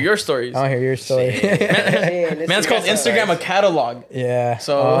 I want to hear your stories. I want to hear your story. Shit, Man, it's called Instagram a catalog. Yeah.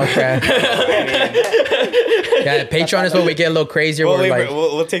 So- Oh, okay. Yeah, Patreon is where we get a little crazier. Well, We're wait, like,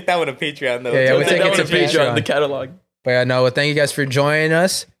 we'll take that one to Patreon, though. Yeah, we'll take That it one to to Patreon, Patreon. the catalog. but yeah, no. Well, thank you guys for joining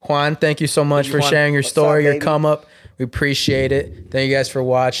us, Juan. Thank you so much for Juan. sharing your What's story, up, your baby? come up. We appreciate it. Thank you guys for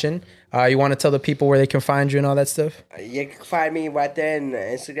watching. You want to tell the people where they can find you and all that stuff? You can find me right there on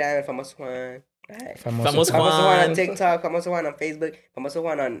Instagram, Famoso Juan. Right. Famoso Famoso Juan on Juan. TikTok, Famoso Juan on Facebook, Famoso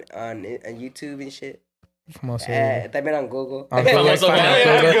Juan on YouTube and shit. Famoso. También on Google. On Google, Famoso find Juan. on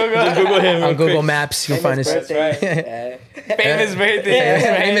Yeah, Google. Just Google him. On real Google quick. Maps, you'll find Famous us. birthday. Famous birthday.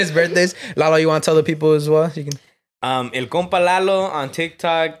 Famous birthdays. Lalo, you want to tell the people as well? You can. El Compa Lalo on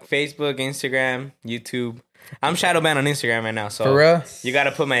TikTok, Facebook, Instagram, YouTube. I'm shadow banned on Instagram right now, so For real? you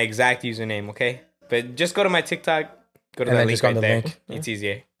gotta put my exact username, okay? But just go to my TikTok, go to And that then link just go on right the there. link. It's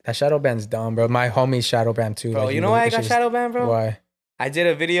easier. That shadow band's dumb, bro. My homie's shadow band too. Bro, Like, you know why I got it's shadow banned, bro? Why? I did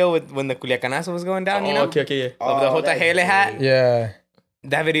a video when the Culiacanazo was going down, you know? Okay, yeah. Of the Oh, that's JL hat. great. Yeah.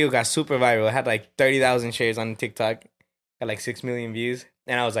 That video got super viral. It had 30,000 shares on TikTok. Got 6 million views.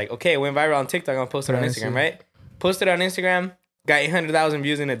 And I was like, okay, it went viral on TikTok. I'm gonna post it on Right, Instagram, see. right? Posted it on Instagram. Got 800,000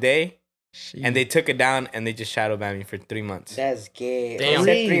 views in a day. And they took it down and they just shadow banned me for 3 months. That's gay. Damn. You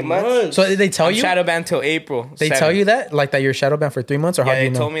said 3 months? So did they tell I'm you? shadow banned till April. They 7th. tell you that, like that you're shadow banned for 3 months, or how Yeah, do they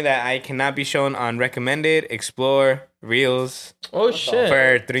you know? told me that I cannot be shown on recommended, explore, reels Oh shit.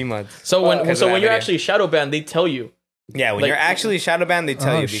 for 3 months. So when Because so of when that you're video. actually shadow banned, they tell you. Yeah, when Like- you're actually shadow banned, they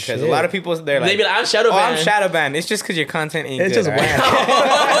tell Oh, you because shit. a lot of people they're like, They be like, I'm shadow "Oh, banned. I'm shadow banned." It's just because your content ain't It's good. just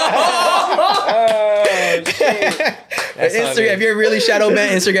alright? That's all it Instagram, is. if you're really shadow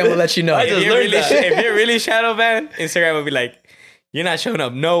banned, Instagram will let you know. I If just you're, learned really, that. if you're really shadow banned, Instagram will be like, "You're not showing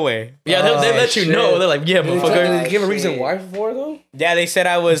up nowhere." Yeah, they let you shit. know. They're like, yeah, Did motherfucker. they give a reason shit. why for though? Yeah, they said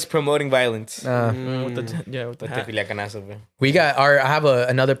I was promoting violence. With the with the With hat. the Culiacanazo, bro. We got I have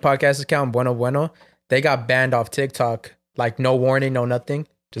another podcast account, Bueno Bueno. They got banned off TikTok. Like no warning, no nothing.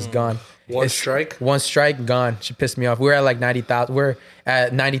 Just gone. One It's- strike. One strike, gone. She pissed me off. We're at 90,000. We're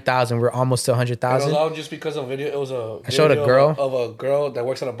at 90,000. We're almost to It was 100,000. all just because of video. It was a. I showed a video girl. of a girl that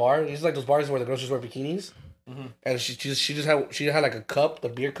works at a bar. It's like those bars where the girls just wear bikinis, and she had like a cup, the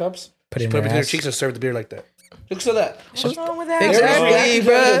beer cups. Put She it in put it her between her ass. cheeks and served the beer like that. Look at that. What's wrong with that? Exactly, reacting to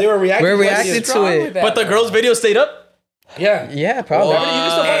bro. it. They were reacting We're to it. reacting What's to wrong it. with that? But the girl's video stayed up. Yeah. Yeah, probably. You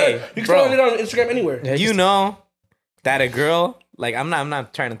can still find it. You can still Bro. find it on Instagram anywhere. Yeah, You know that a girl, like I'm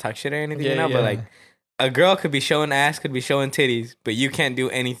not trying to talk shit or anything, Yeah, but yeah. like a girl could be showing ass, could be showing titties, but you can't do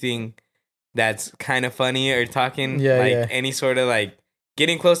anything that's kind of funny or talking Yeah, like yeah. any sort of like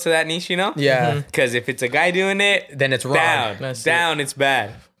getting close to that niche, you know? Yeah. Because if it's a guy doing it, Then it's wrong. down, That's down, it's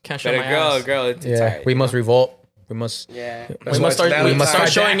bad. Can't show But my a ass. girl, it's Yeah. alright. We must revolt. We must. Yeah. We must start. now We it's must start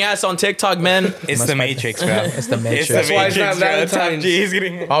not showing ass on TikTok, man. It's the Matrix, bro. It's the Matrix. It's the why it's Matrix, not bro. Top Valentine's. G is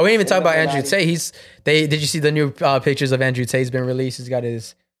getting. Oh, we didn't even talk about Andrew Tate. Did you see the new pictures of Andrew Tate's been released? He's got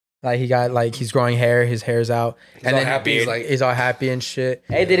he's growing hair. His hair's out. He's all happy. He's like, he's all happy and shit.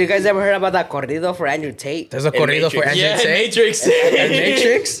 Hey, did you guys ever heard about that corrido for Andrew Tate? There's a corrido for Andrew Yeah, Tate. Matrix. And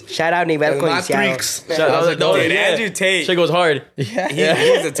Matrix. Shout out Nivel Codiciado. Matrix. Shout out to Dude, Andrew Tate. Shit goes hard. Yeah.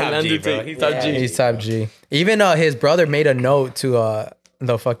 He's a top Andrew G, bro. Tate. He's Top top G. G. He's top G. Even his brother made a note to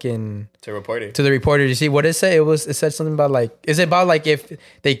the fucking To report it. to the reporter. You see what it said? It said something about like, is it about like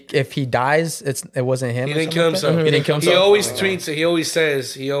if he dies, it wasn't him. He or didn't something kill like that? himself. He didn't kill He himself. always tweets it. He always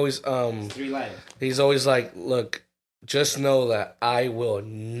says. He always 3 lines. He's always like, look, just know that I will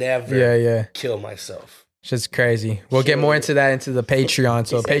never Yeah. kill myself. Just crazy. We'll get more into that into the Patreon.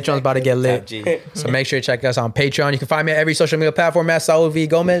 So Patreon's about to get lit. So make sure you check us on Patreon. You can find me at every social media platform at Saul V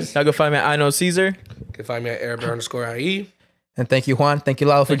Gomez. Y'all go find me at I Know Caesar. You can find me at Airbear_IE. And thank you, Juan. Thank you,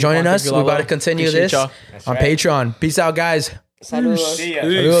 Lalo, for Thank you, joining Juan. us. Thank you, We're about Lalo. to continue Appreciate this y'all. on Patreon. Peace out, guys. Saludos. See ya.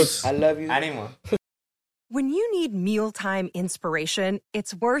 Adios. I love you. Animo. When you need mealtime inspiration,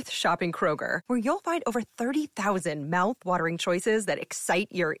 it's worth shopping Kroger, where you'll find over 30,000 mouth-watering choices that excite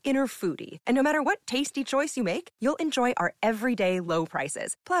your inner foodie. And no matter what tasty choice you make, you'll enjoy our everyday low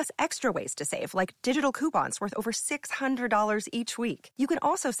prices, plus extra ways to save, like digital coupons worth over $600 each week. You can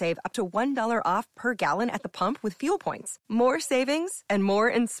also save up to $1 off per gallon at the pump with fuel points. More savings and more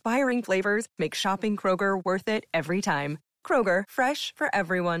inspiring flavors make shopping Kroger worth it every time. Kroger, fresh for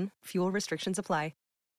everyone. Fuel restrictions apply.